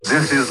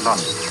This is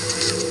London.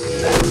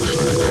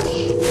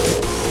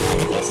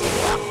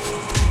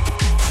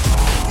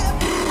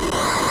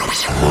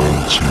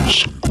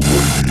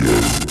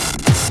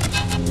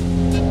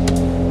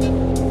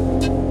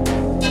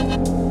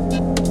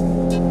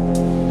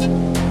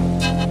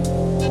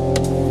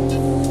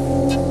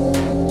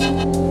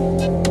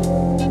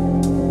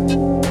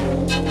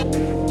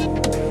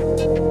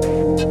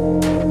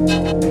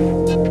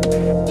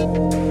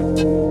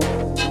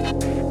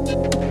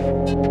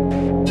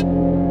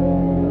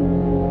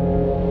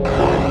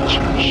 Mantis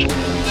Radio.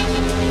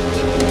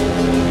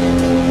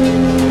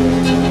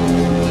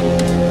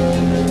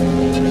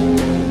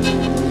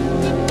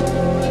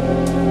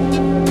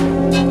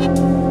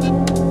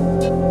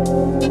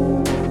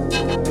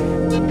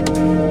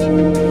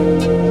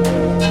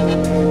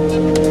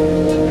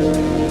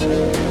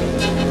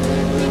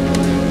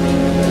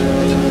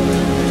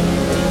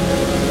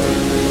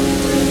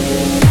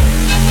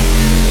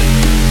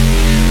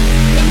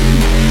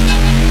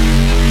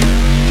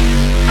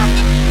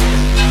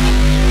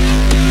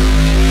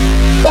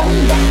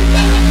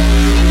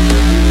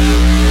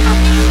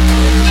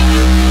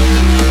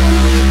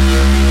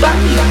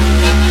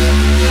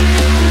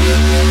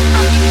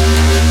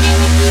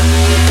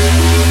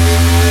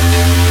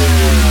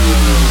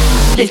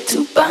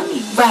 Little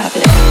bunny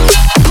rabbit.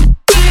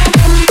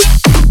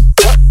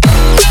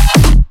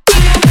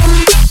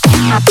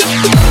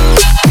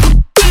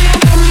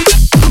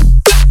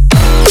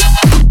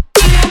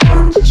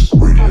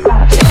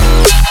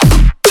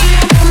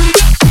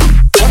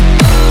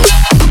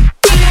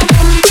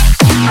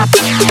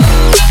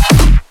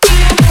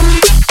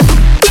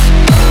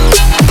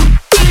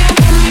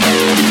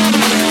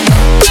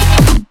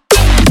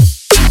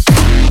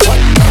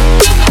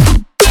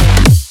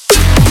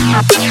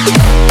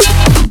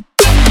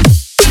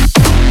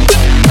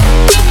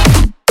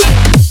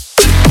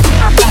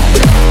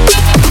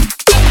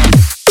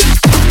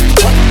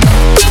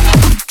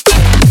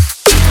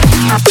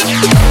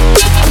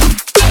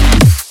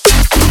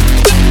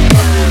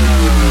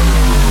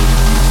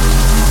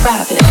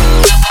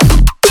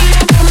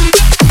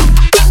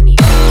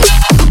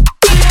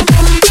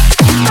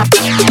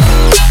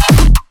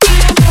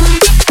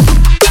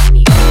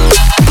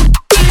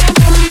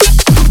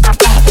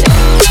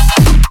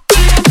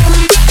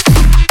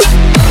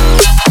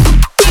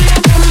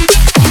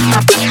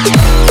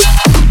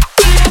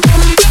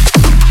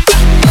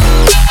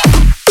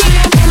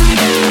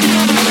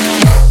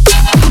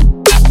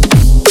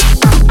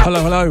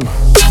 Hello.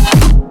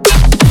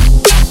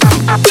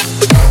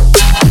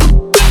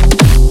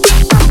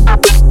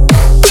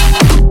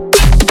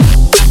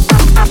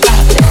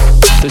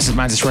 This is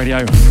Mantis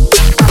Radio.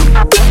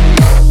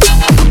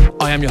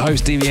 I am your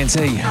host, DVNT.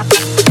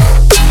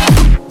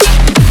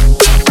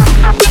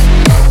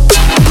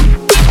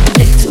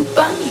 Little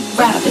bunny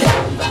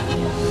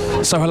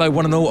rabbit. So hello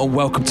one and all and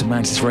welcome to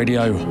Mantis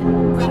Radio.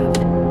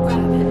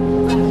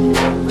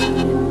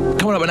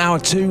 Coming up in hour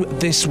 2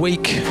 this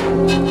week,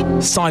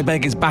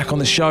 Begg is back on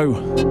the show.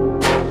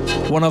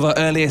 One of our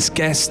earliest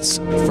guests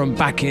from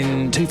back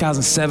in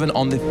 2007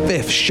 on the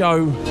 5th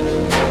show.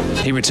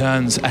 He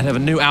returns ahead of a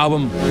new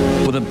album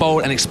with a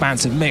bold and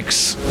expansive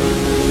mix.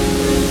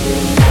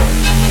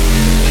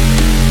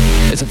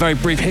 It's a very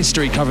brief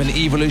history covering the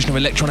evolution of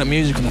electronic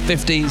music from the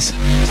 50s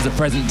to the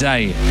present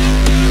day.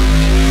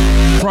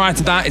 Prior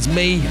to that, it's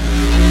me,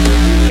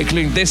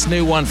 including this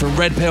new one from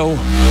Red Pill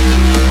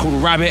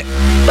called Rabbit.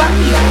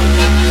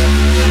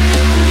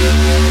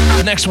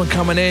 The next one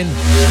coming in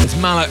is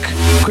Malak,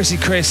 Chrissy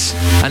Chris,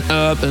 and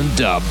Herb and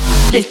Dub.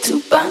 Little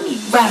bunny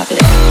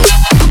rabbit.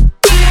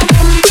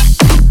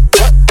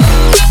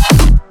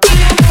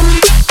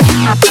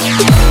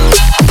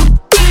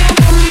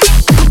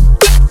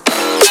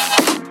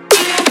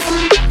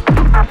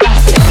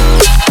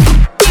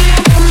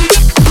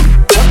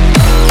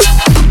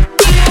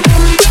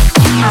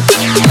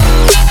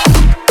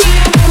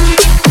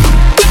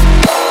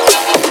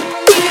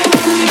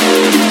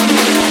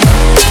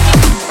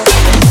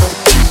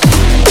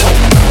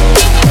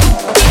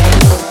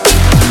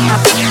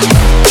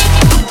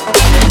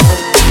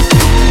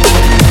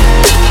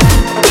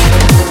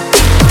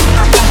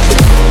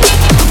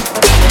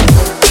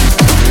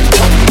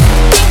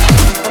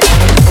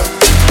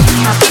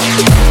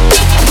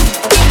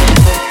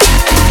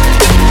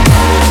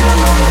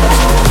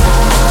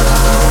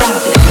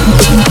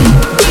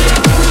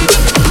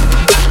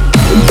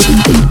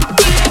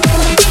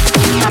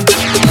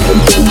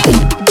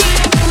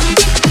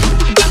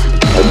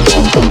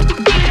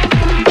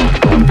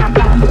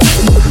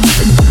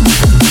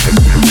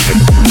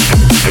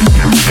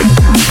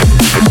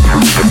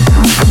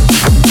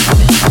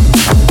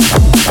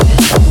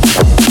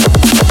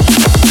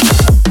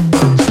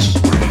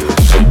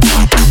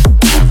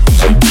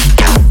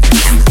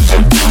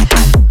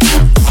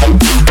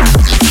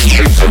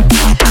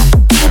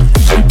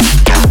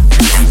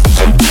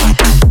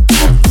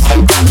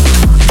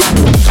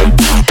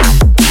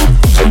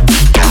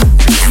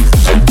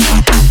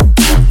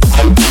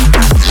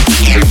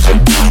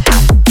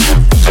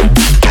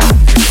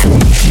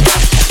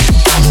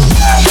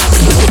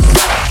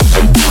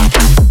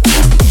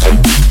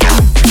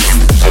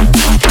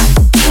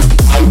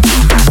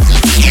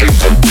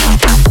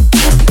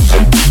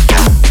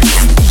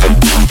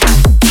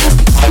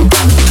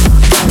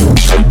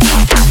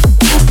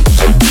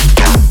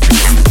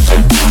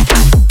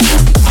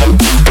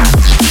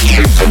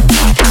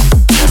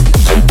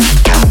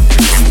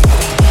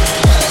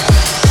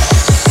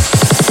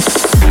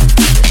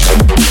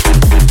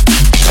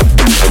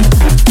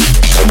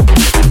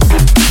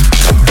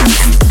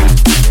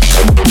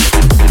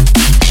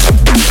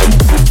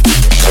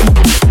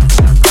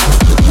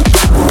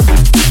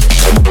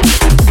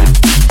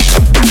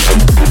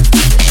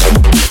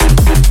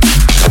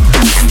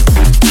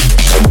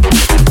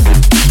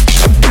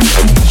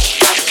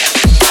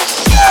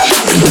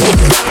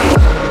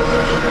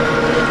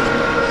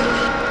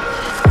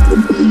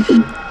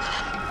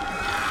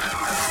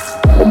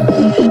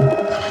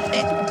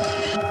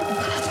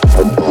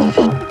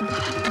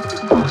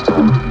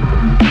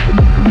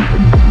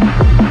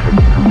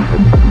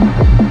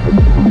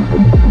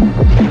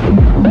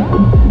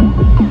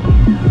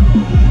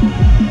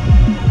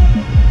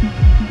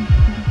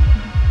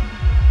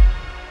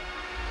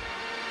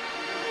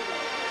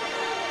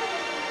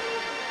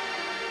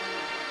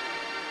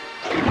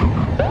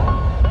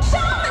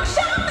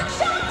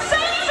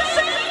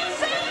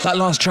 That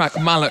last track,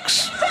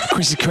 Malux,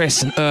 Chrissy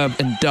Chris and Herb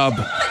and Dub.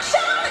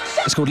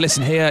 It's called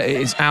Listen Here.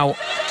 It is out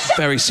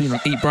very soon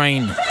on Eat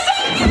Brain.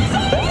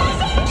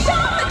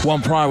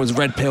 One prior was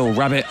Red Pill,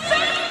 Rabbit.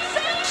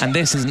 And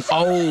this is an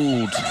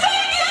old,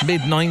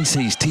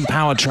 mid-90s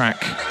T-Power track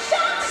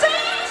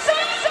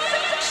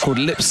called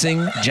Lip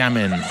Sing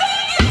Jammin'.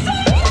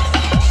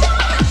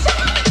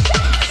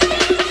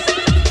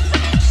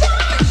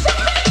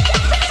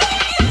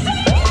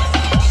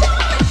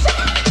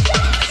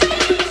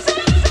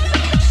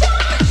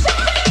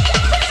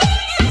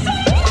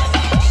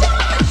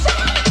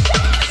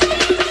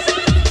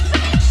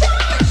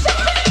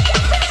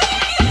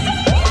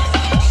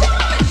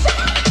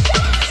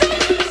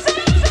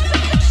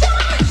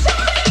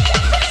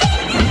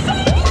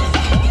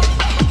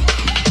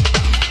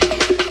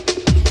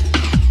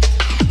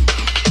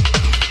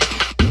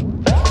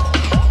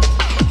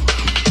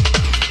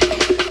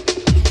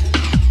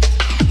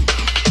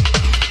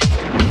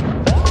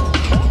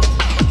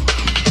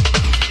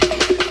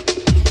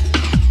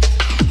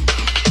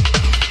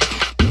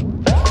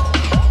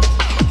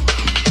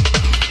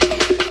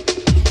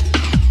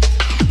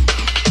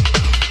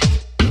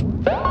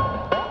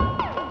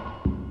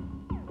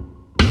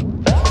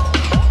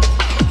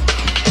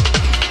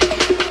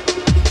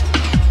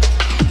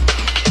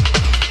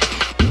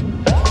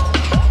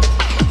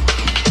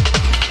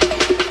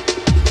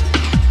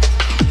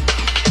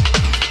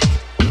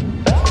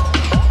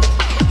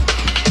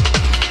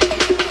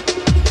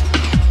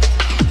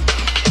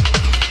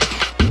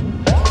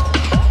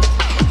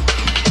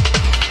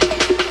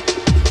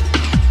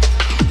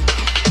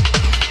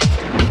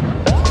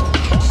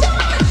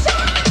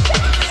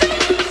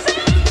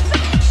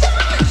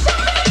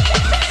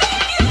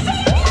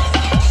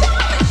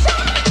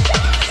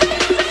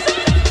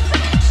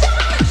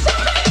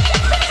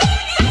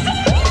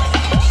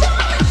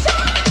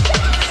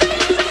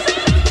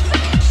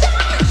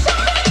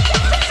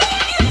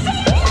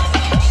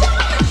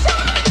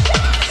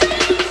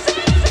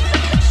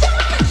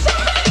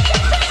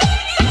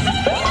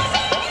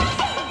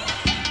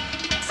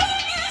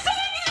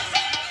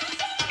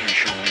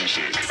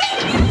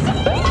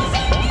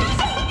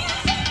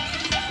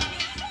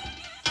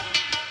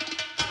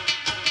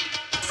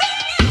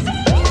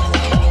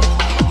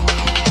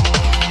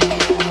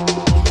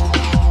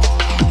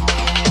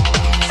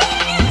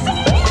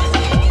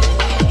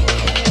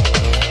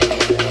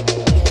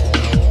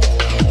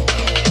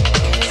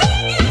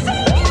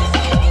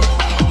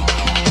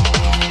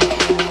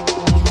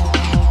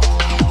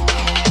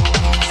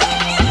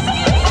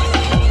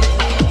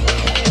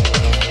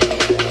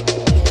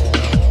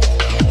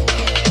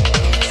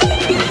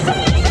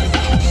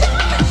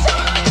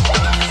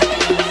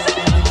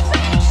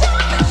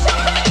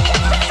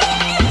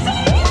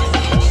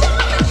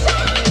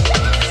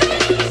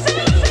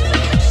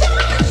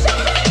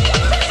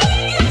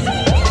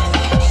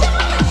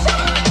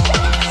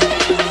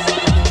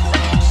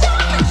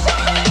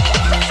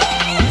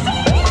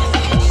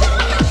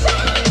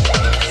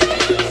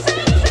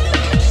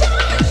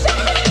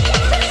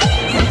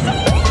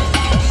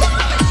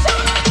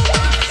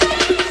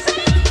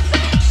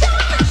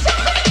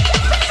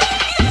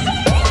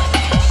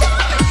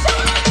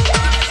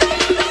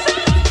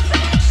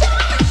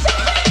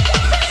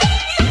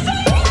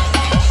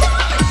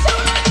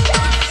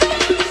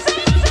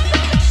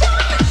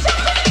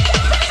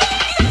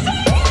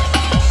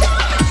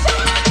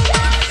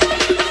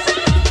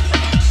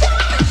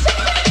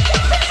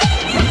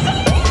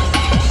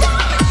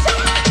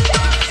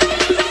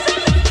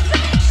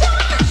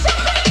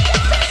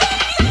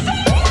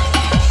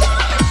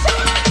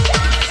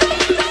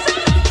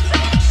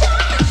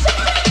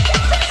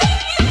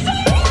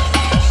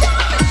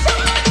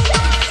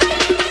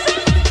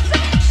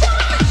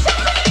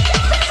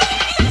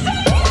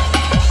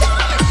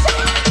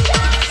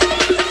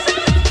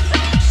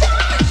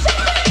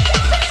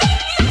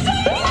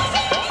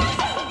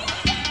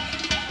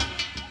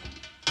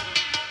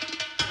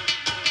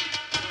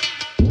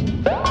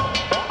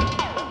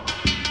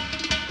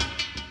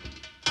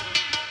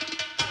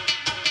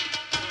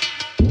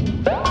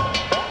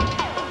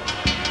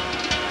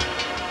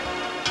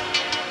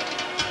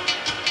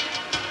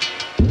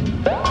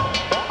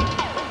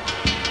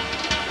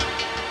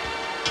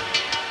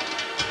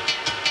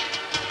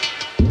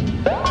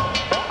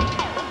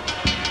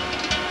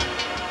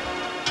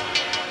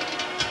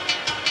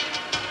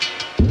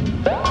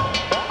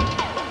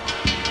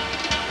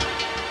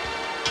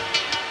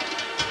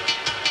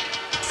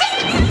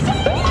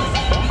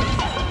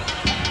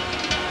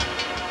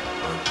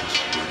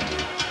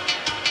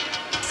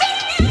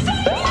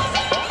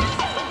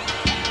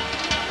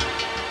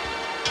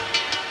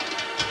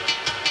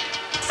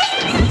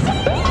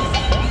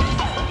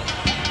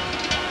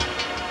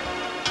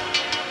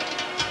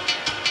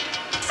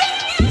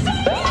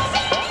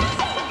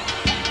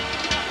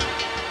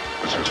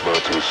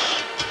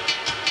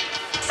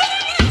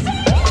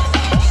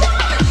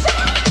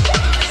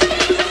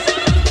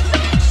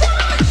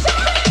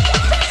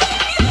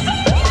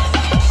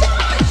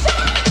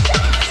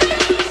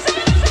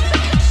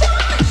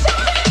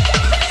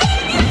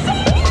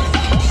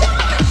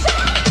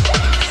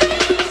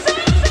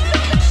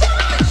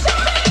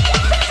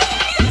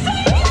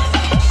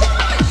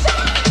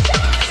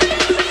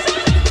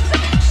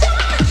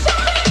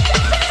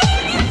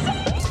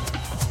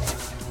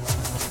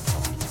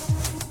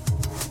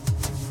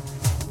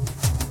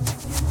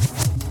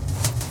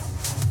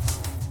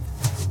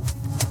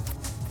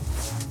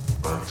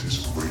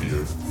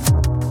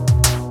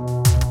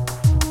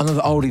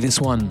 Another oldie, this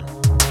one.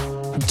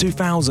 From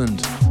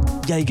 2000,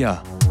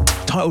 Jaeger.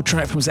 Title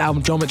track from his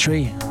album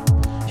Geometry.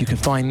 You can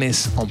find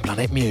this on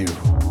Planet Mu.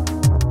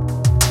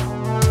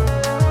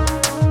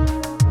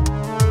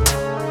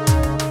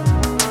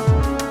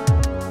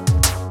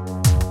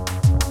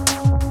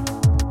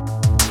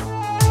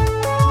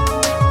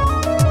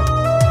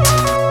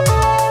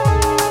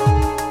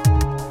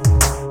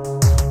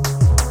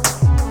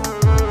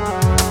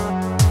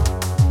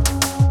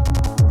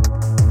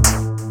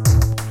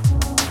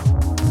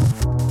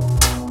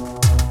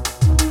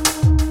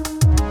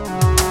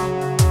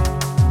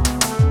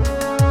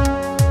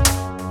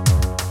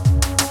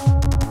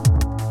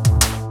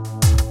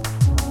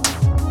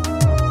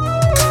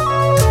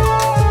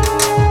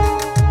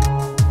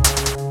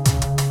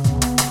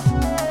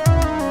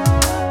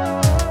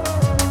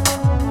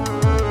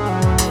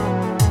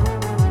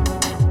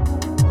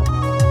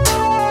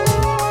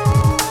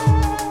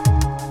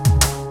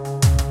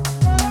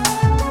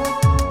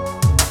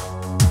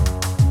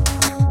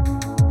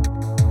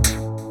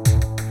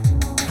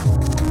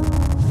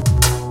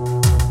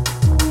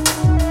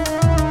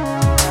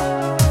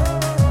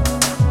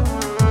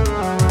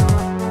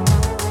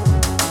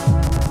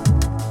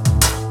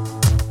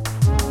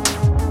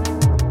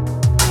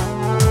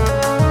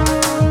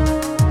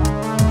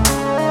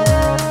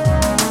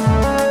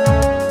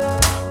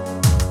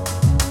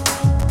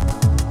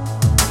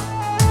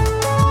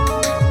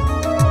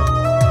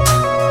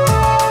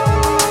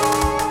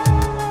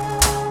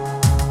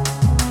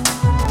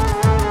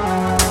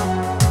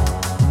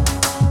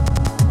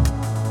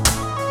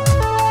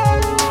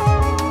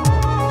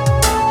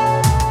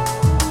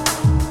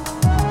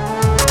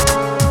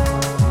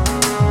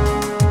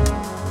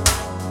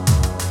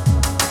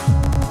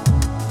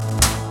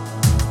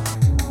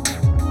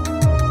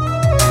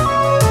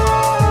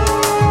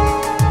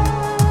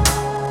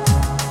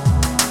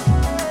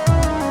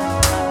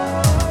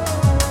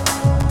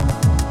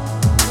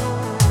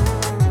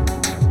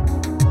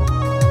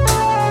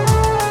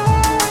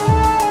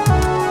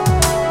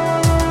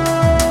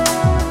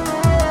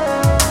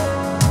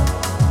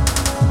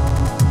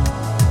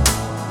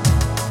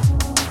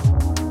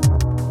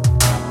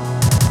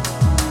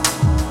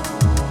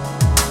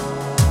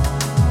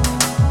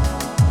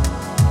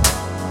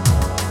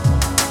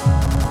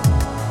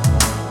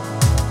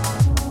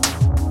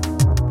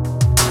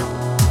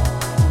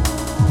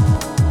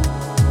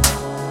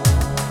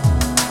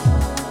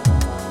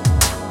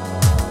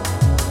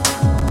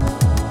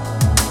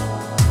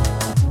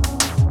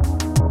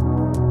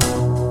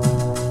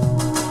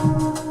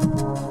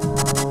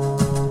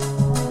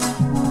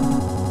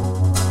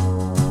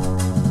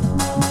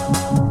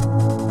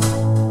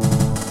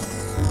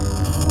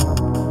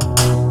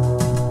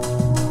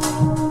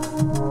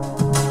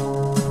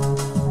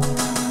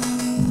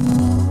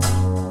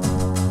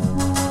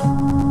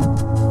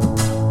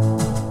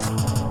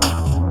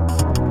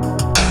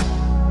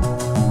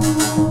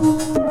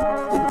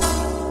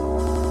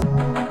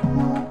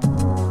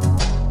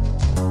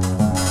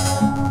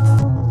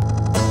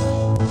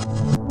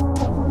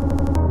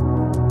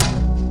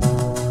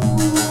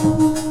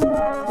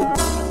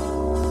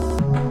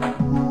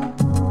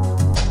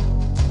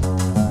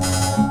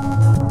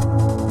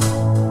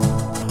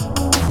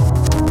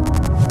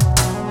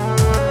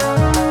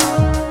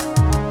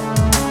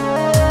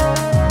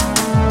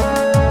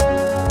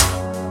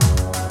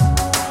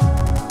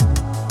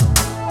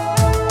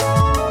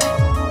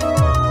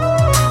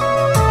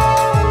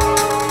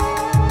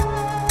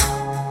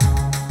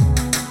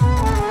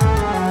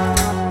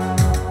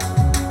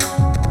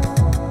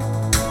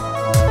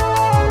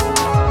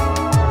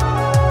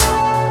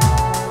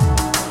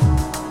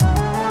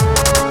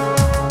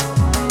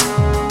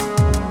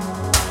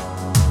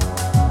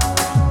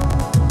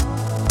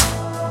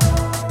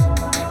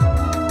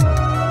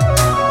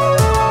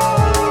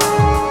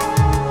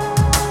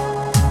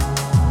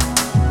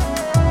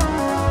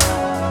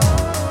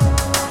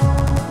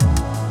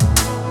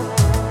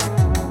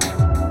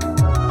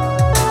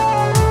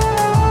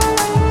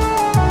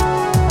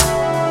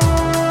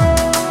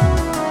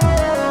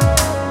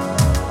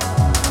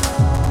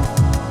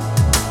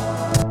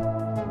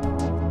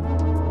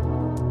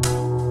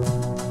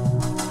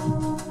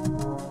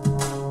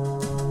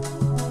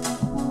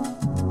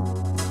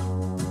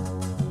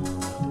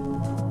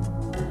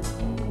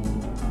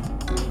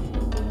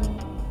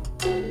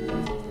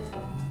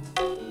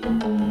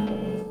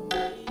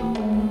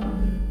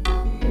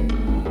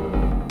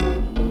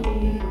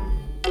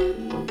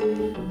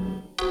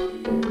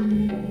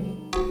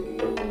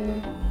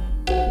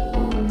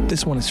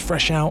 This one is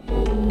fresh out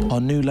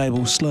on new label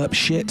Slurp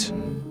Shit.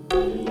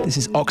 This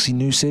is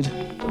Oxynucid,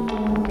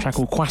 track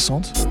called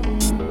Croissant,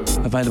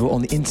 available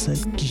on the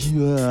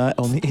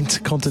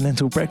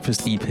Intercontinental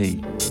Breakfast EP.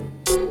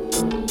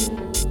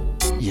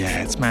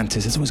 Yeah, it's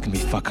Mantis. There's always going to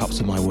be fuck-ups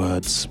with my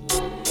words.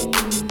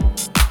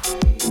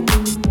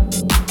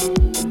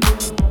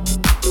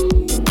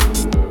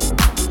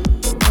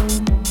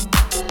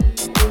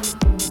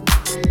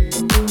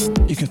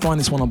 You can find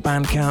this one on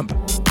Bandcamp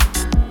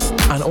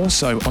and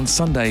also on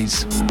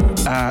Sundays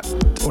at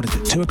what is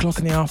it, 2 o'clock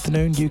in the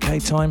afternoon,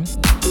 UK time.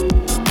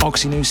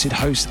 Oxynucid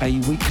hosts a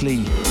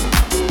weekly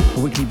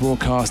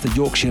broadcast, the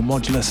Yorkshire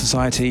Modular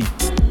Society,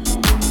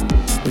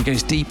 where he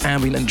goes deep,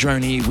 ambient and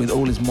droney with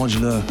all his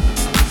modular,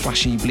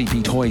 flashy,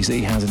 bleepy toys that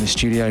he has in his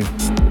studio.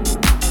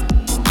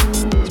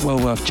 It's well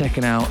worth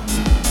checking out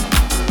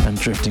and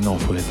drifting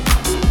off with.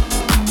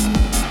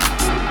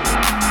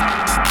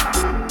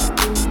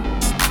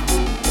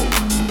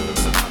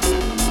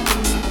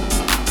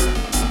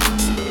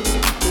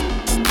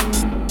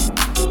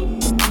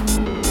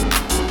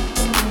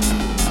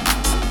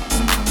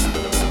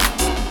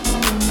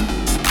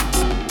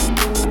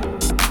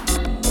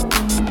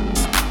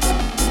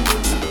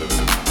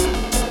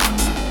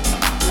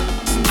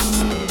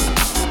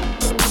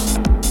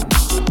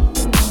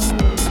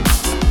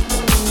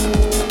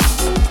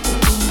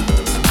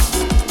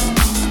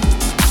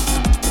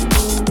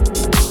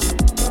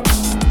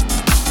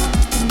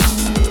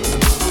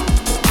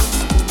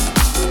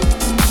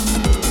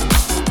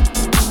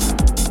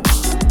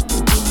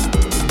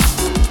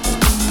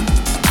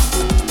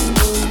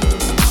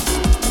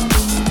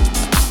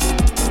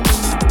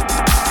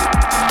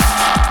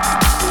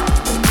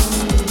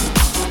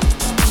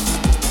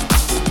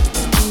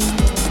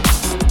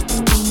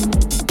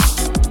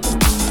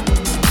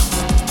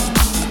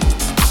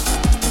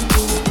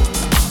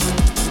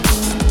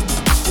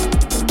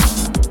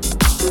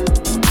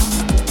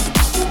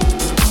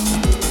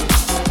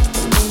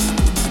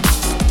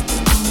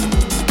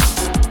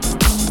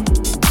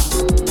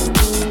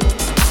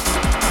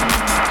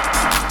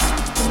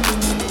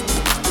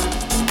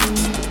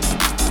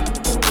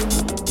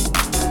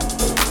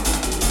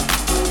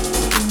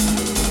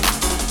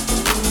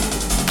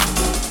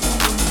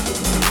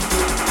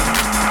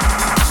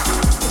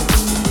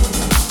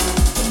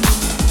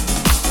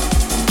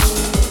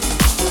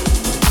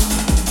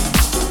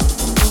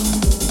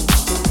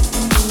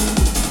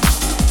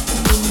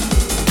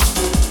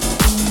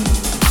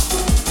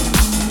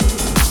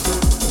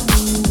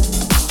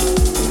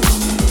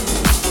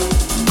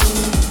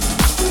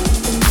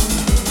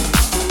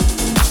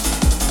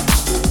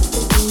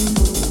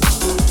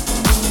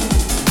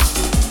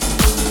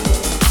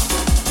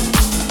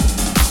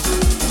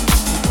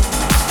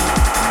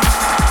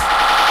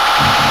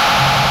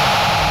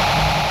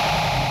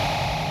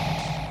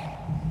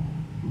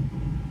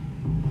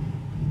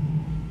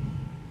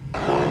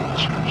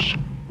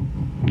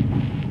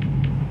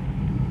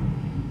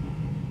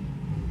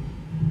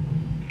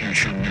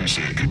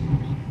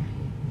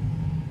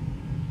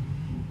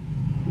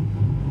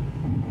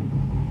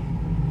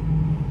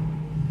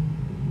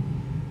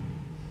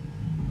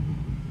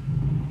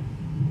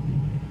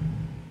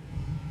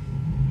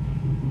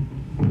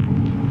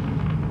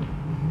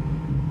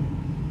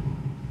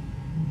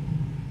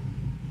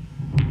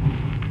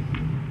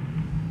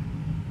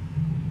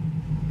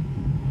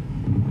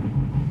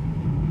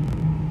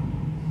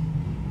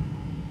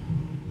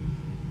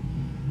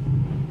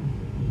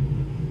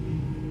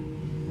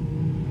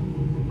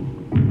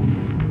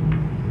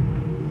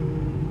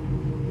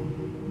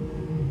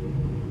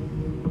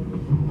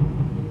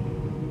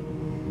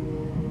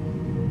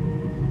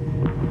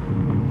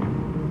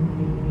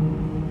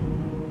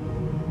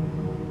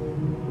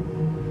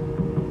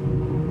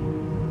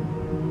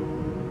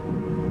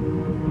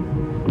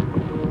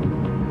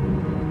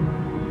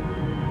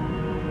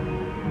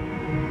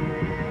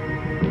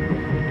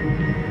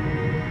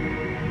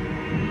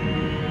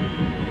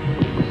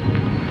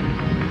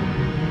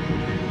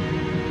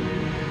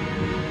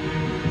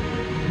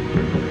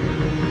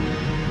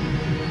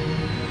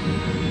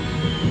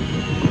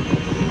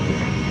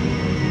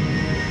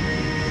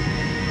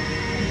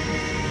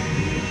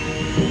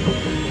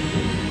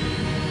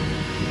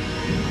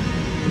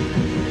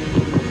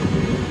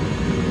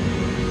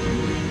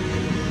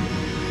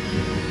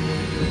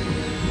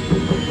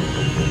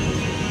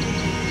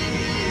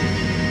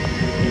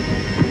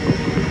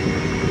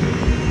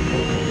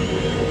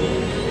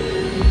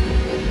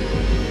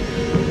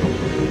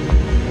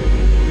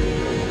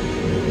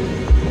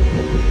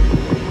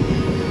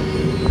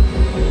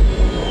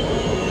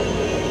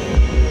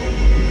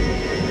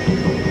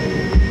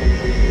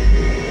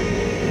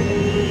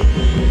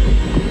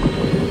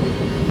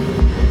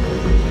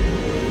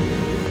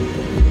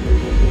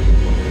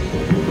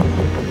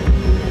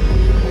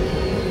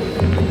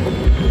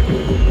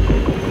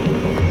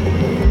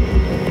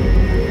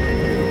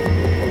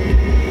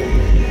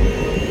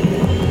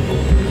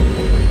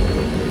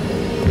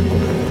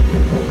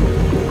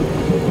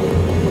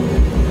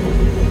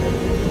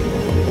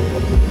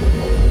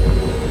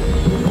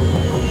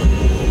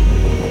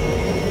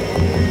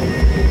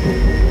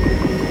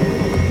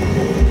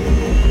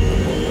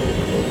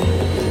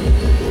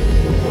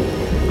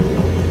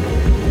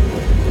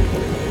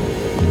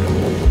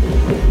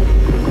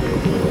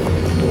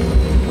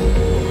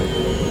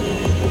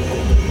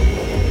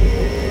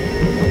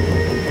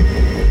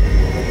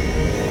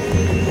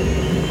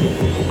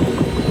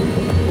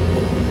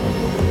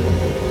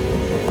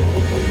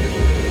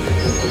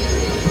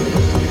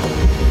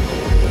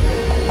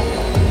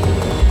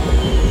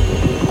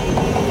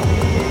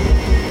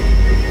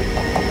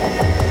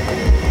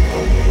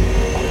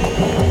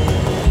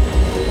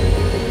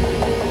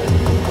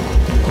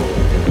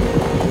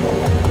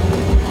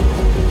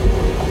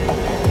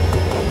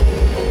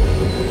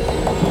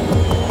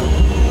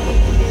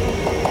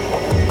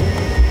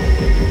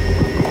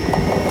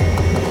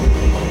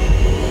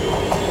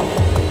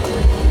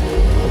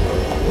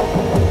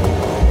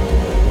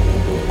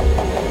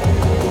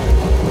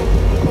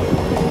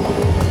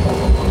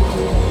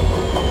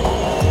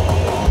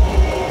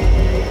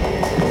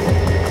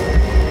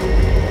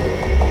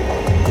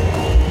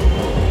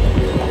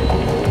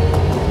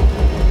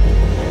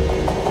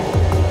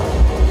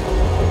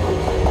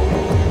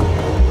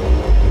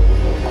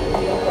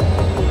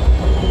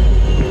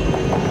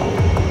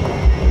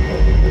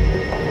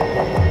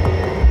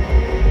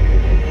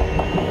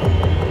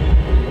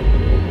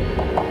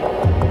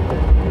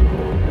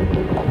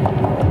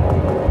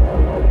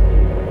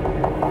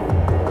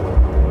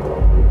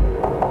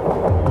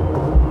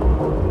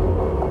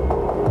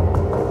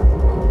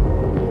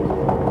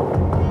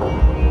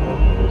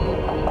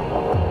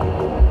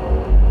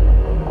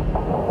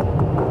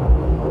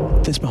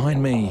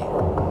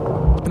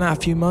 been out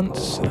a few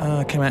months.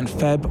 Came out in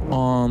Feb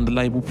on the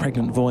label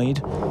Pregnant Void.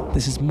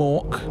 This is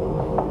Mork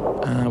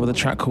with a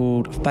track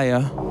called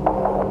Thea.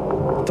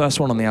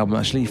 First one on the album,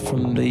 actually,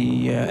 from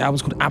the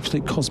album's called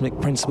Absolute Cosmic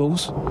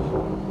Principles.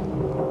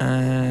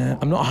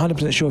 I'm not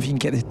 100% sure if you can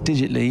get this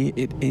digitally.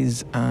 It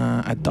is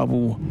a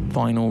double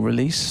vinyl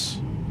release.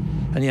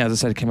 And yeah, as I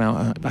said, it came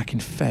out back in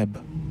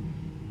Feb.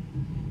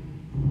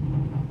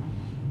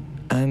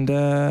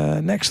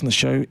 And next on the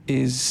show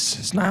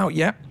it's not out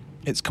yet.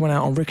 It's coming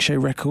out on Ricochet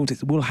Records.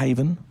 It's Will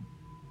Haven.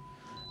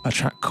 A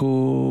track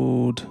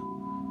called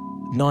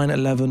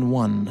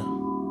 9111.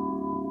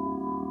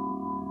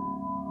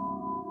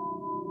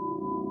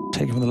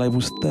 Taken from the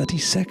label's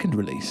 32nd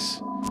release.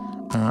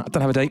 I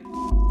don't have a date.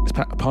 It's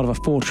part of a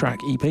 4-track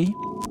EP.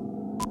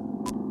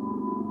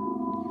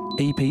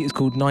 EP is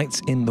called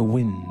Nights in the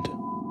Wind.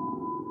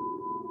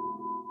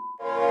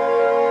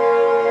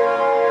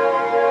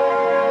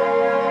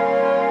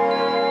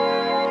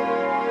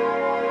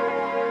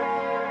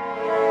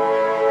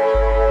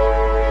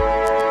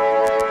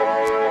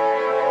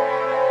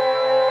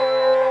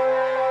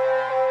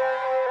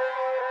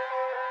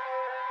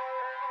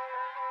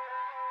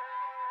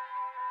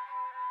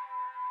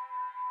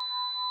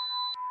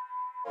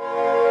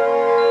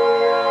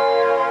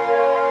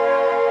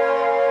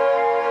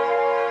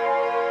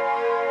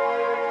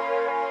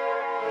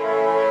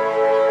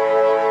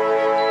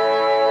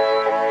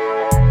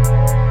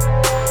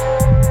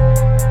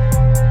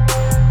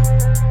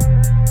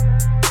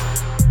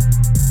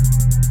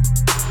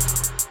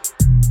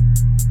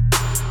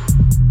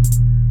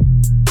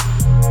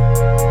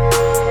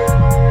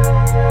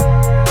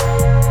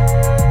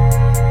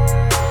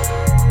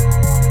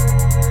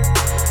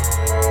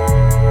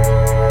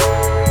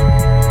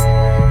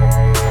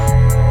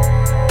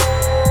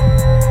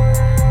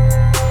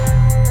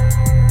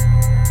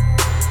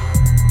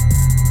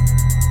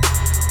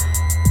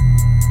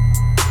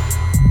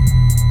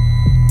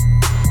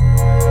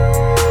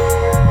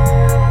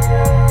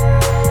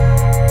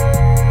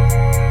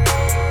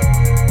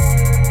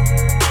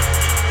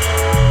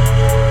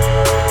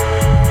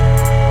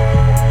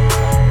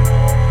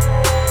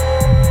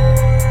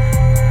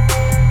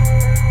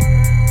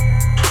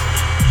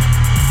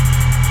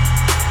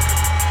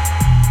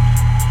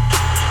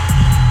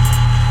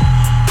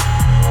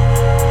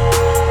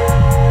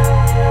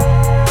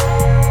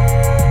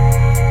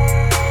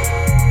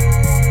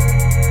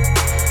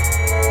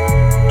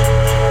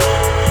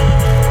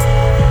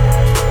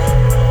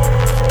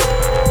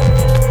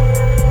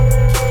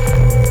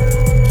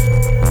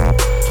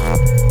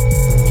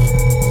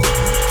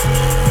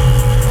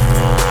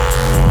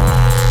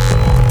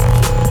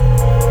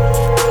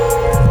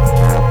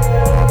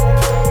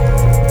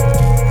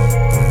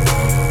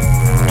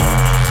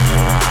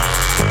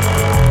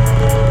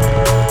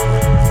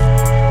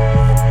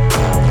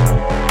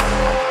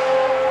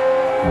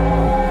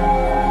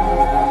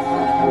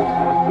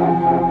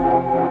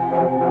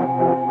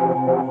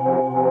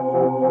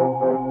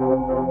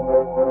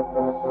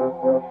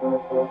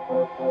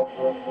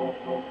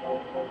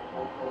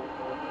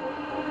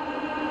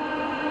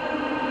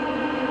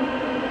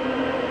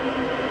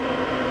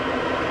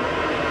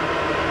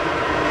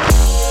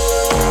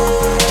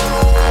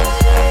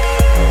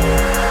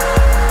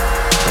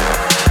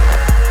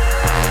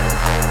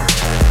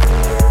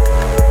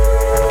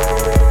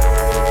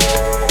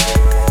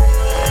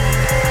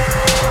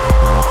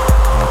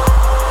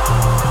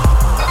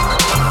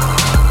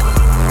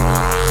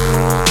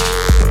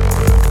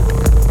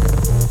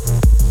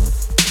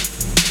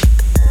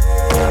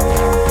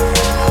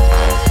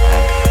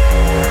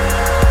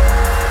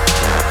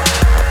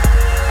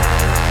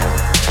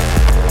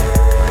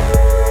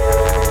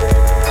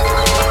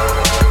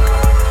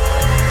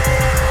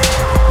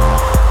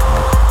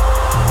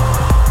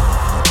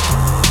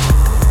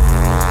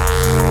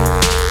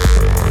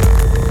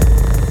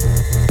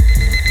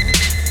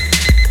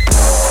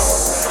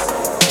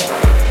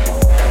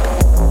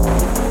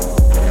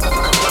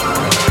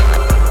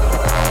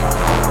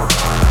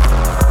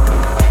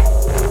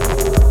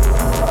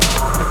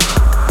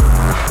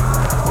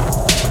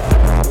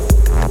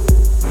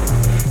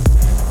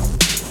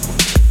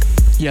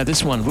 Yeah,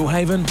 this one, Will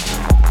Haven,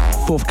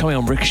 forthcoming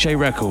on Ricochet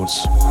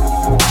Records.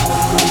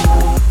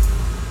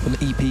 From the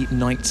EP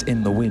Nights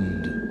in the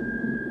Wind.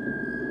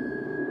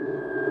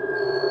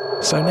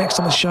 So next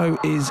on the show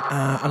is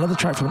another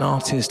track from an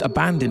artist, a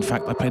band in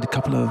fact, I played a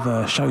couple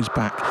of shows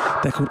back.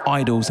 They're called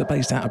Idols, they're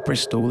based out of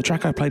Bristol. The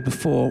track I played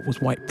before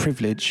was White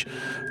Privilege.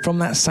 From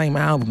that same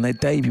album, their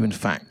debut in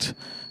fact.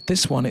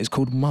 This one is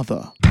called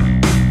Mother.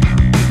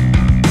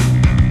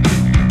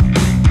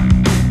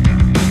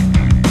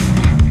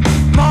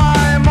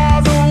 My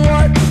mother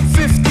worked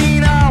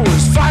 15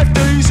 hours, 5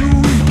 days a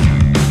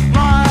week.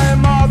 My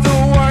mother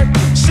worked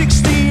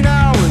 16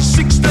 hours,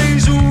 6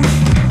 days a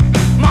week.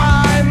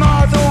 My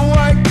mother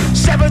worked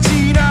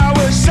 17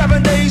 hours,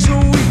 7 days a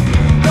week.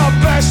 The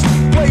best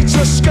way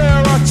to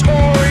scare a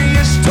Tory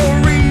is to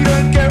read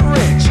and get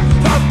rich.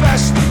 The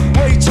best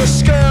way to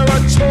scare a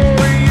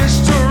Tory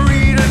is to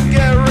read and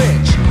get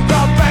rich.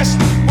 The best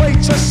way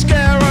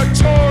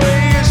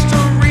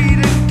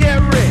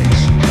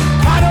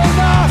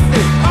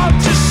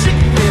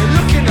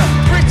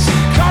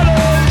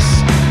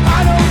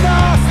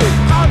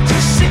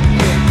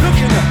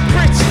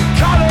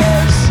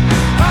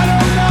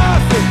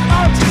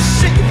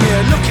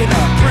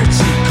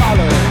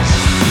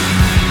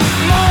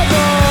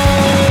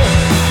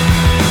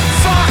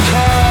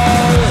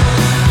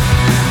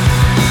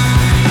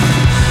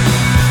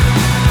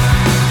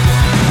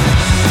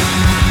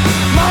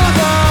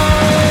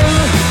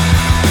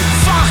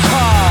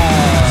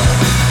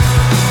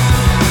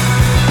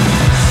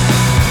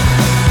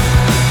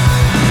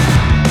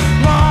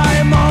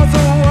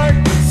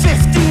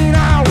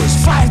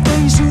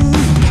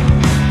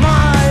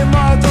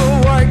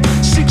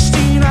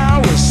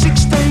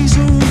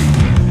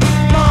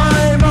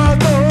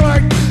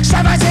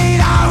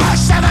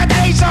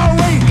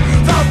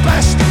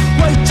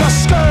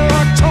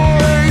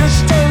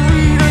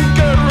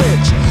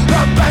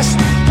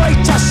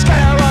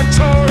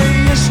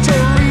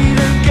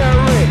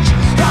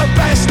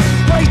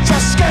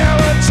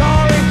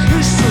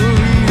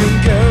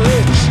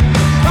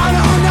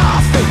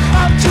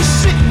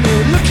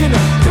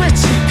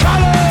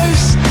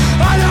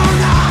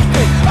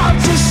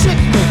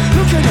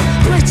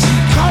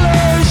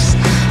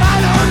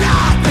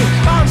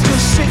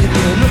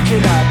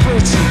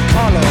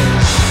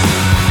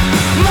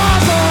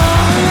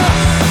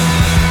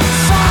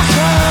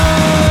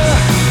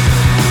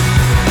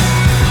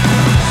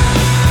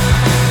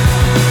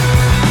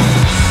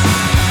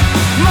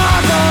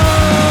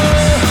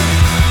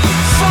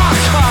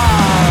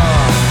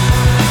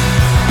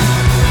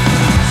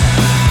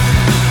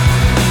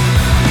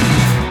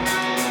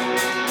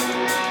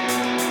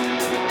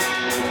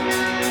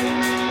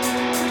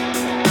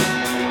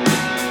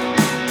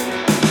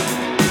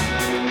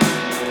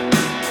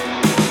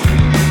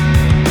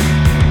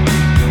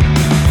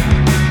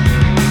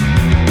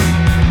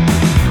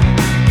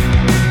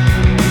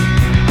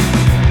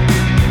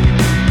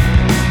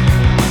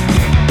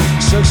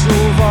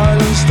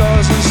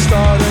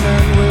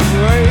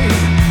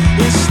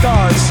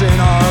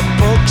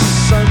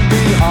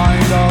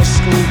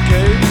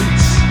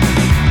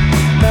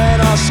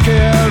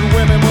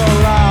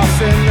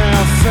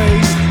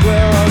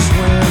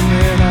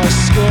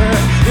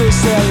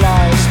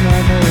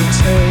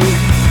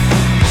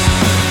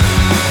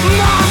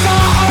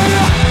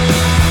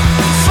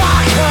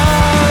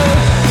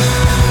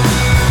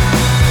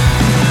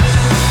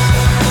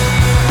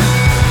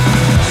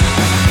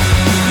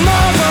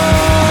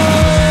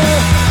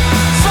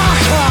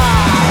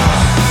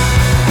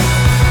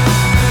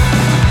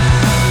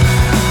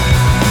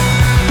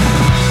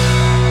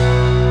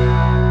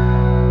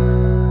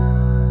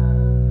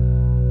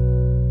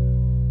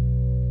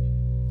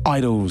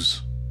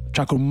Idols. A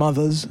track called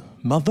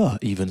Mother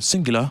even,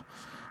 singular,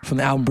 from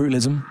the album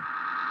Brutalism.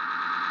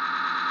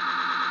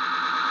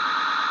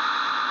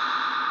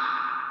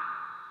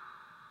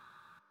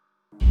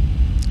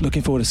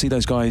 Looking forward to see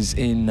those guys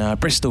in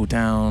Bristol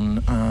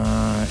down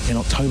in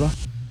October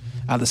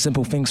at the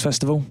Simple Things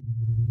Festival.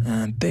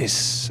 And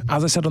this,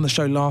 as I said on the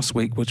show last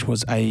week, which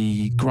was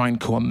a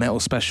grindcore metal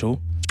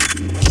special,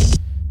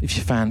 if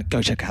you're a fan,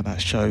 go check out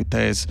that show.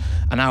 There's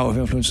an hour of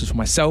influences from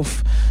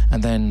myself,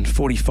 and then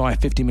 45,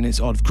 50 minutes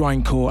of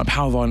grindcore and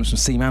power violence from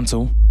C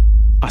Mantle.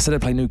 I said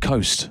I'd play New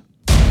Coast.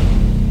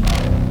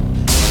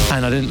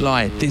 And I didn't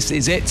lie, this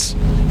is it.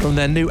 From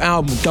their new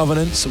album,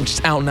 Governance, which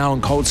is out now on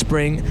Cold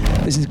Spring.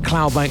 This is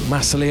Cloudbank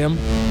Mausoleum.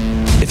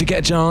 If you get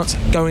a chance,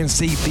 go and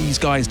see these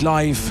guys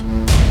live.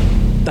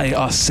 They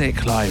are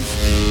sick live.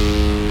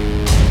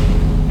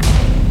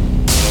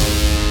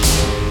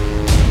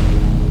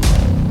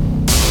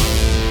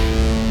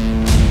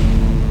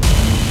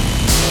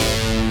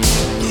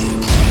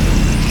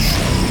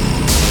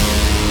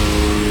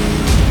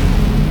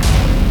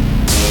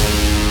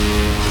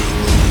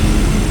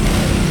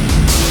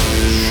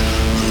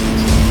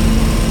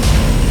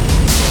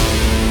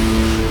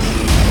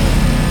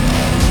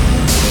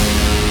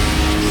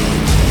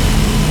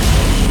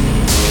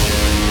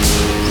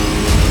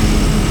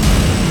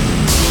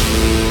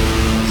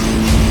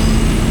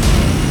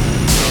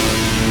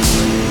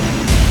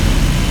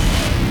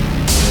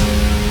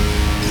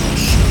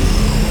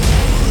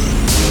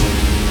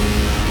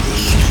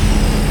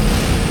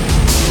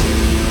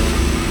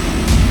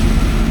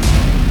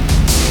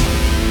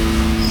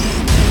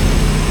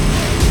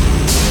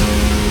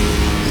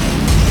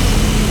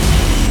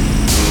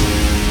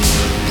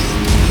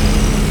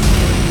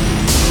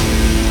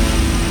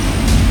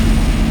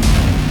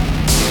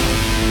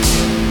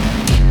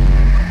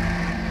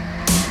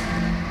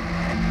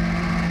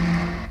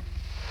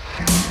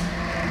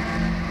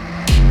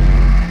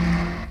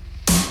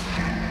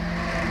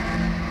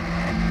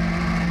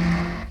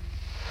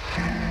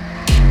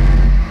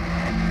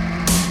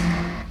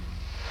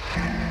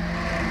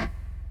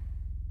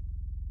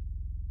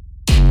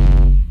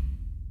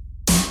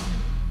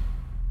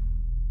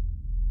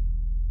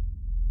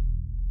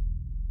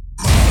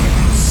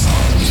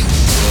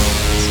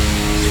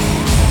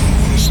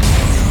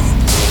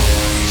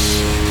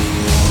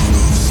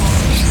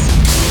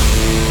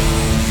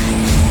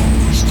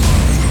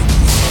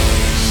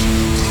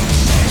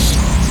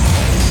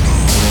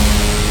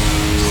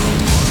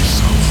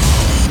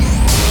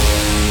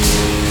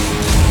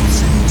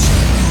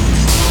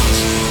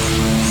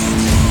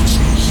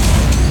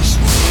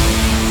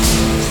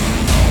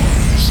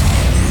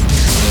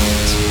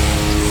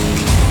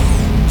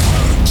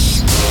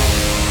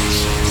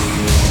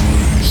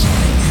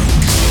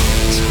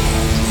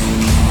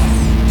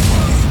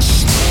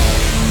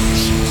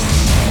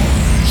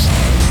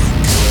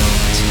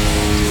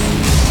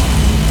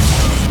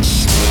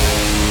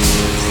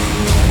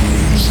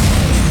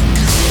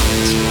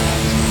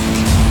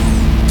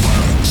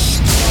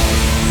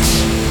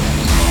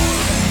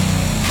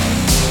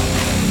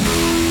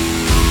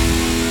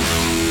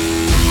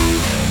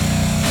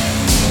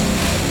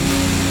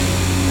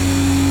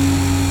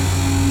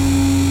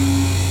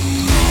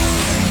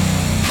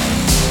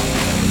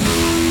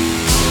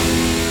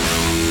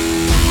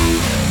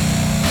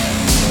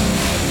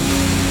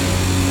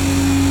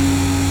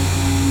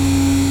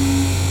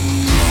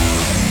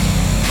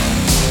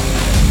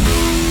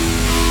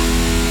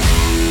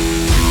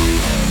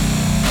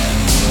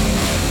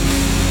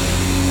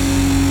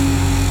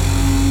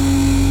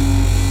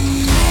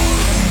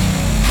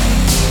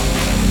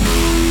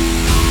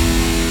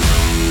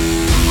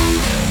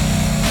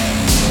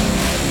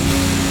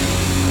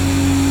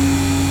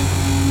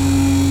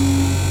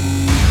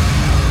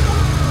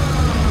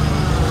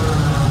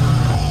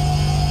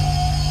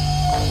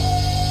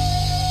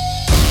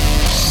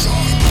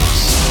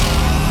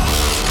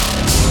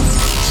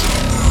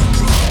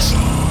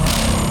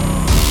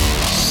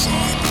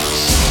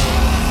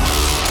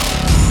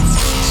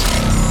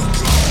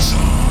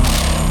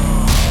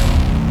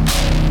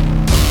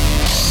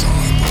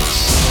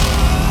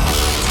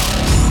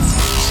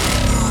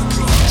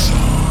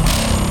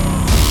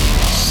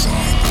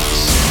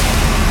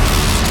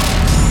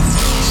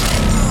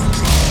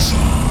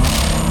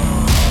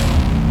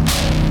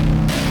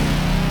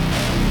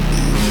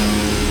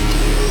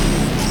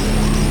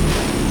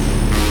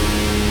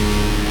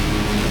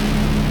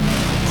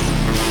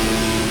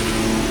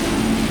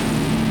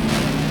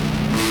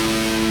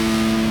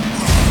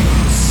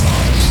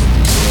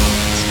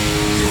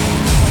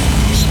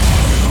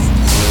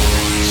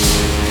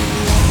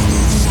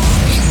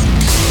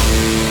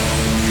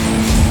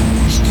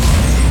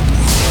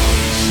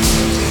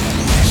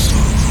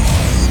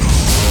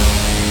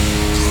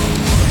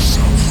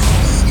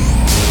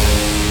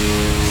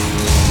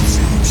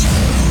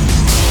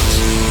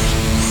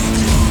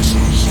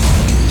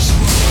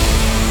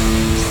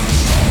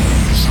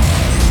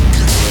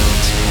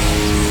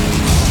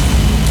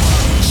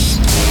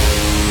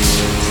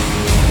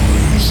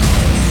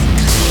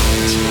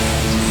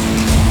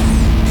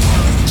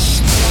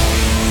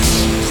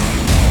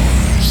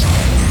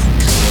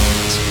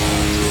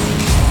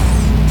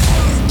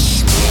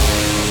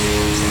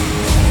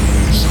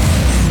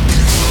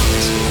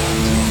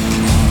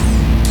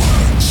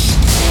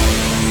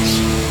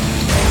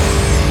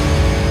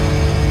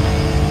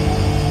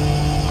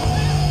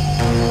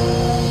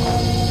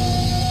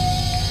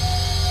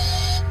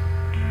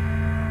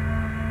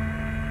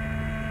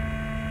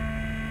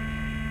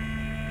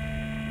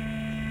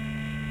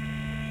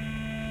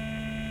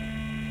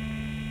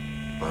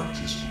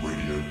 Mantis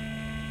Radio.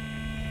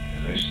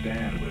 As I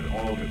stand with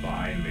all of it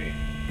behind me,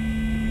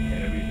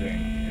 and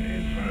everything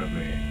in front of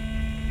me,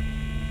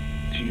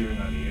 teetering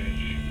on the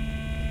edge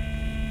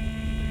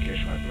to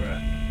catch my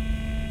breath.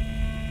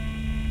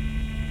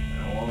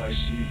 And all I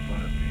see in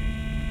front of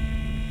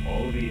me,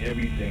 all the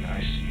everything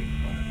I see in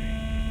front of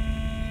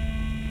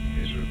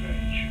me, is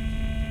revenge.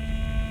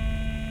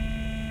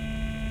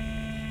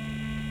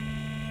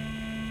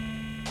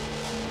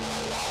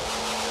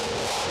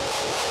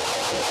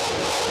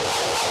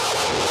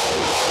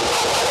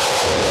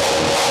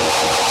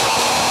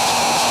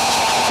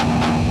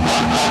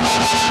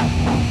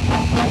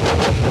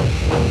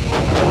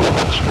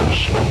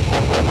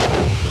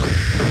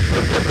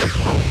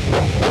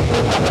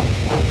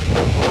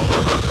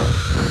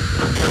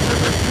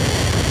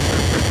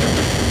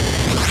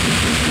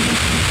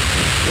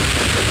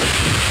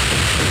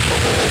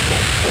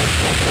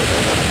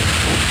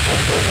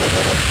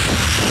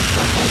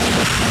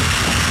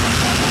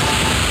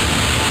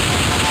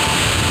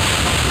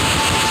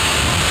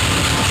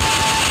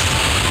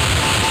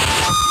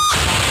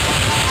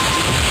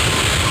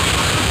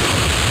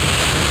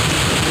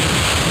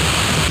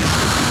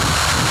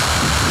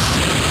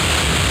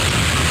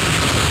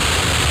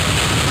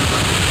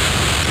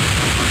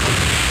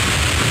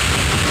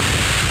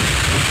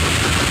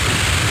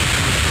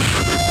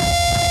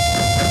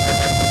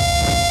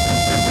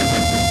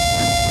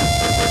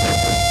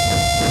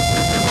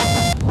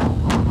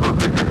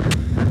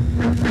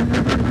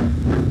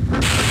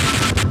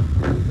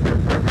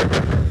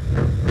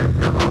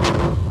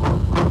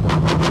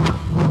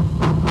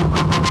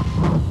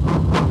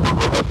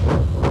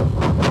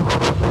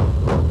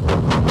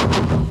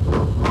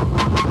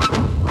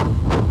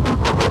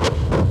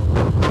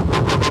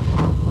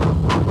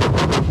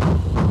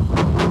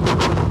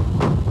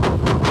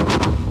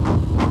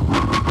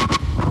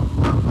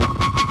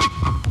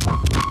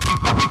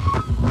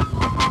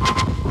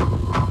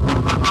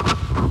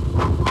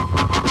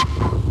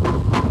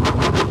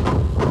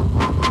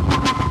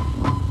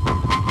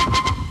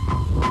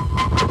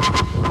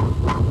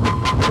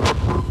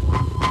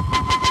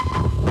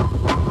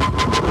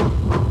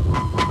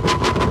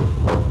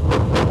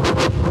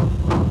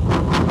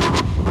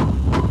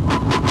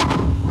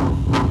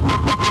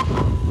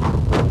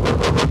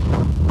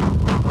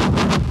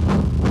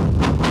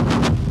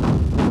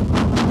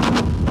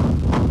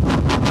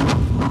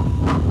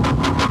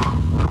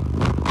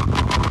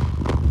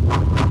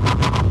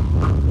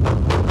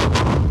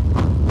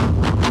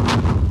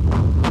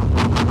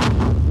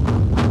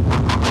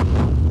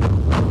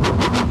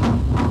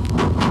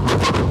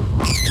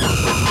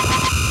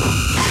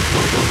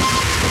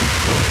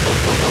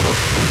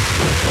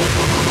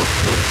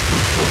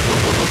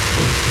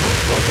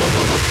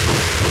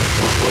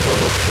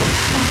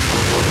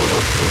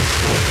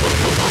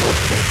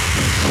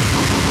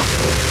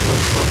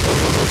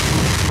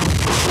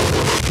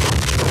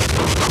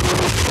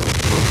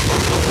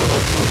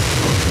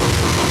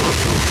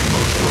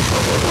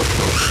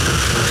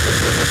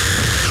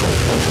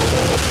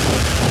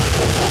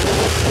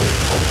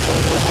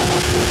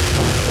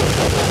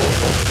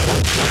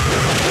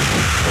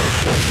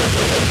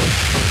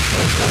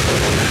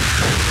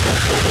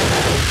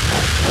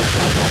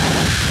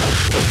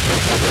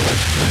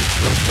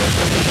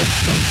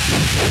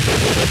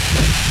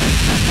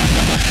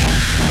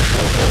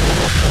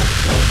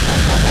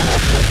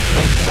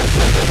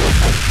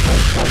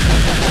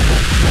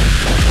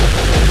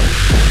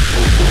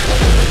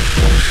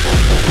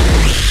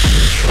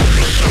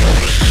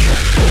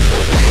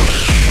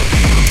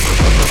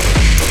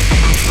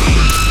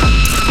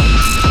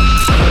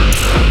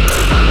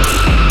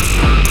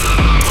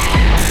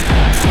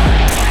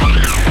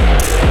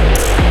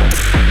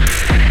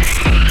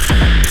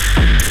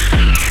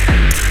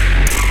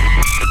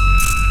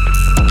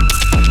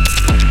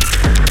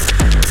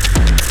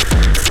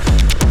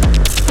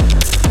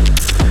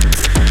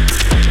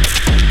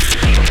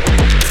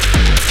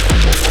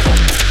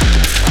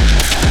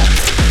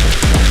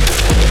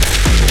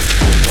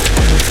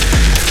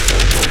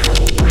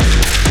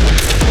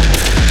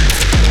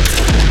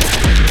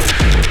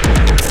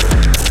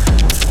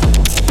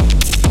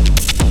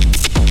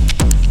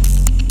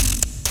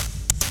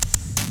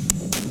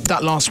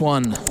 That last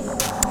one,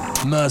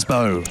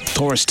 Mersbo,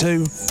 Taurus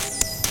 2.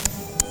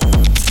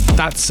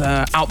 That's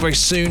out very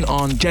soon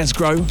on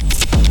Jezgro,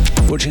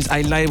 which is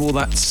a label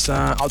that's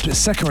up to its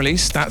second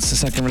release. That's the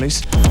second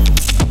release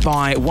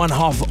by one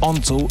half of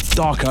Ontal,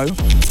 Darko.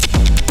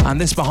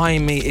 And this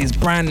behind me is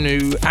brand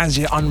new, as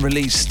yet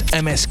unreleased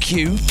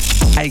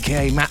MSQ,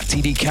 aka Matt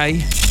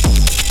TDK,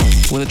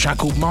 with a track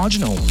called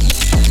Marginal.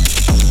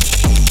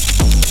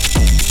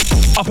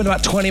 Up in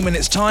about 20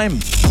 minutes' time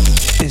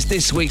is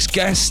this week's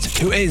guest,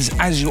 who is,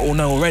 as you all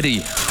know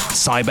already,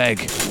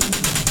 Begg.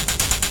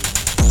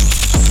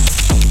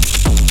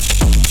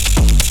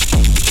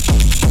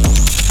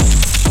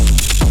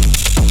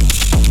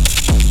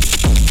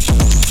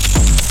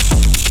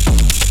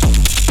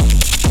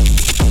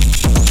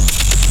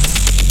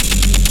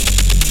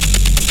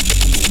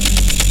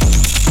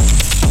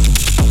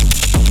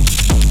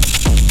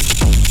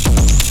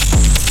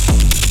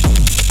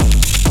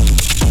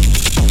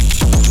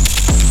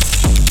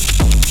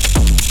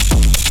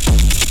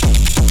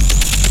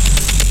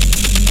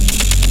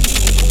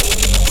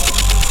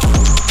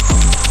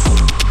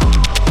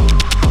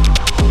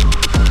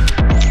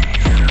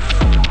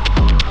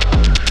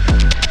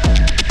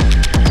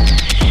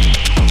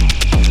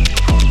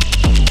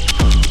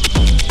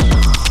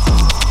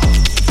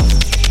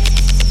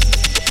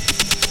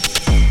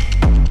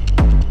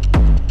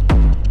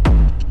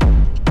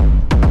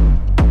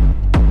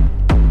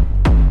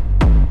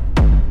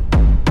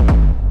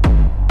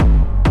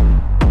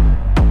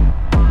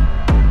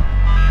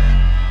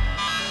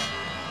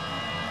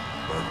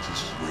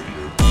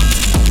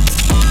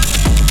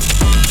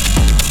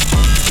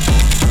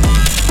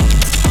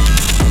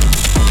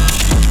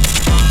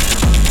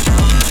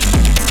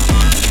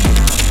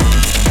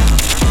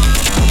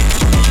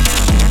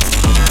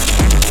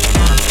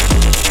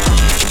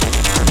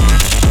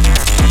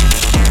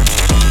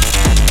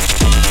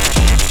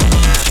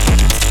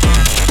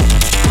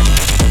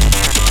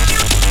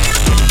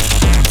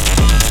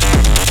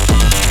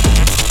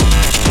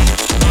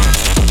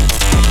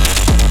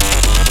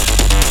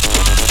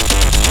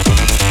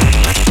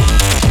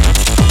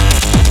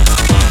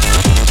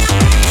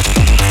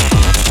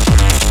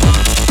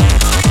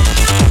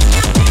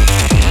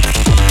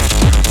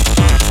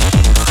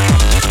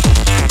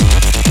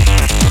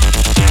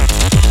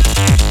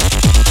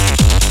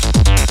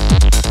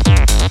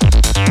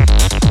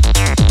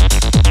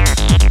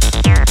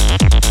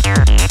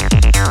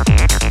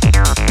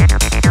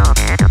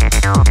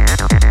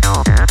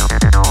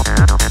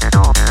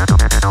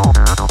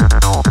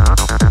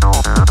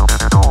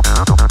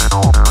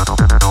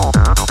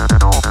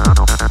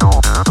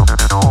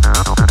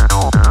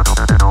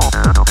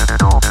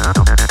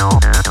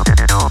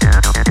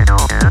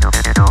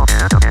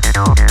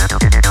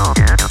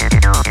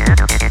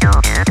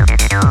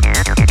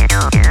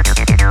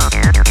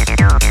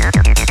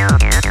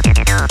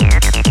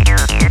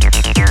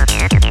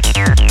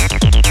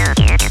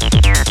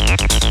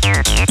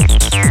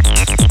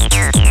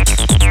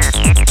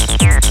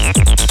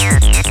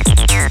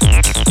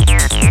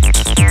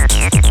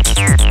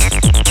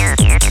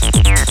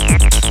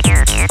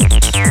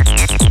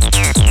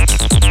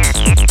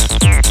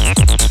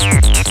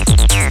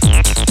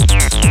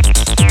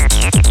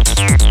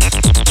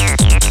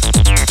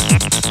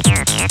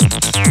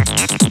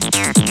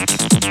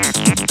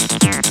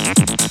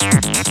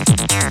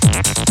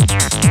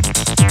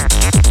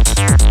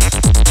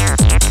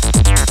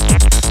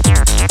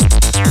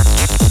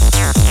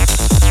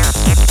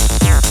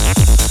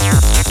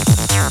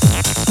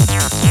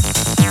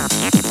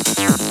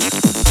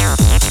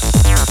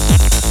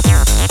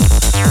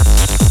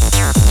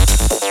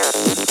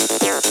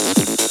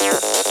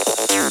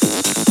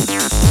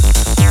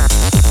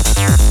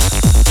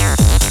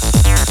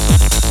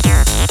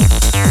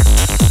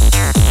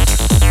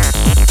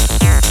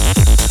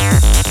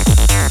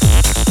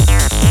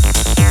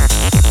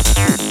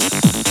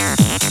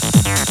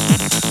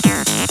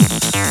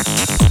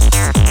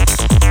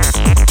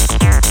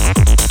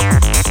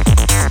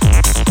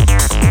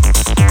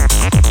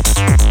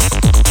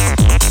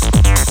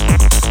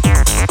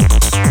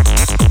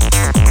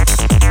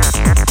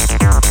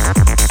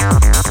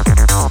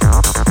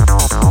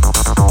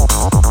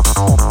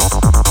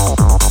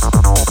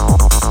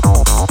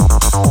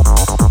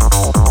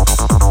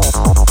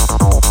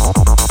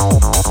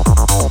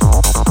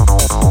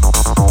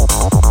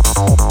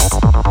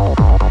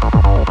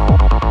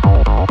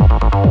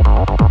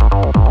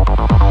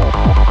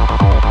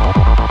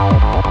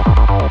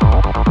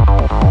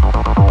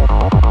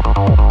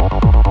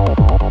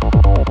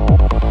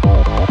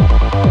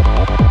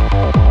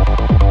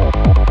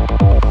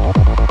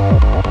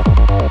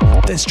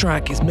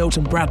 track is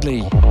Milton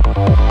Bradley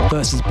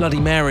versus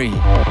Bloody Mary.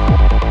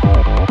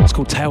 It's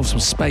called Tales from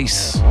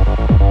Space,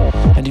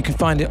 and you can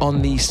find it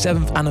on the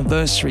 7th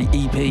anniversary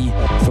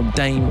EP from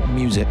Dame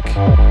Music.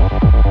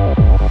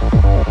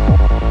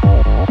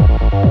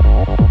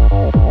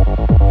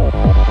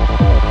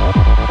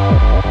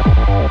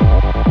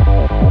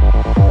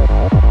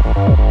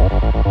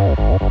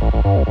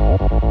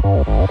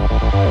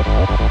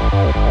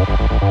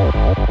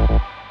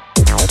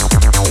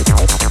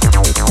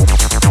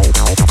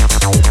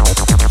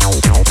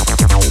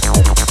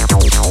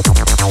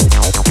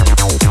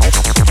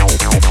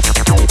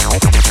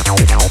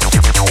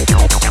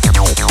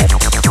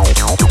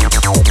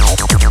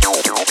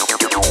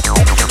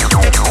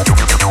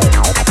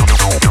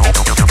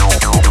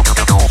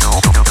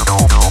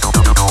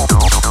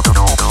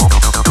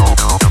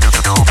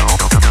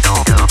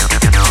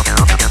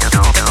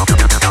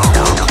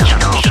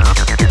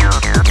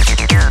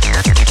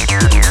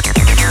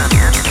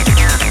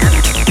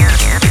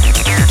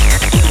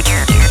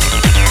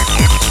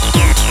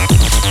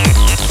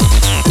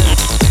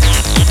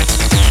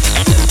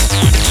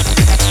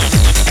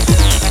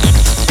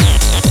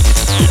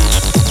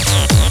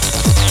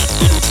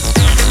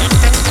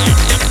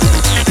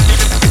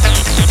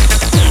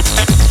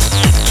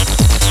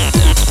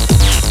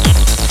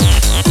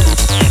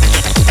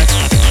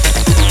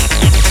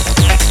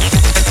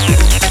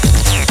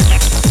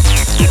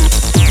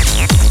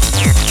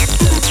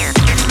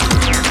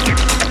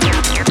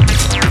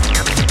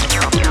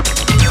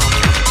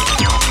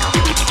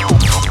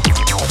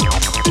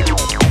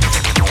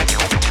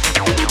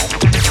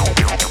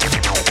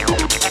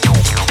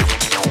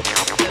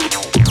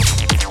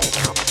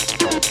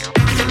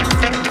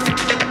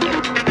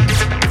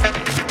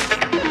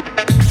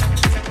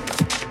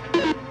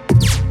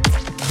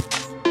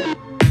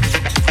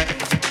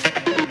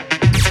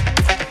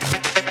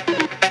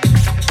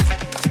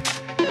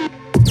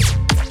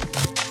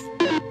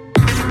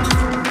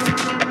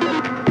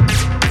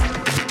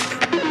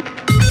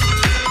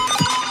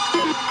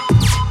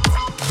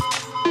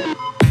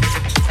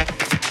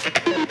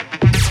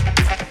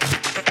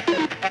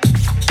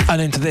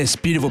 And into this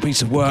beautiful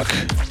piece of work.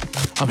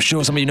 I'm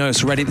sure some of you know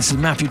this already. This is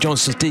Matthew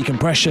Johnston's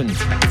Decompression,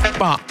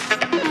 but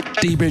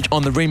D-Bridge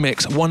on the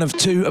remix. One of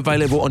two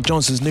available on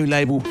Johnston's new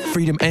label,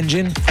 Freedom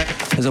Engine.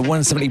 There's a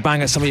 170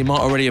 banger some of you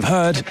might already have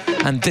heard,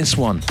 and this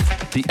one,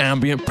 the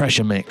Ambient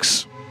Pressure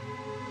Mix.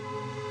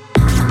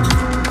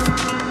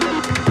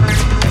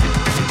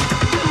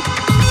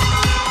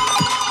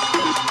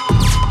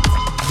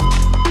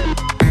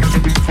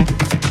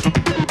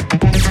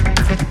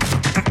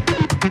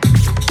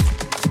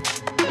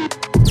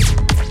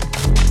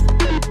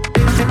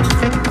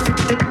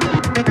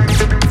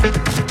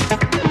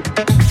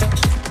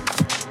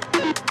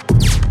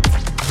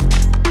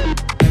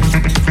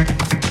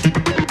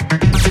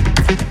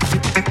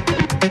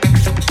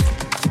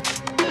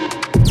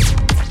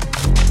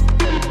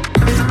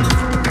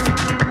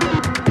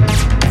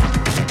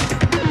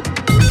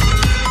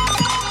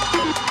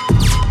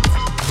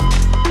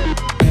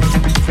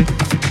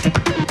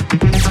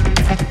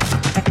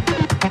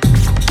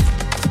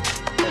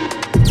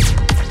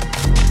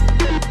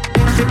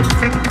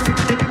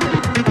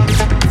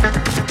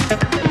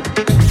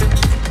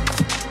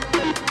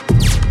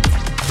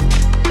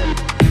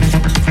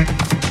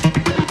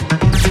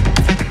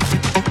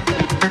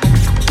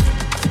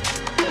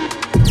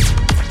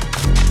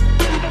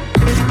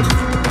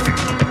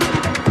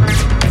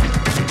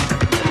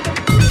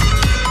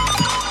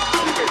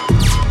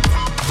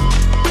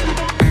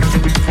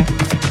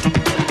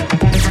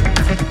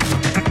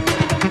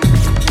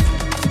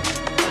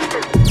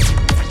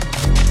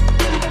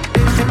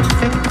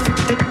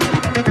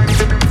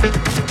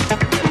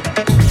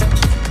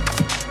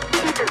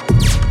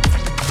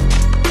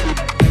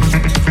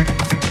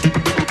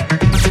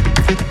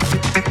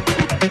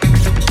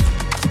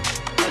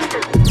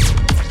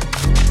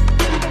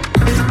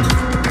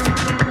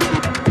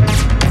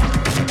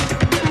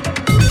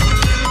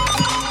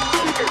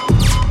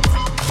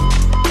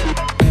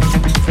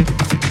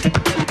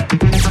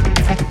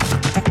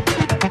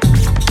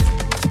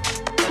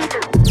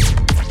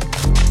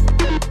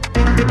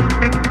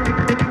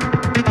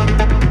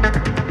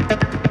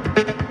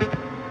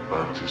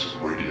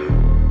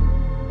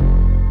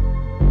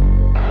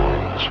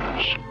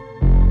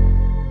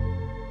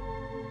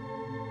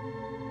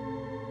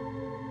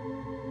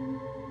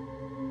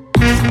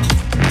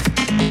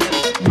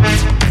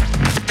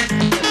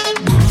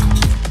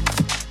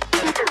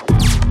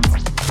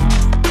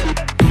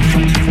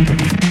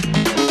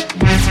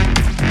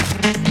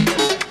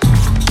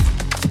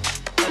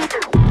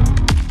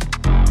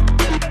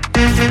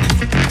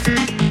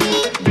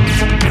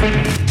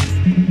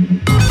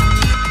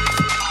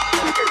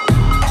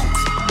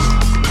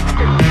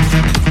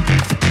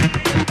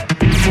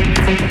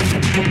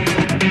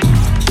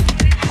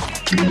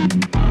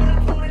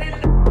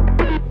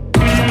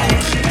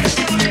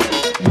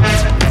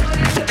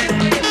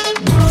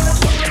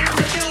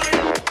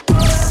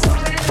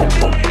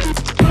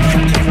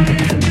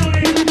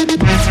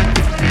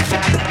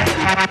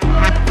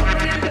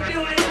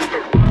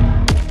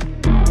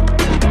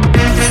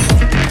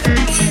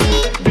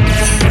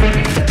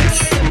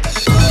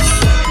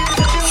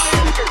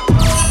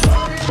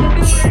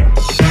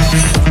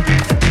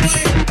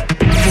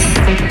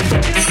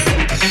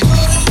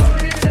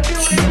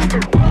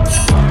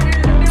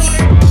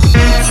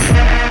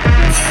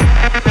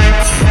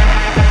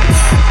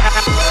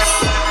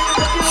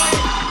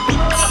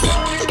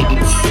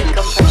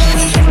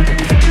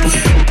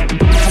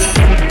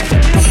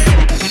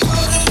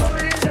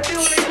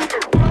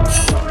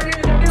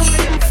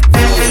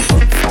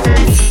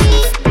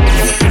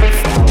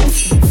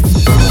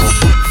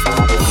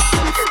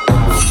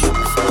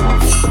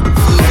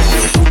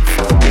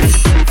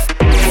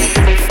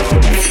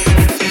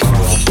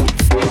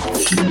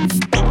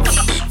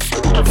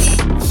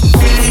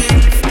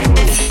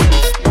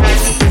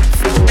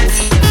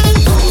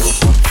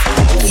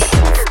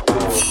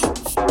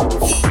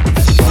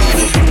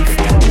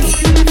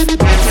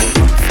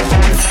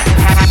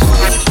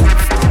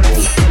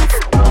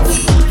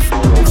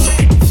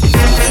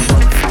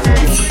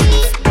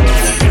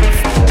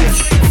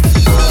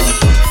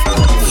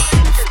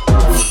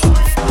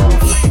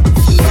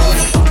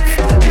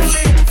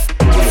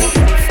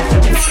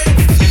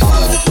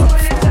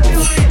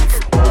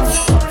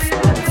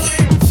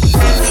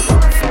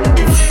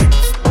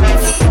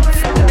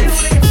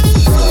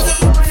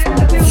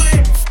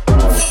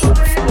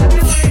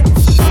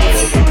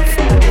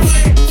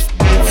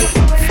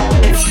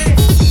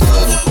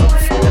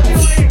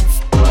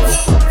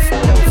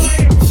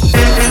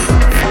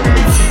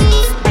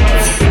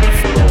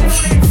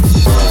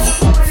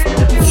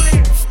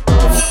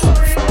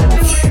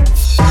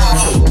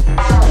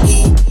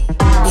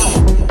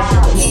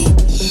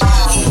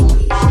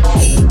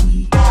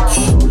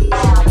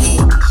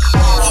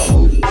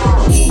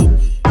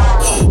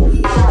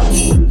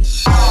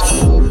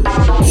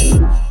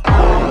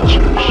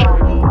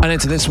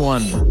 this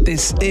one.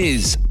 This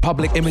is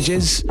Public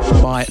Images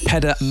by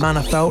Peder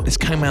Manafelt. This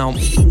came out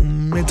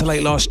mid to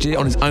late last year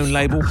on his own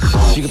label.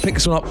 You can pick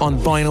this one up on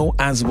vinyl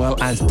as well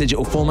as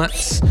digital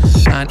formats.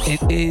 And it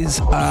is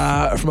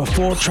from a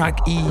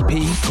 4-track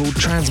EP called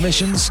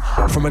Transmissions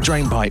from a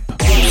Drain Pipe.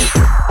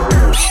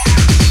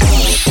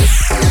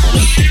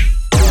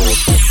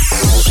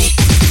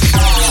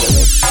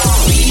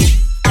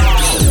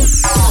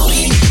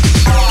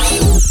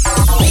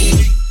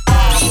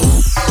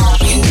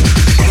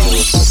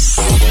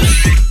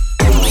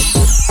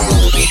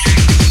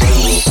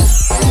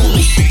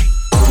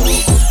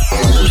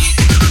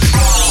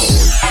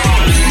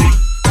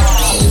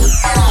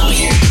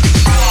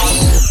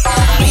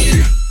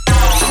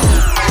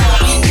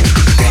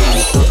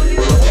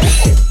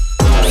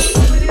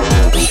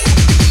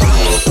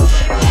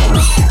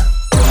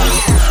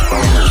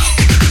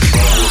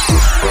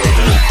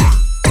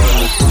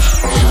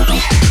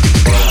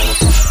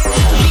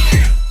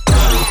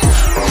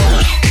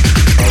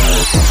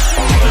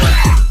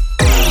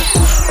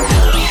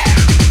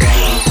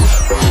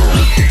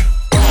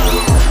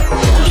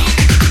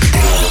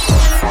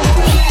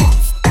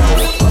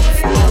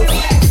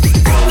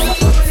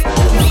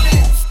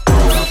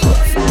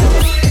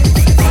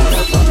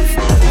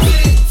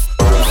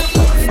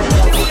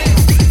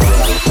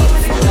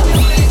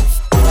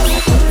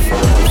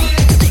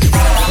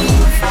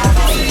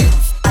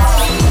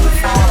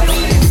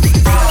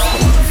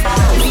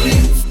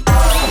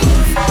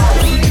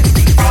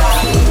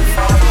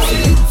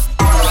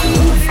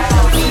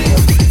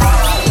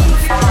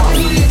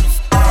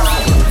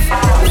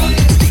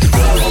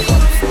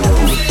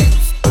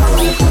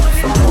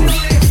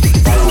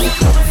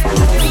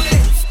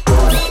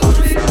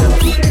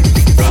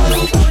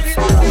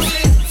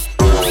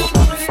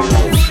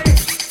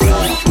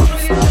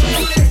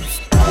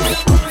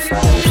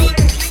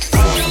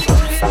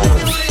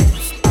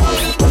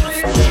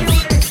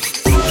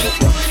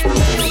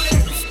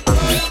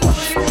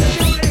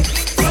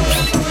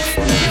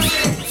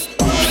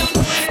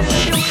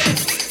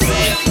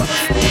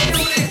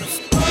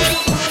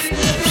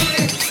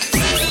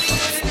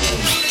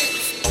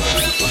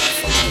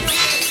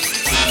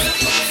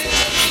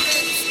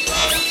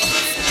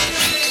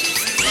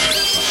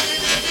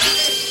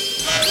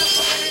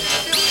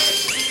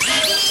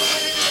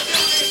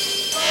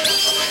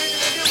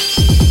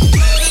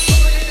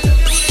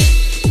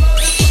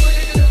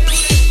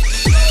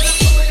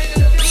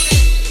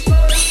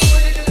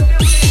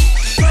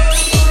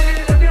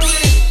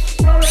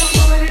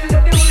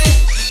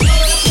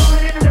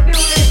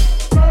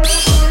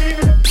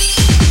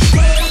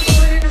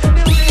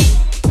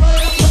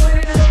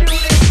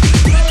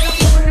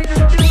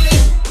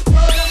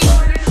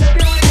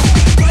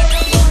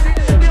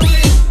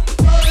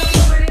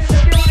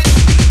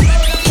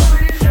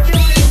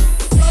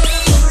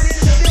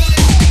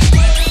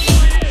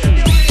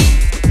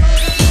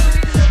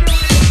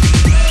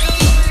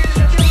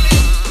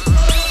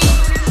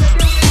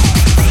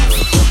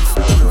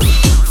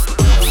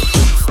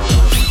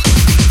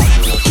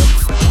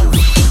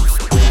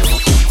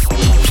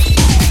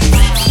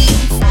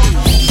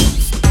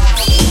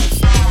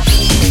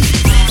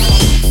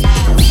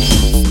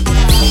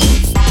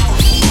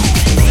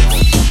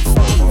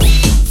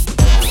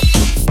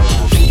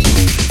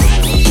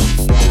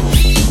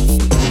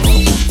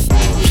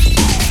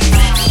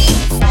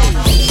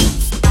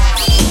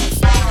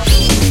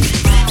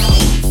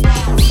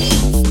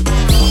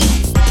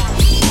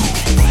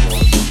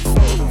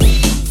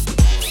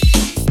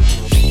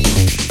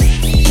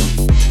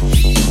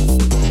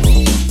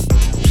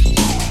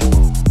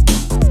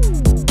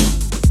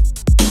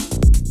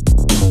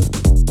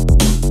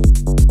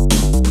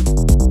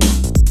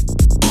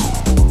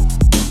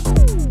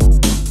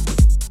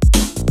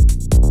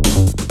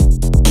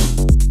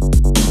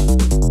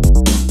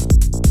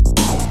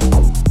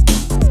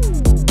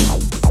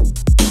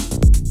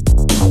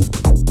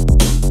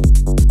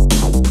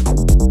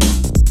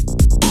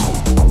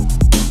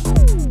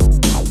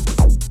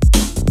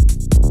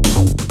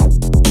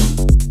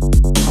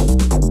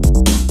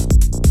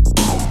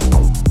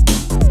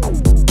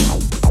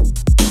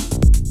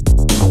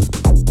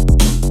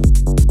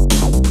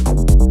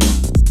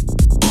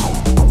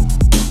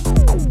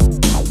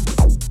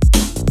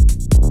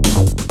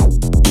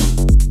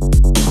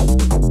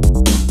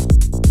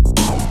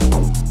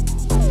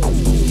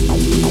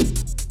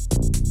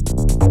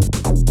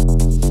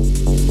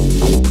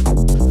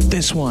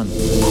 this one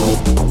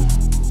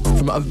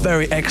from a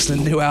very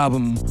excellent new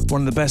album,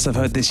 one of the best I've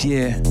heard this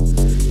year.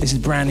 This is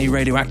brand new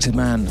Radioactive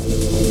Man.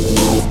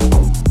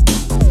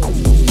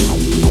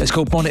 It's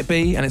called Bonnet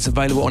B and it's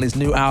available on his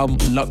new album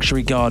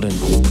Luxury Garden.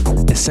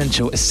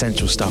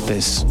 Essential stuff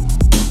this.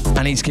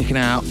 And he's kicking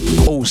out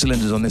all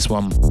cylinders on this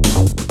one.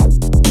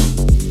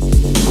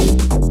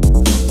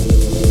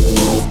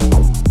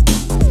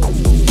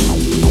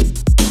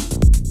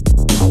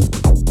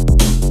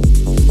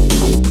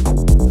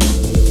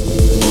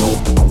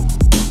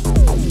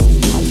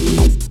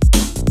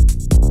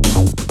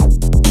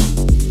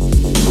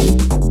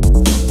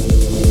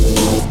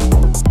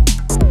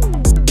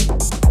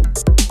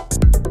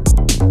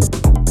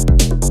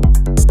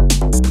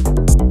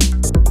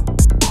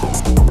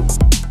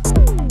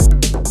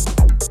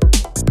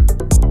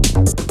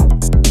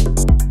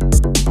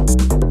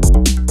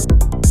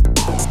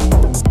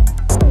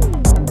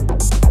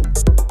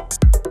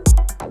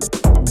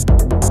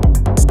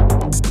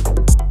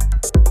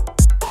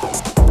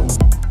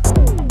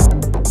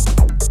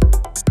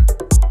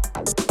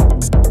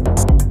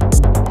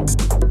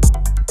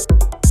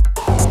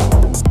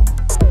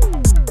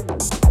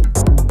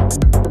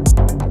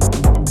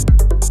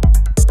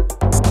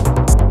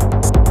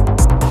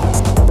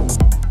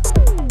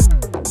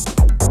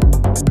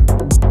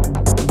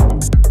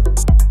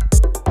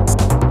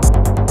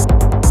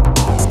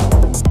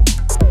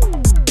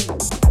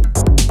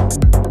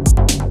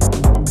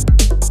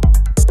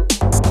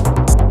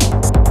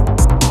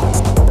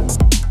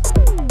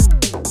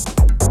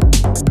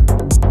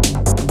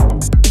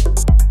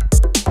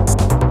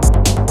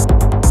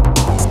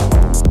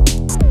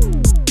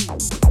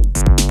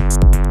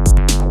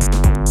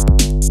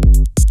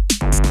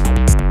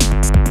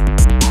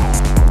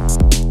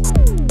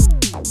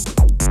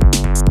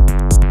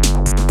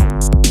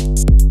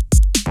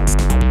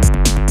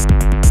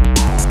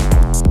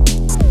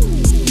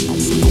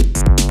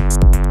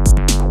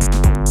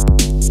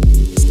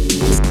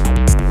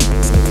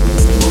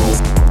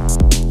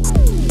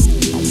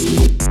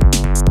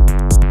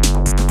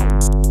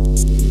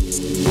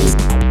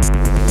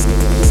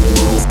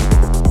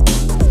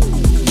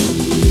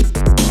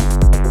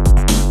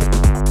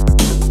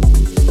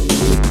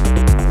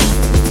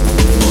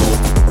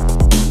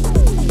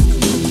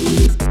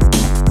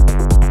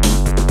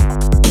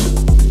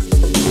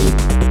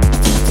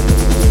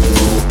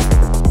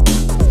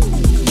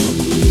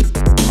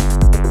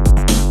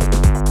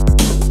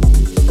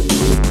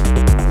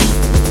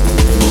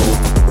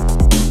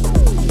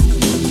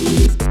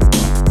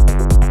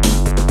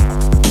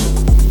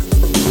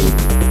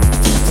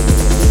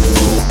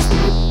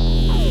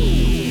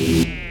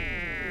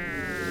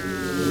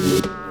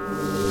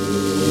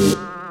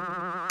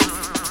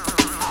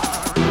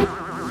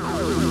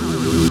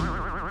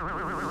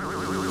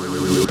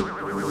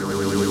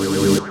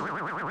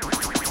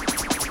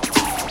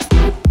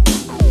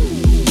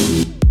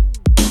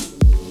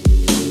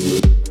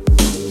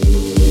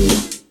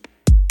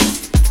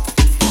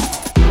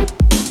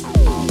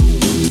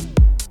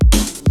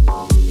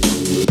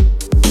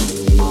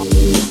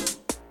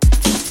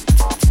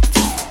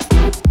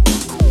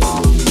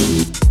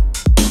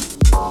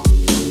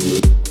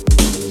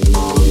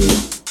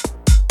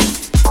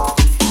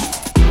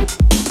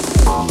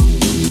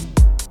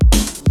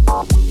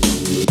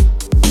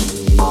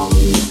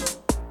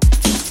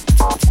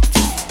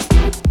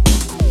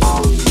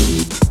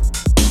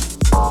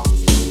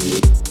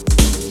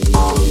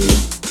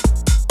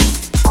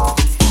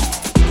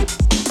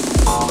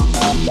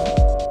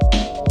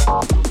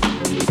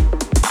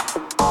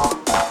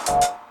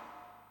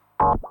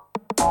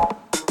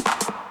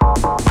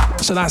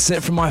 So that's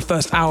it from my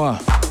first hour.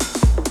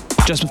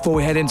 Just before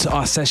we head into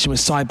our session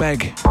with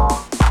Begg,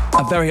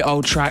 a very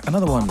old track,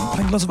 another one,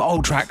 playing lots of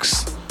old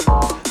tracks.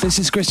 This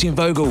is Christian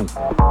Vogel,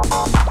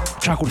 a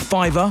track called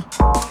Fiver,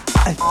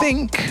 I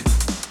think,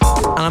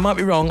 and I might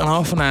be wrong, and I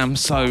often am,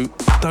 so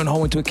don't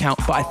hold me to account,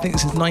 but I think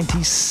this is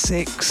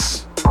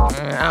 96,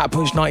 at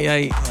push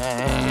 98,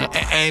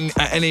 in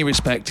any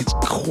respect, it's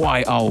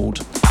quite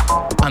old.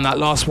 And that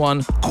last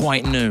one,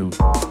 quite new.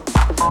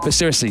 But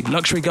seriously,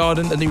 Luxury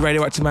Garden, the new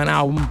Radioactive Man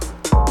album,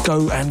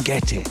 go and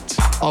get it.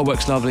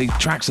 Artwork's lovely,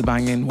 tracks are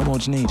banging, what more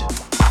do you need?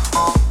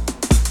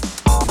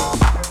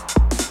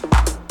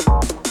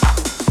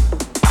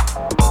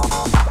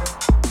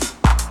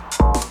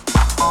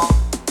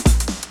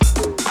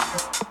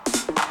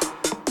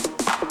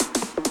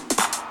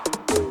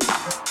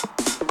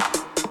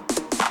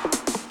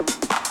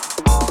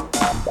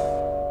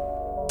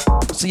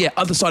 So yeah,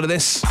 other side of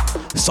this,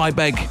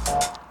 Begg,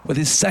 with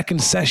his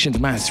second session to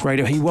Mantis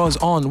Radio. He was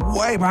on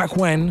way back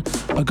when,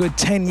 a good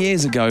 10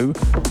 years ago,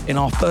 in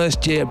our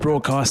first year of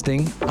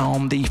broadcasting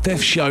on the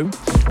 5th show,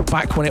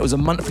 back when it was a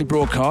monthly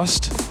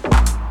broadcast,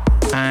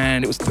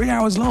 and it was 3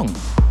 hours long.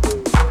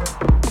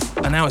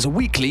 And now it's a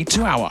weekly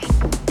 2 hour.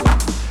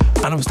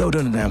 And I'm still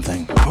doing the damn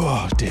thing.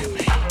 Oh, dear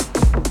me.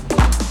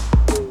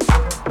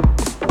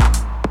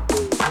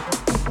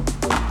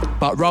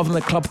 But rather than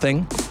the club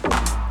thing,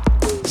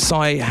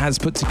 Sai has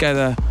put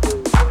together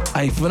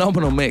a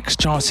phenomenal mix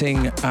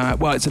charting,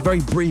 it's a very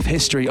brief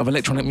history of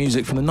electronic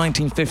music from the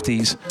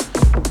 1950s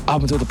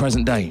up until the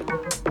present day.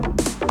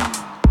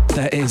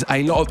 There is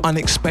a lot of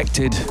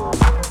unexpected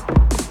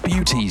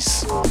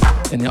beauties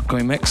in the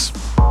upcoming mix.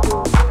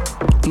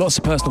 Lots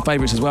of personal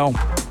favourites as well.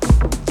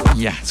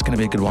 Yeah, it's going to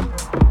be a good one.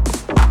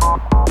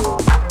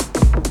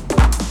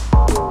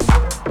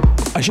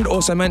 I should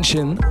also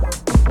mention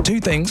two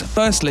things.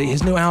 Firstly,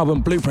 his new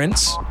album,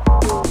 Blueprints,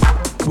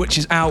 which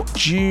is out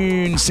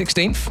June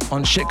 16th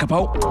on Shit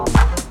Kapult,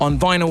 on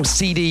vinyl,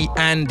 CD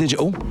and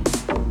digital.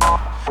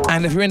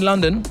 And if you're in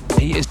London,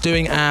 he is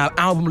doing our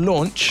album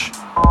launch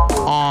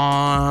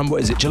on,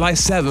 July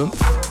 7th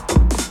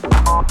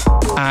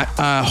at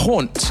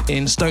Haunt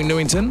in Stoke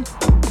Newington.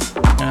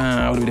 What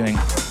are we doing?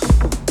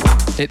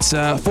 It's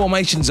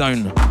Formation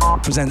Zone,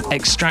 present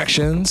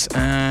Extractions,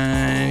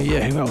 and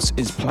yeah, who else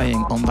is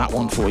playing on that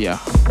one for you?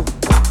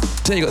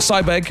 So you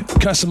got Begg,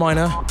 Cursor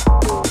Minor,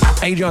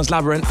 Adrian's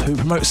Labyrinth, who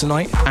promotes the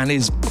night and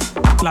is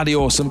bloody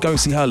awesome. Go and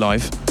see her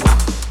live.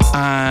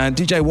 And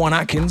DJ One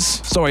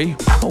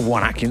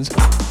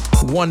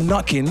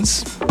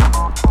Nutkins,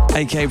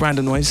 aka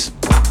Brandon Noise.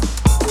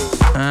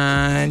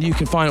 And you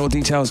can find all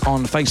details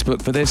on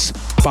Facebook for this.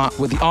 But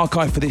with the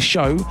archive for this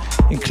show,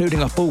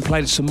 including a full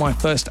playlist from my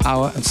first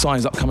hour and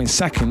Si's upcoming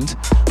second,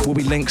 will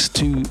be links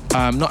to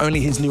not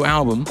only his new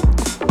album,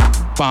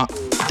 but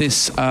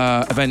this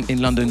event in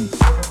London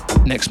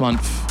next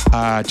month,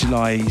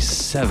 July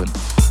 7th.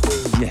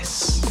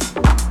 Yes.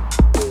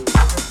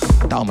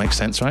 That'll make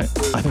sense, right?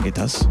 I think it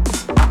does.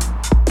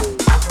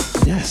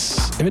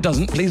 Yes. If it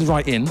doesn't, please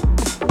write in.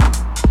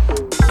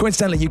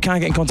 Coincidentally, you can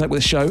get in contact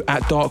with the show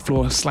at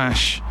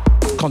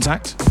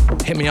darkfloor/contact.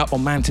 Hit me up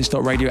on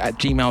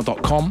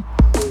mantis.radio@gmail.com,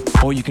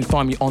 or you can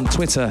find me on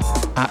Twitter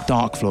at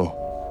darkfloor.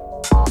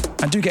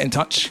 And do get in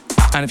touch.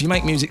 And if you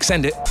make music,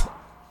 send it.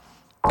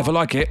 If I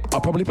like it,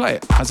 I'll probably play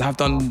it, as I have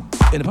done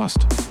in the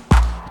past.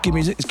 Good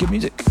music is good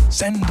music.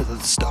 Send the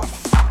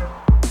stuff.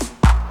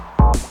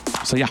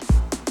 So yeah.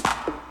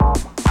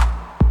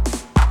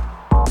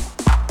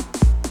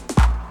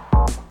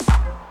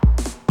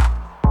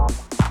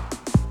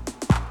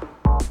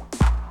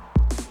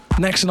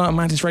 Next tonight on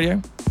Mantis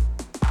Radio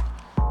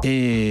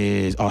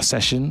is our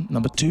session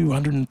number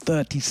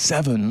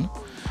 237.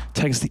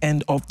 Takes the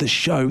end of the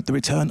show, the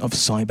return of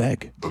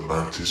Begg. The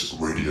Mantis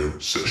Radio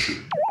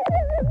Session.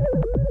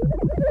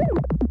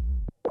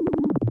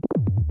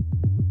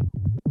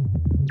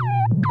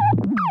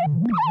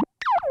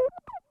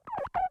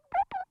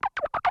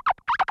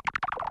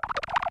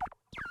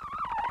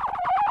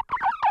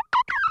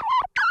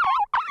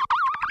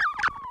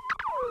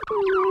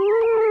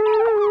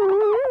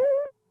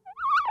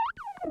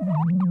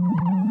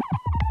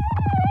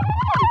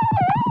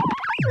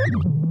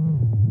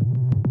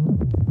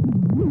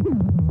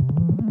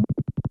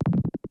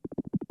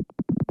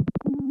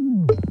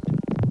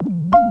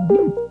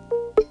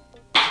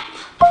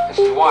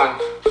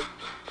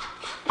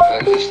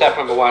 Step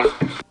number one.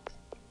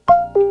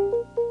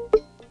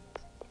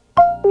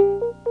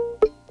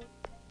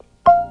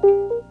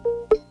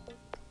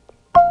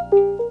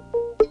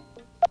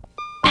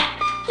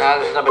 Now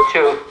this is number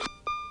two.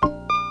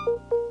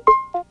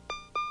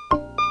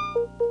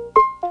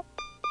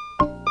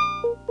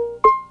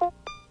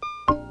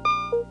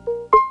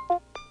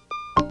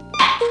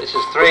 This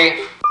is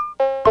three.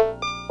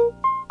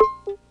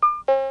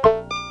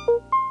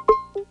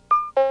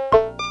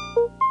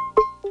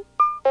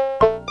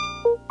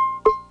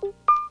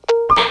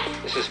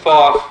 This is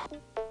four.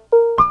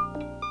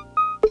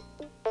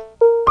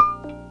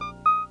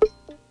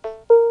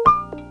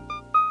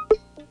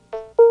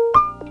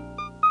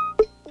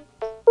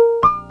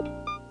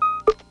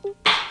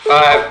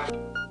 5.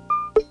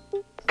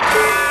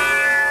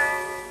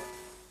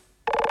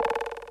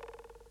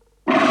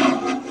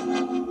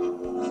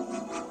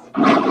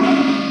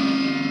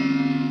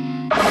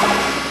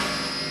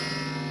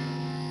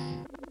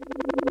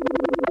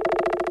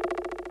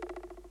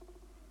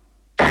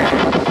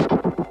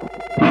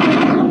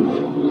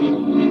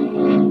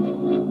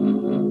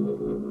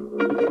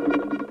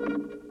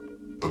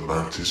 The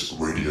Mantis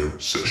radio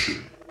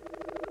session.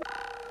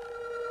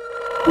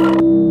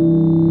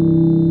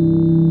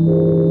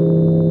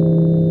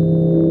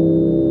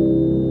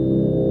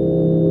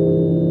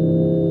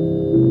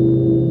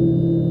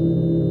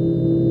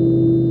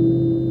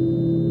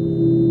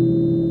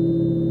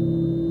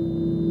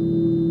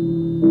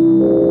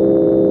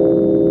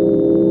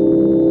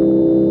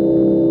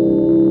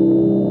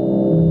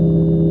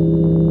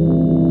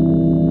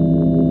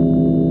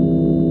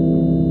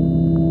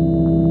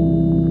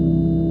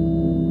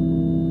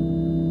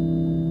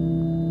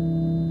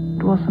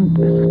 Wasn't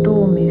a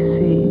stormy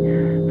sea,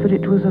 but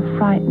it was a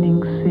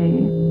frightening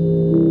sea.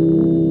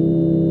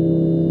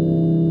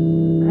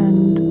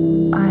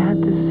 And I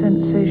had this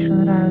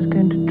sensation that I was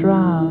going to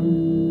drown.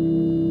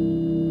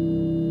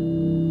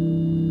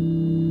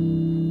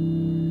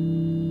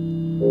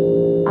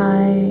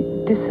 I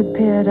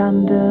disappeared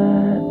under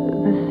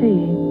the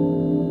sea.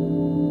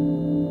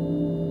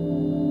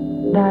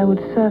 And I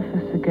would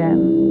surface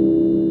again.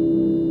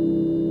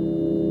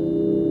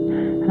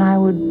 And I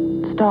would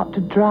start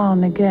to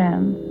drown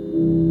again,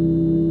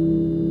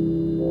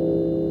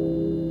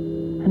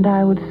 and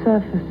I would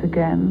surface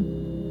again,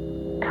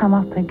 come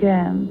up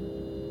again.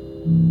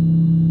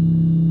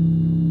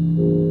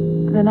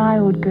 Then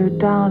I would go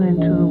down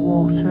into the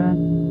water,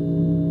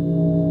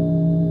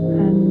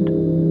 and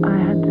I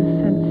had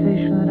this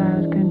sensation that I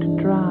was going to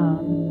drown.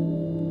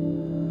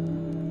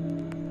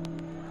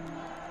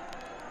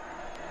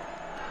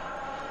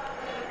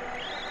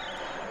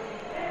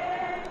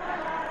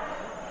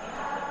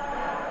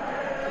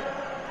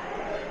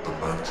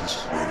 Mantis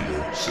radio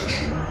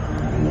session.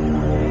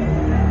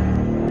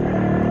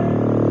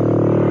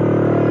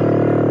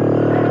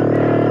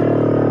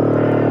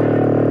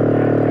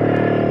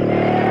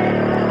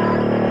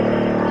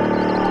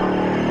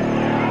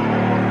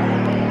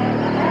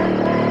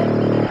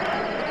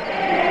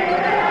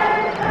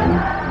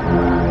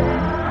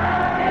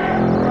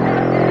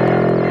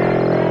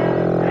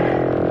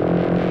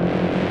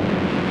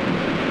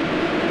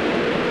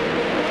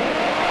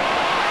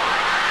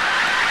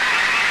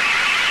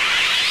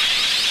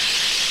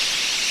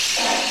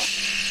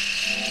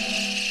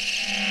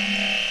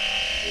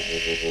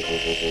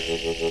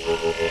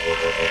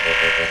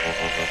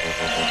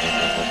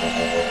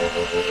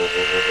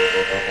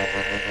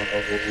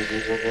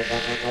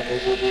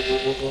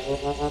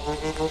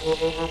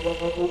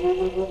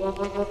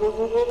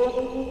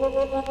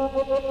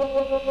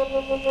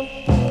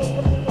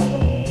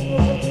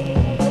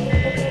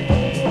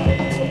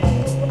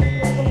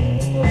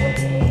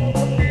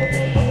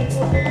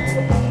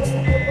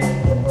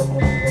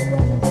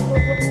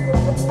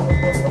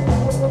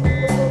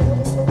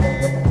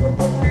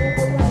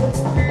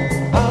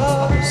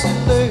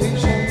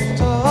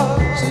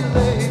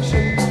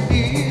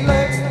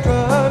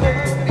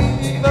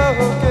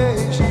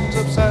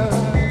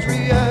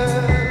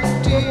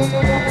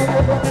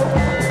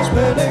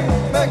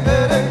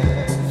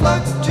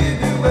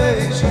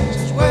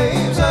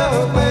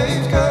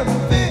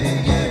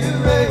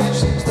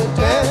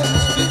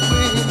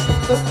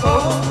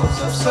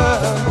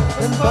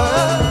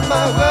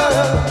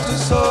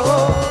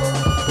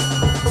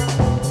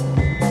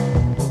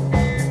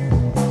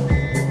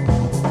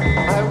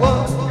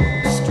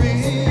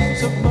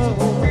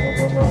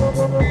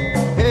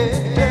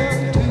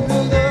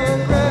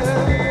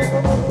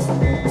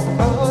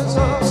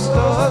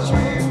 Stars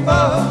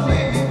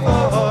remotely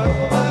far,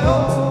 my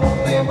own.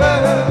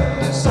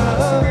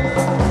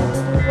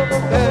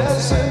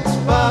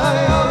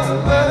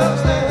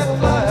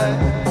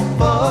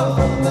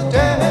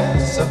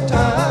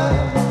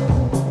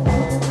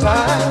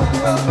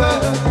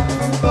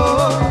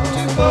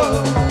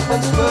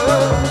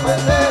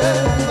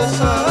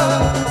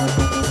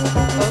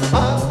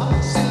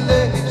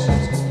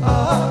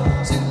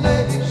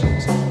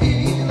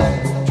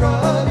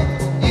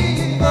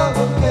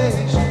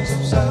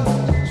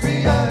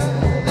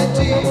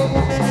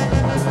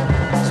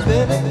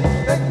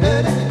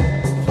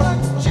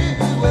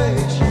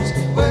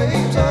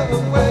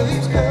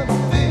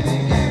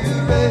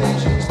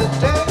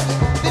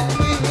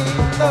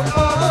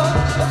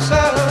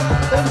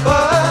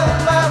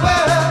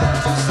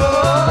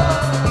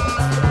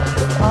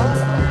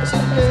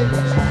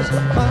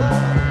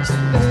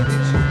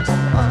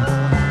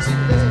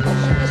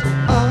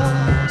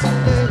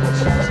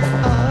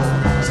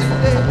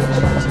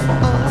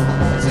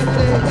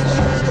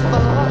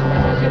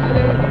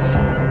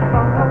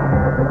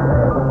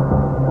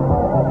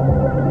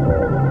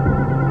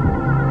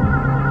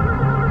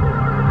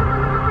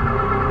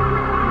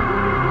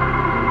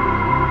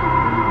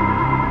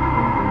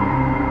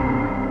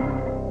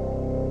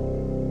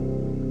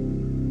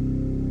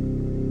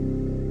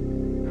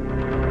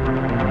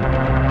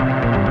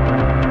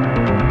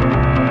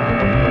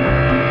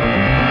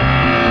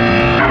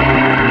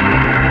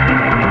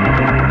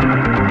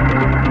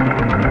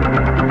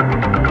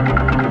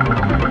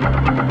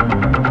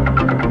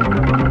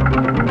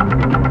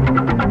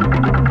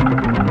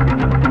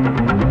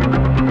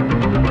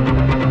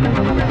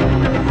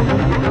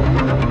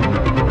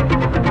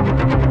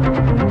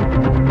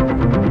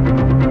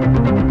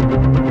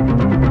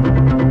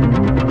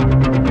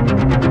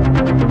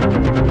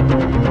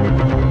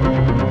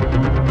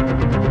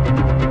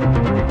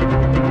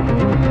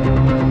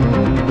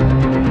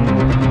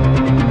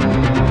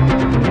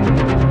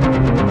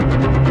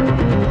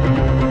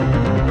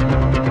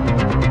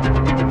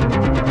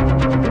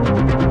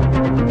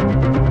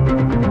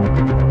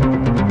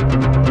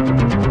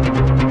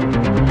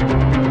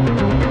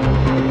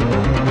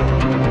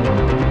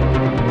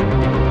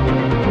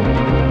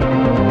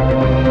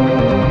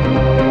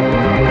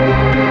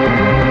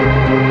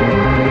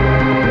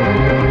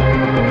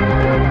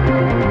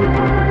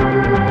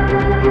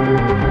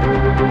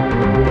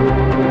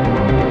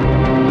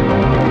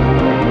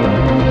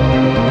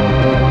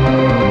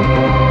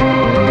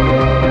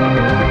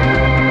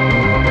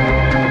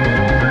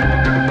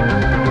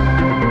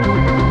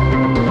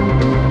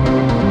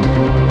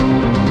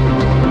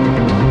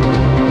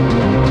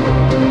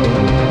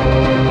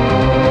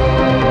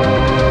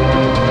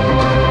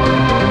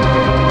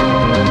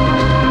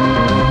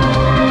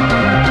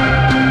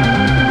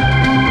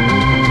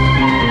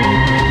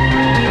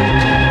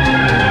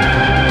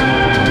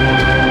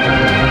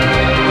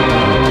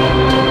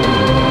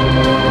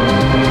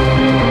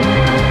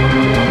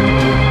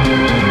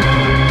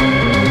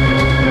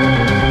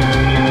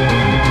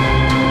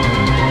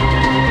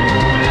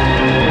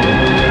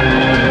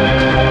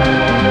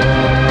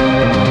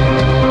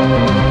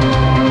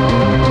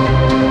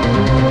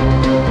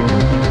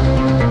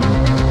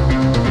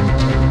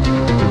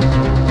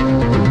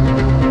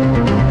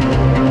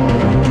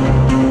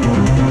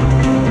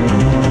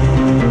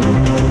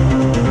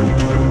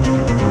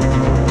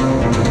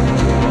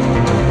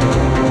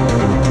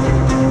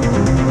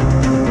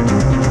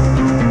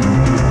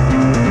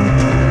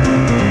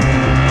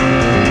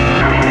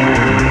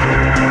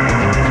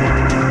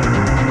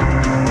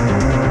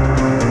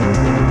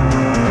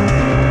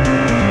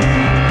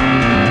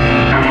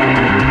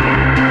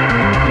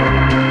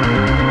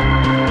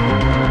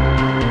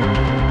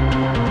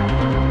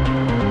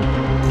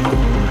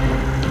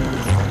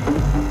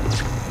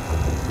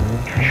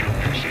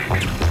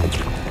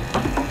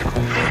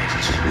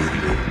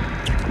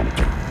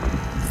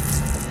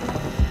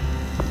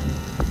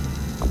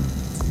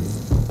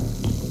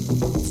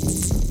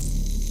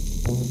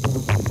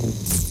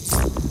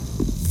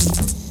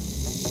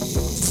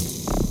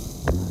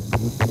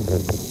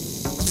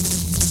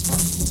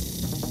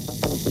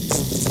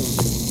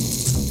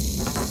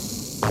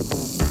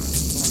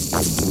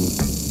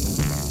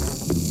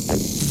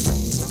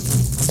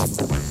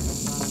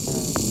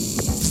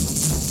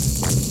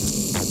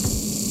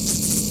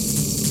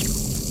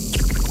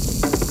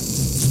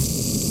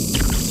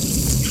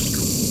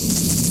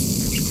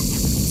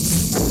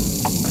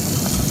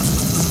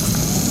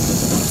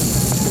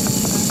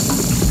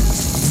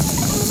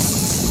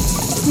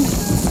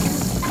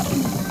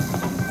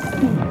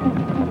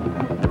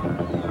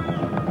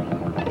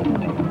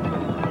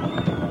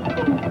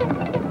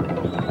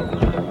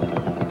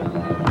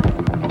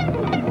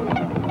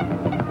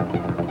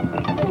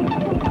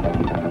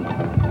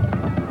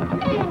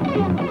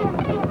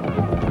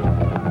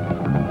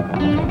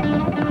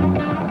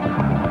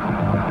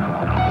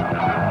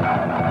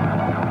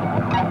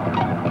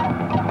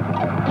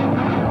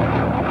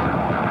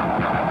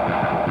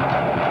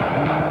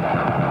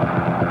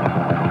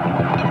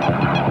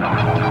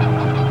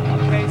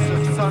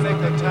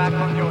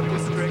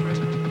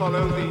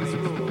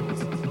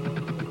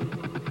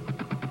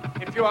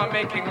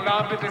 Making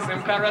love, it is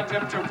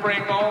imperative to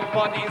bring all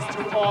bodies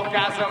to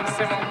orgasm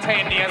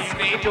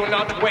simultaneously. Do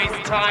not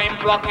waste time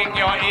blocking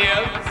your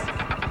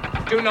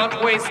ears. Do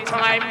not waste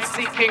time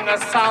seeking a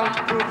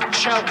soundproof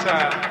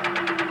shelter.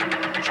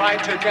 Try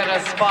to get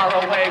as far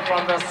away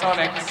from the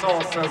sonic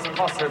source as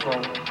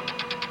possible.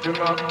 Do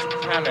not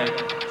panic.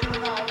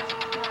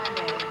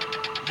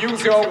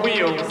 Use your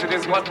wheels, it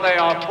is what they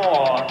are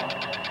for.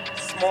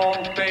 Small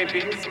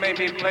babies may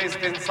be placed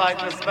inside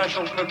the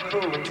special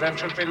cocoons and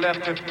should be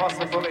left, if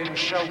possible, in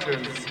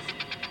shelters.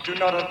 Do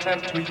not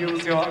attempt to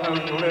use your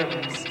own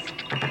limbs.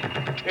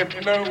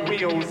 If no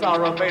wheels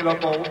are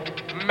available,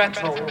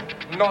 metal,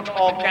 not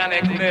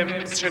organic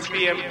limbs should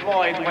be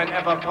employed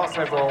whenever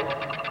possible.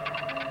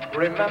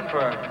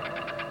 Remember,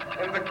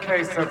 in the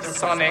case of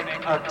sonic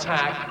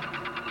attack,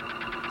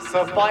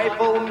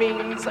 survival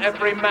means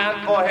every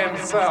man for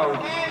himself.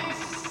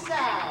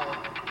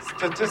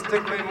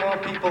 Statistically, more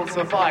people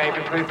survive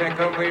if they think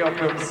only of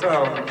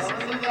themselves.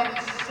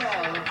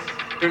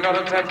 Do not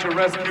attempt to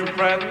rescue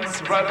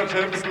friends,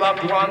 relatives,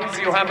 loved ones.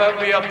 You have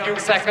only a few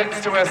seconds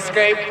to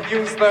escape.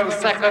 Use those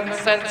seconds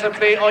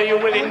sensibly or you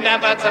will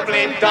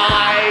inevitably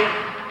die.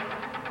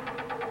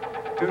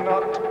 Do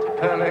not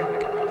panic.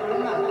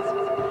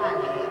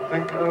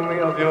 Think only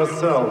of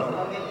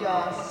yourself.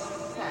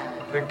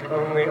 Think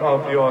only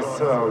of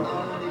yourself.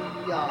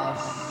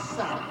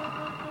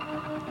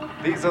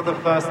 These are the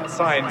first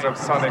signs of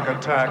sonic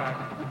attack.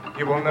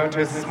 You will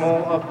notice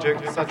small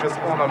objects such as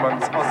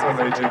ornaments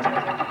oscillating.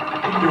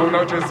 You will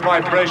notice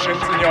vibrations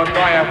in your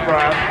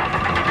diaphragm.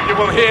 You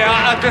will hear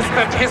a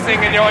distant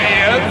hissing in your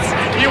ears.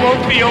 You will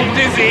feel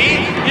dizzy.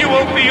 You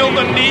will feel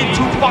the need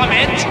to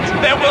vomit.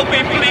 There will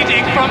be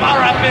bleeding from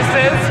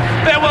orifices.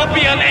 There will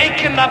be an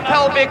ache in the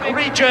pelvic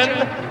region.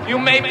 You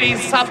may be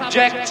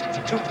subject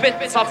to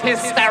fits of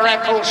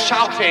hysterical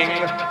shouting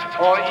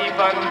or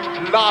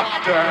even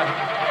laughter.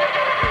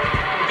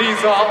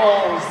 These are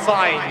all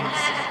signs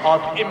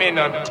of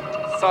imminent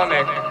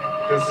sonic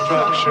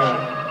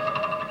destruction.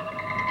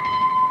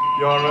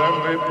 Your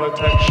only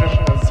protection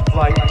is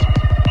flight.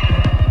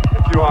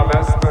 If you are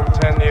less than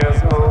 10 years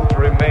old,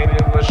 remain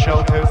in the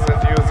shelters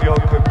and use your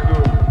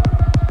cocoon.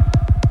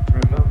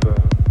 Remember,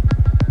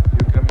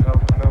 you can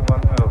help no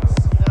one else.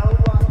 No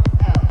one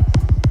else.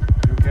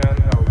 You can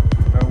help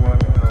no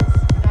one else.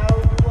 No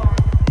one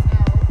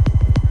else.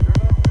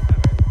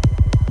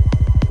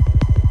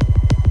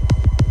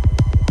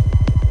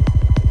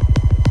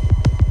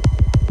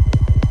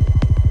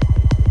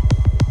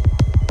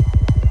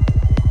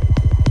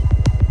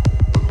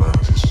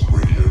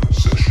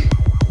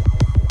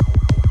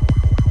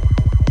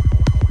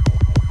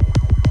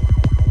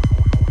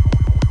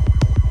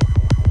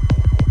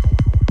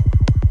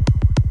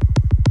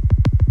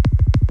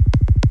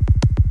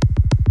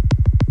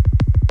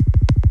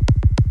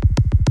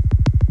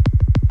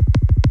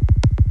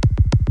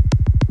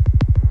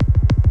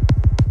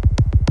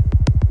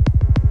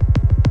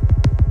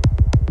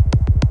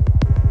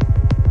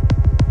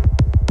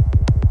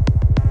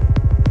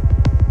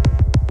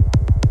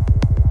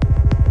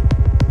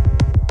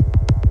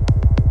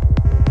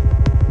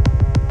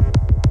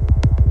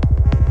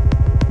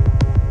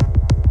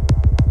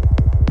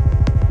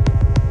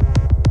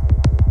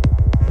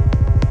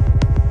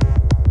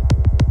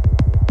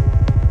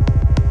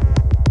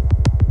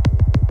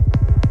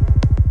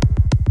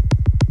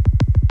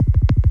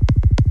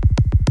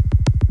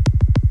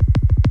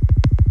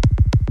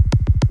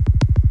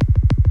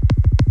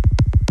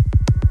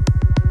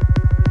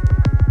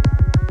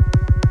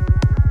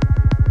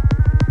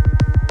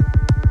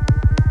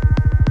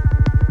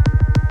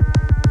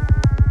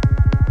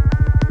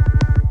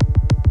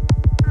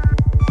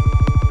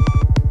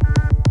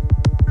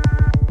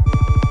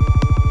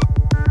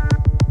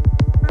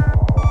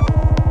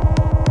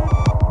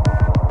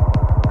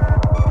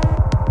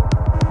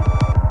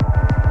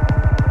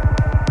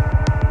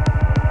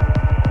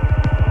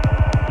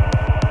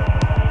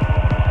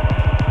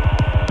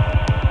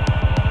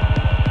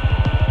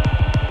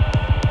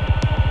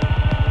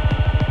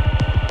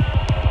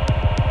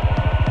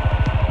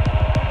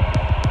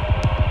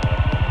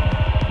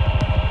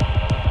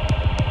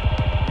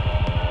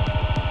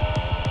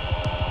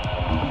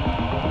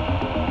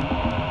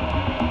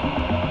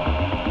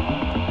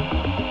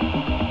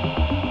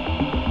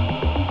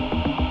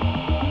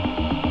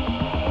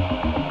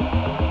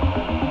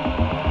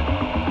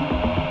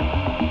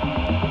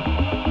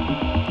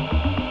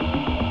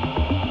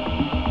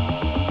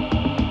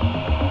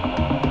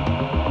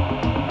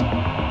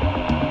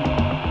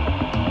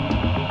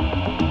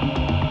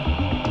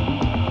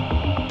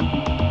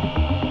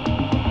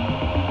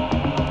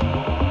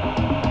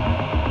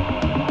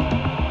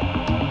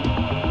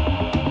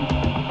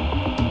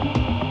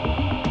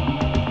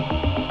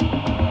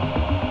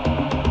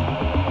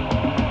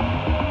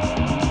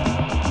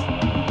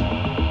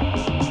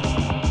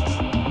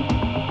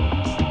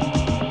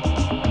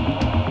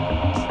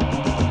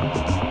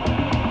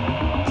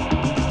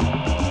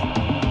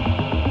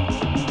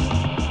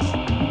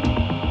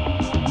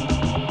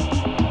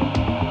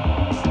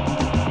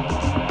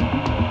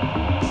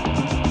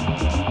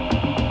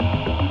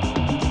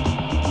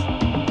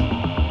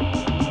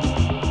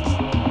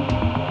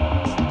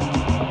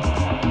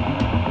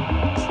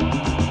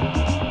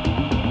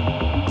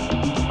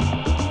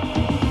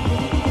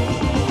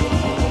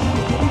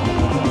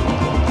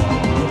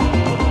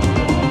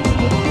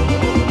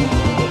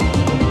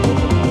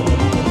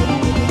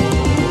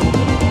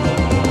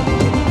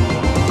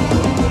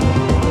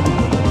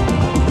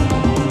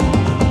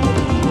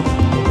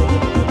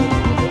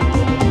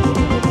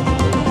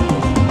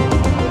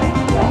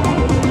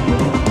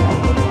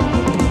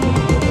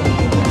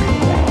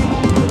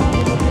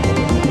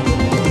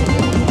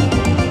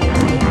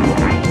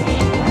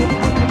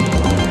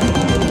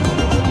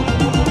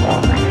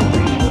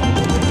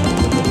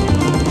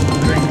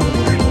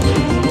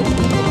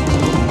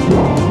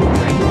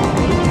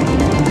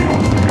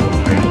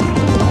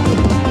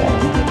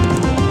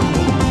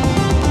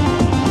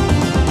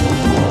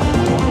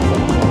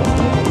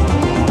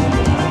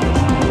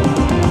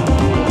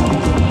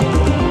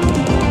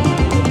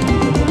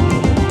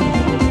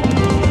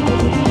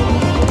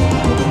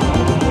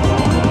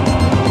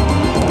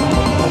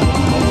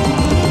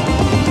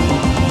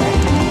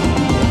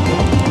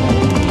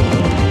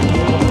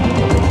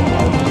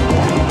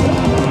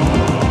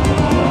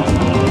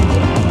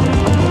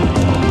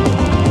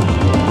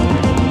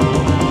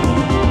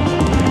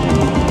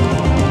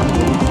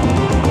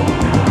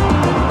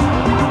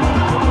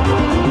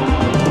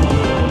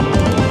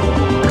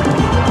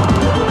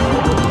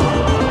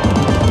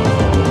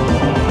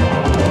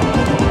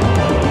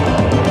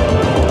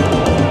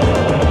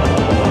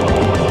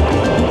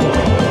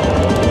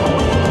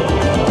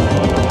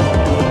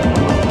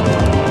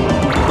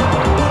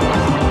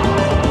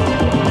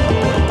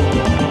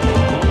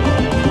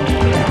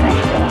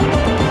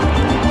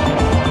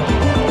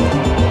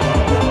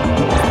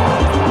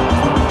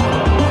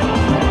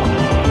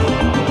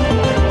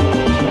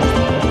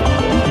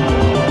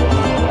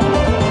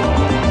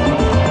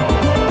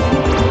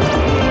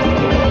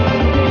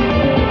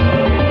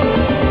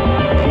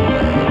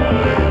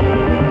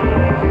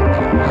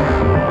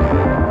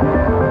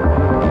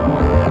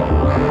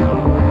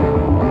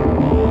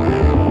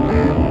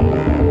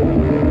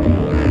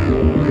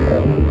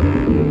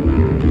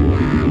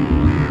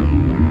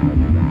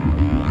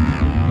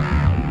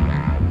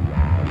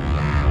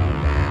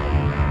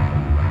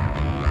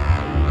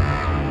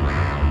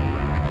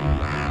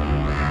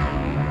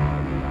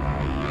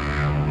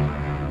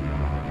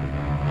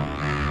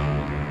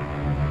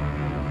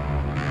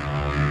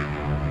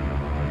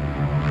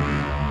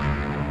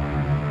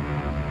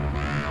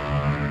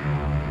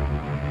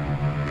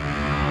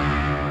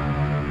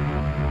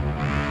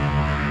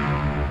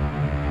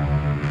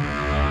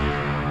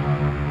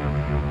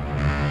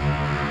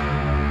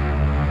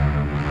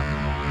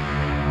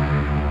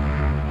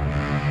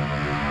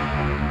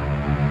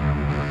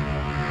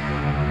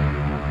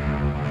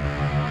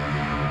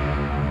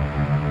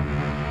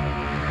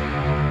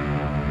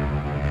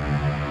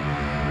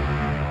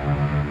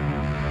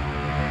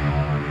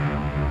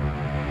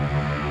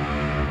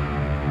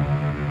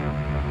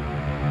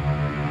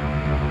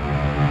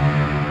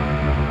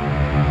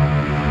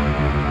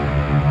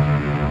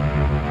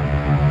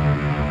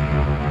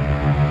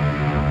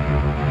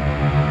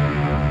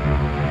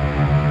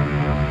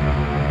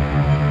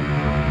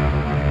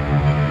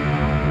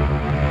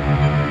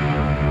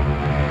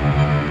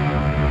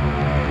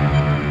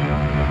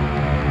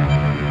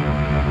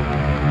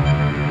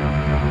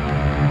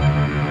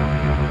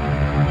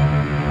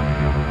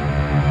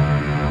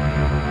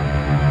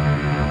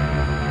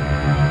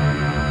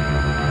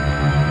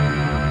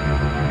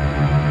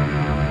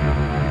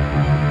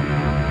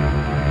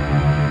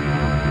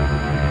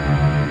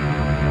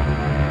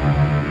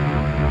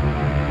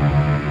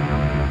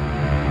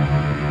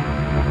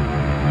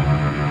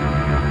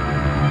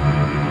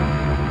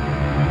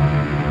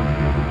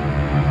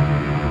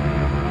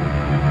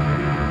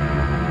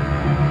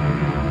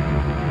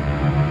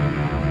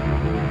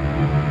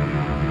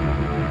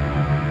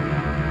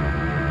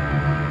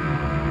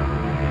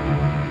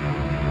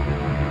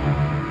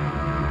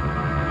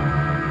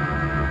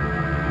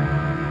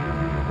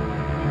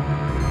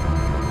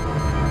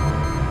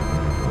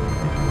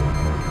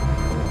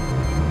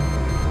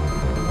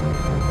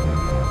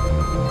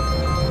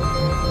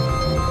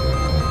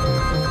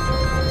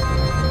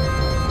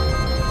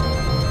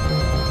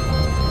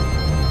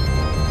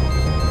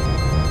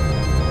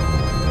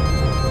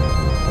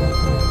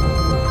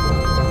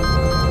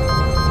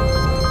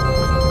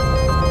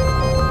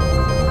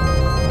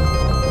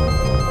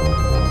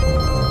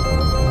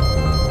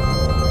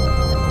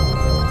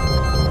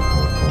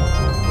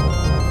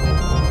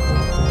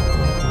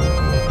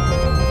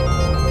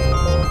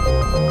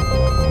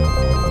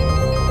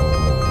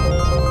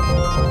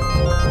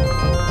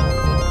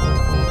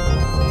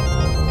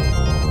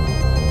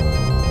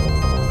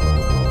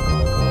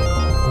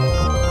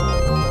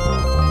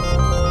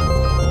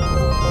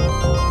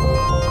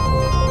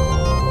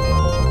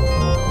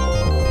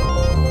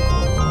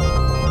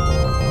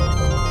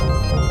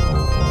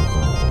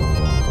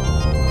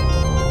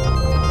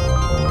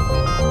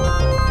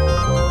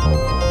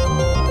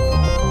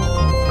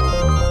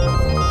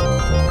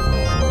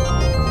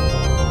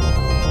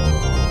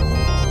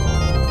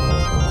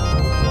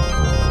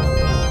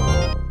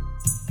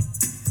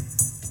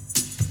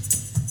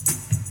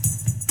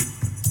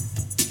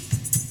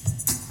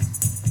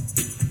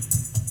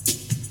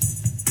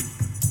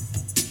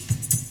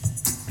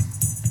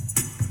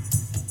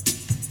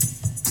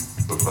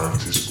 the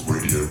Mantis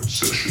radio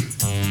session.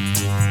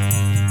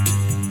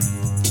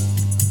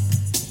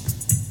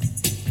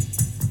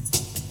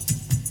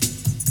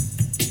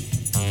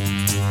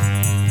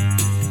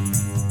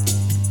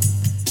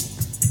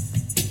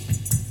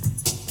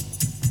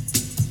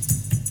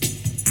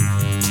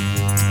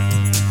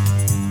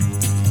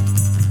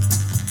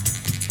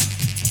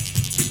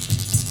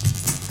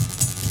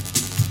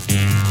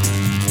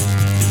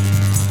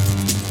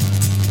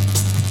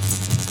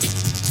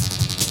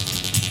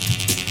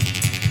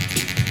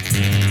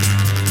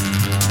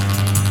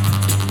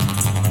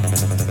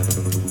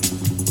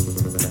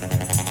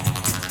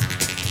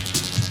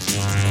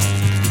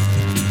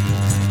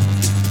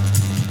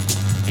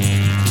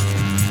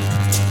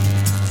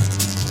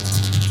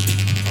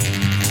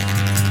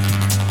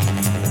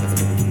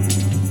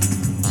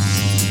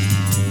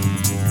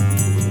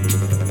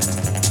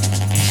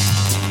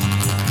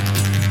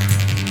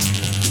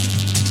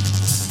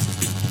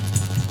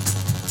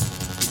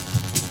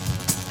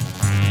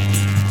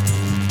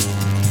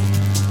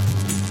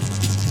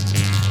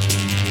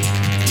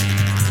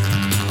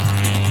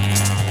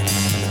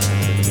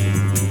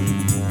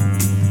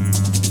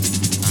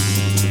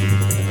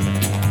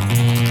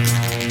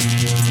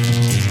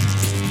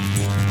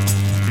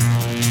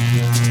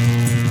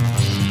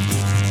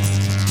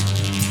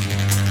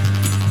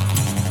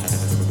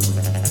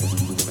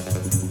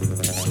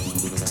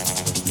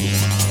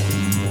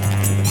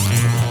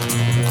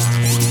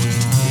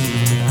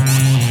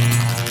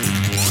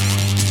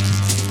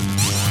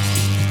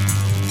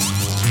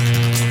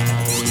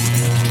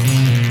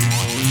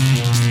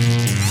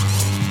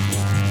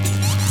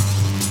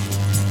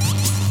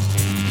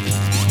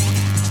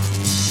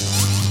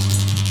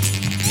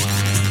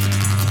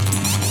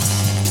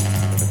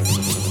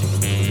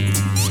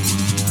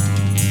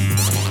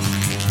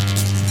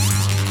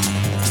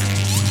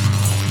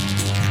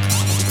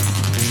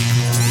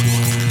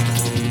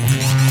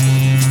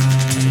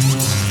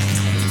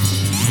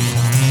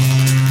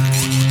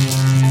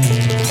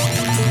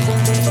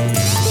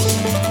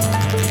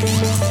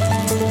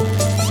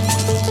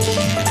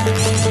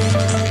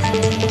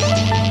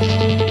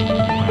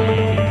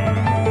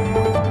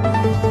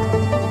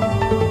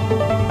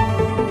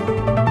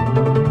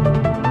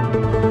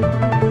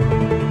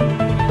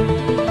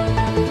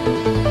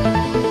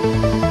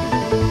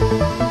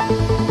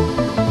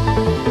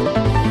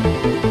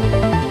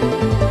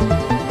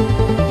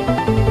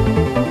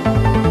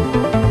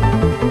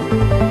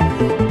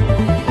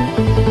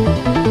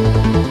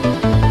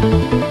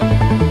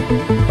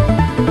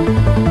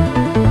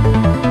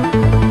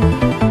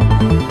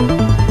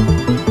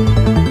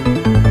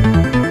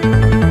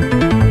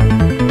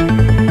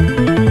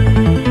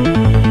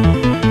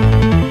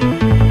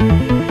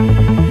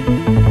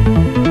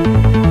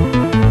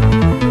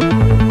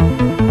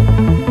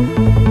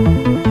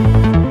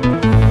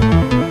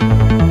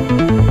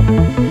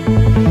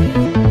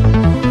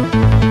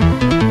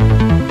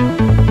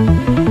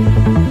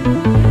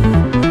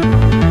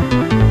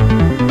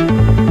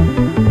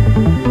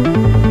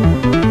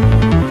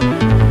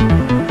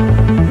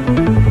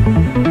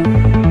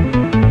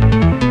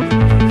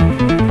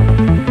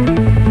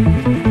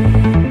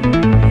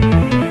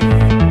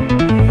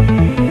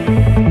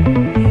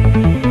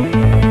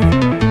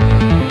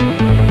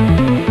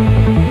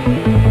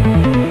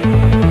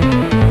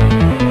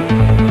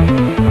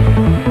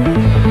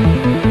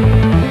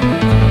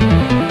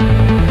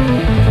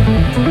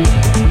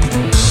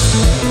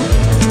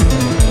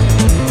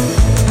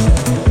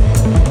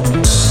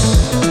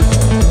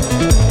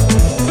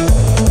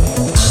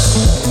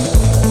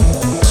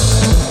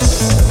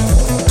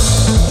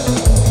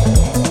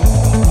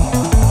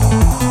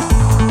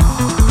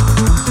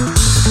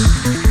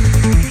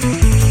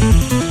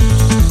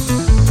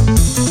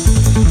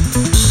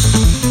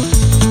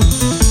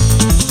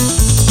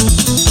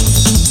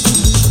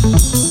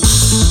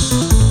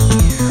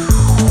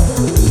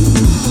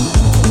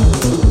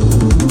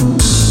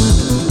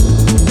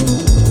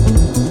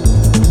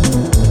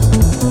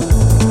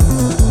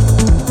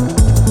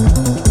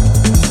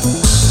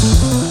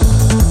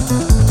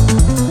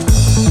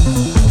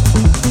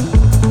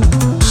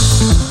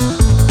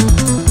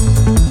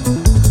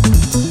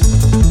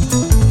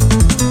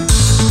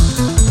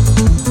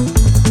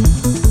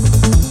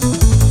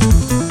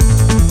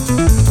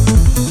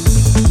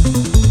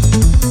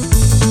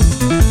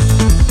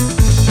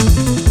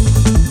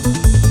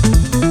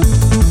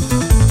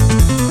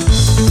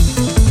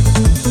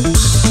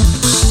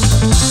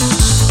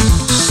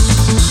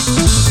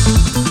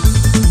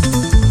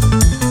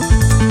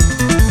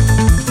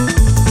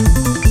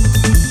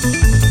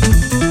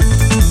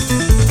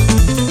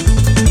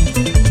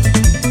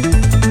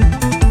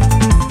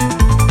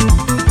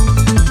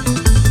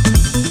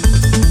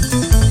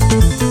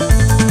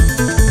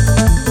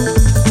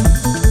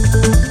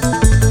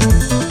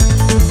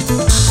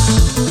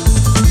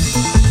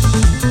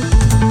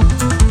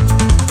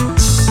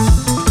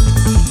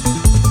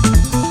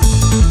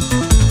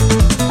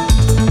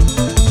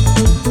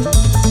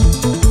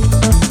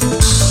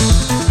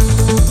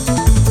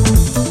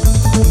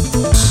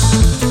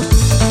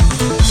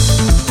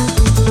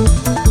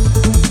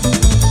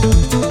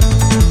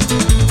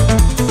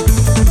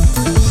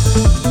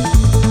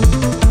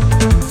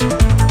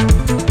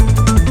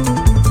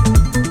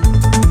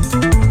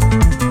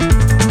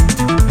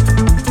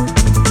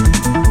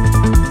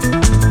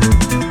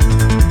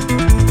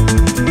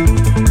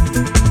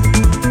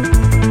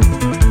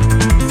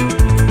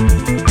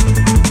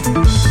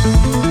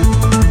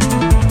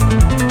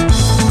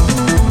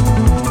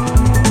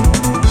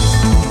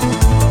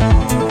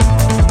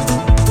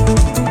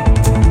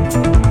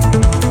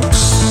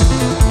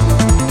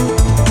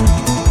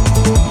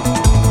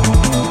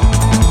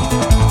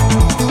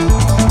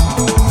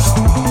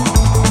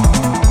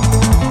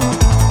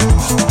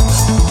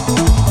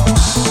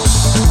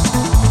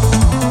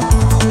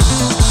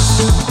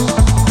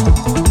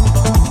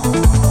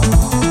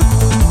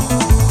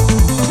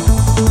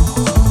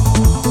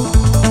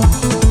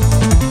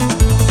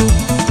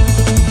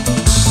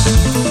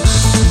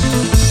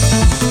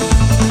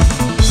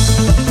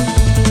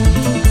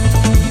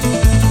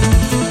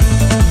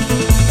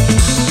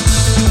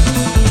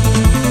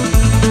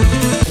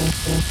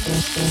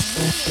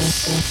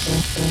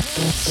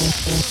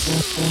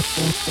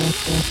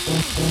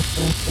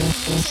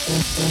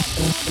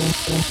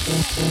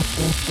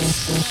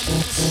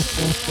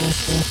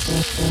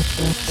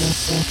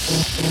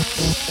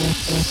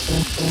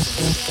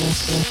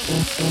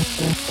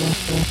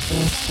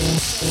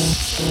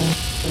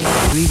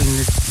 Reading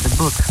the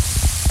book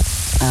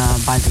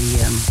by the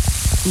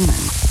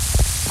humans,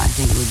 I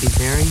think it would be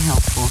very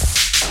helpful.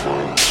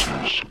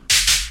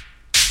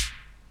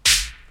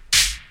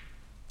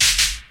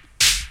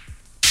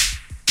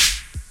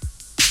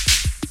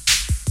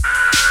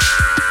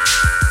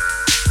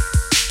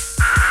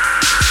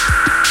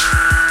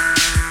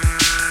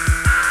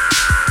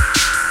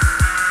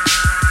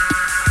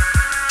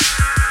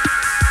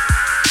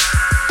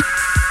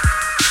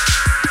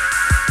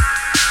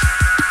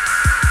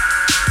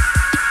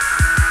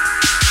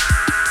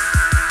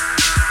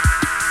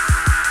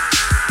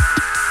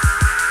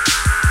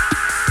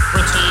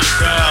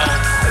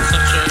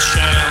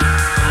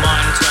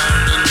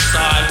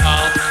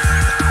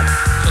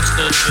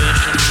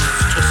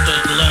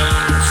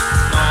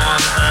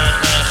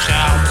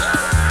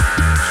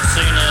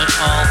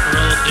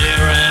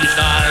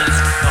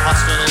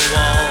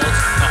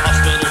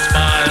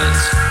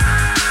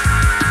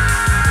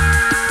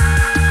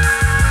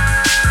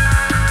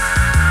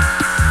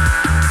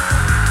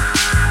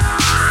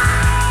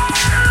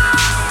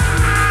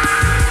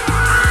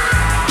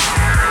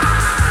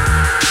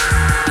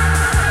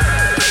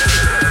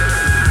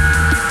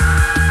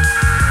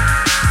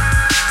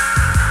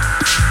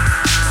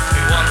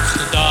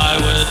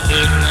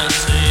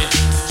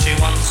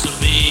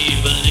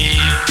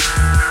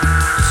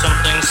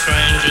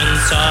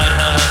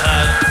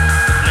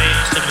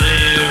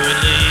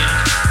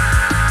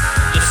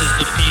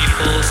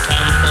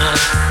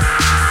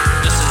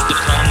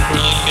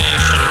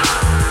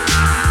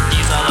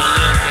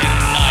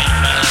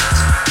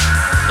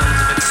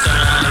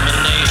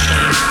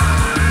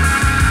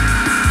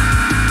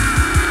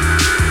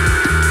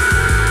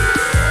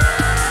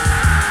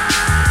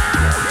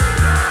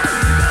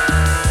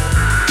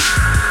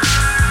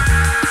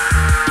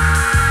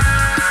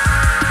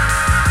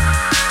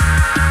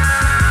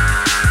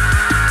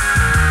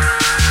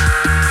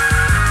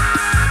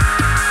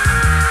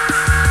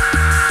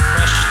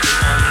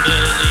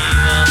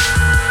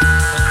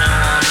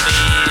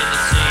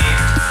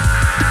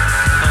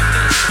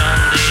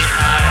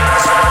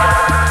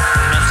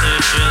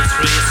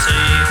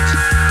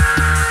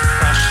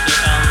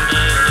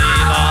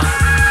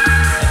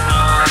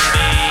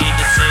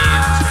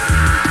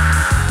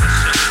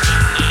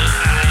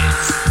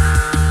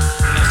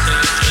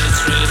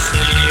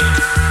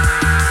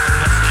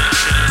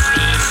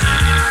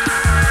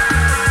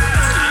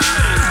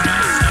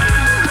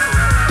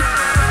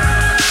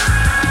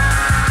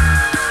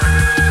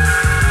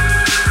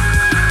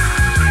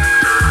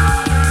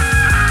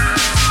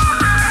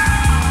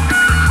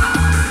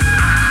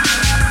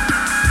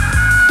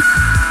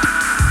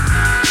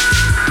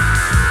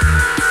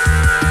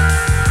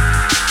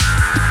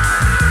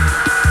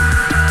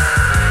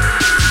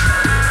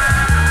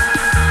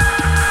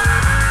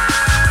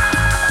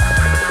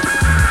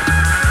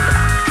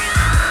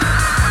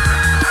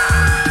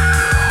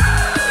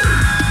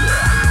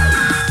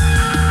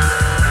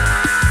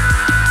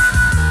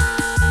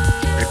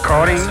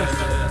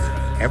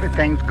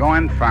 Everything's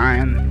going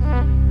fine,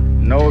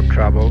 no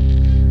trouble.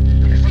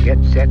 Just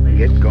get set and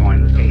get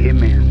going.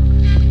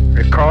 Amen.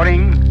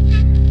 Recording,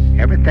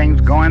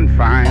 everything's going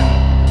fine,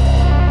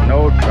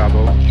 no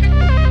trouble.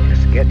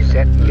 Just get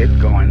set and get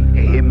going.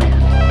 Amen.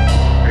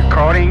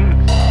 Recording,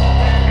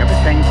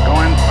 everything's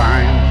going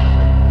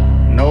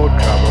fine, no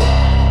trouble.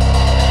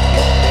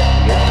 Get set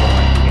and get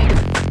going.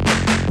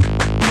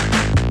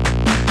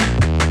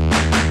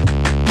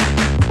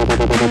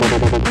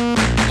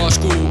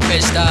 Moscú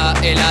está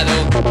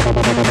helado.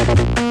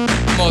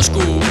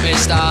 Moscú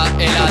está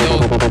helado.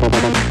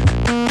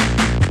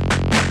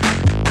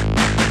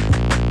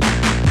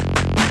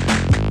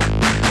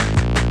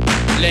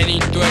 Lenin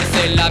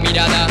tuerce la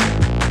mirada,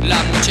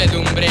 la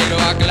muchedumbre lo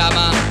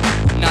aclama.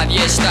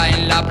 Nadie está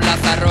en la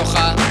plaza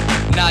roja,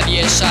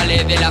 nadie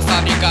sale de la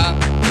fábrica.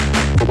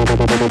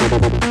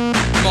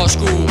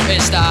 Moscú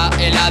está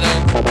helado.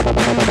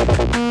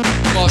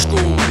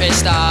 Moscú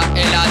está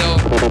helado.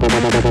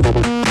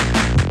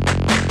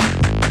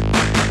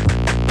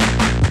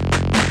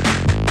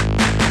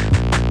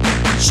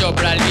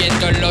 Sopla el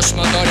viento en los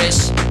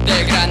motores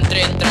del gran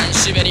tren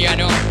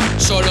transiberiano.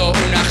 Solo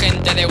un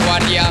agente de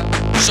guardia,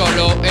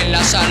 solo en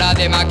la sala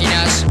de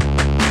máquinas.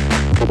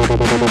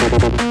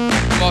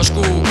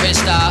 Moscú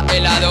está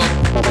helado.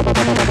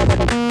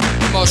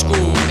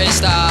 Moscú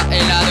está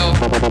helado.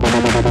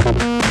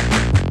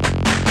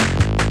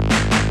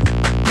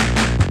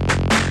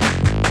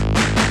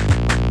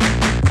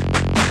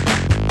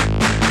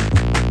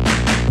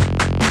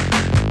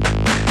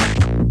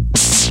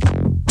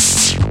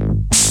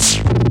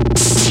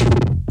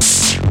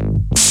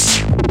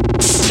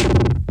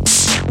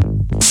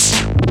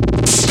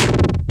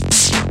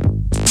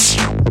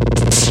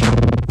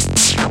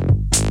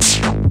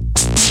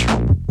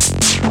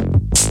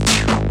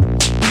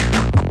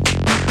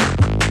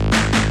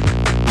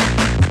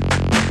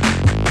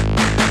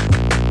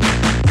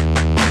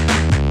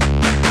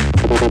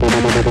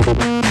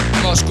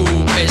 Moscú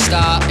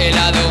está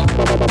helado.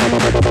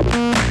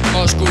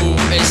 Moscú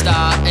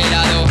está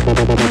helado.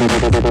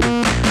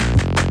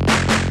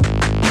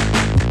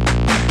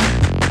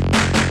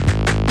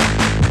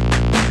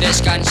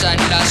 Descansan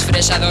las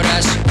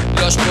fresadoras,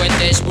 los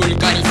puentes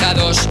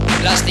vulcanizados,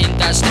 las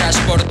cintas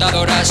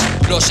transportadoras,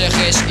 los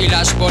ejes y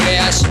las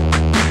poleas.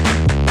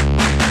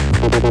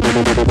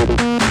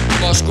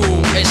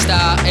 Moscú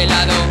está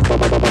helado.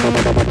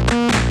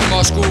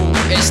 Moscú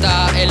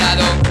está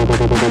helado.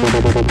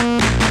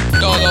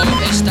 Todo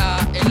está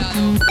helado.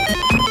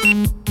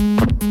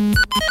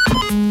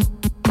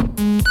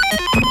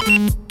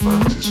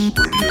 Mantis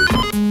Radio.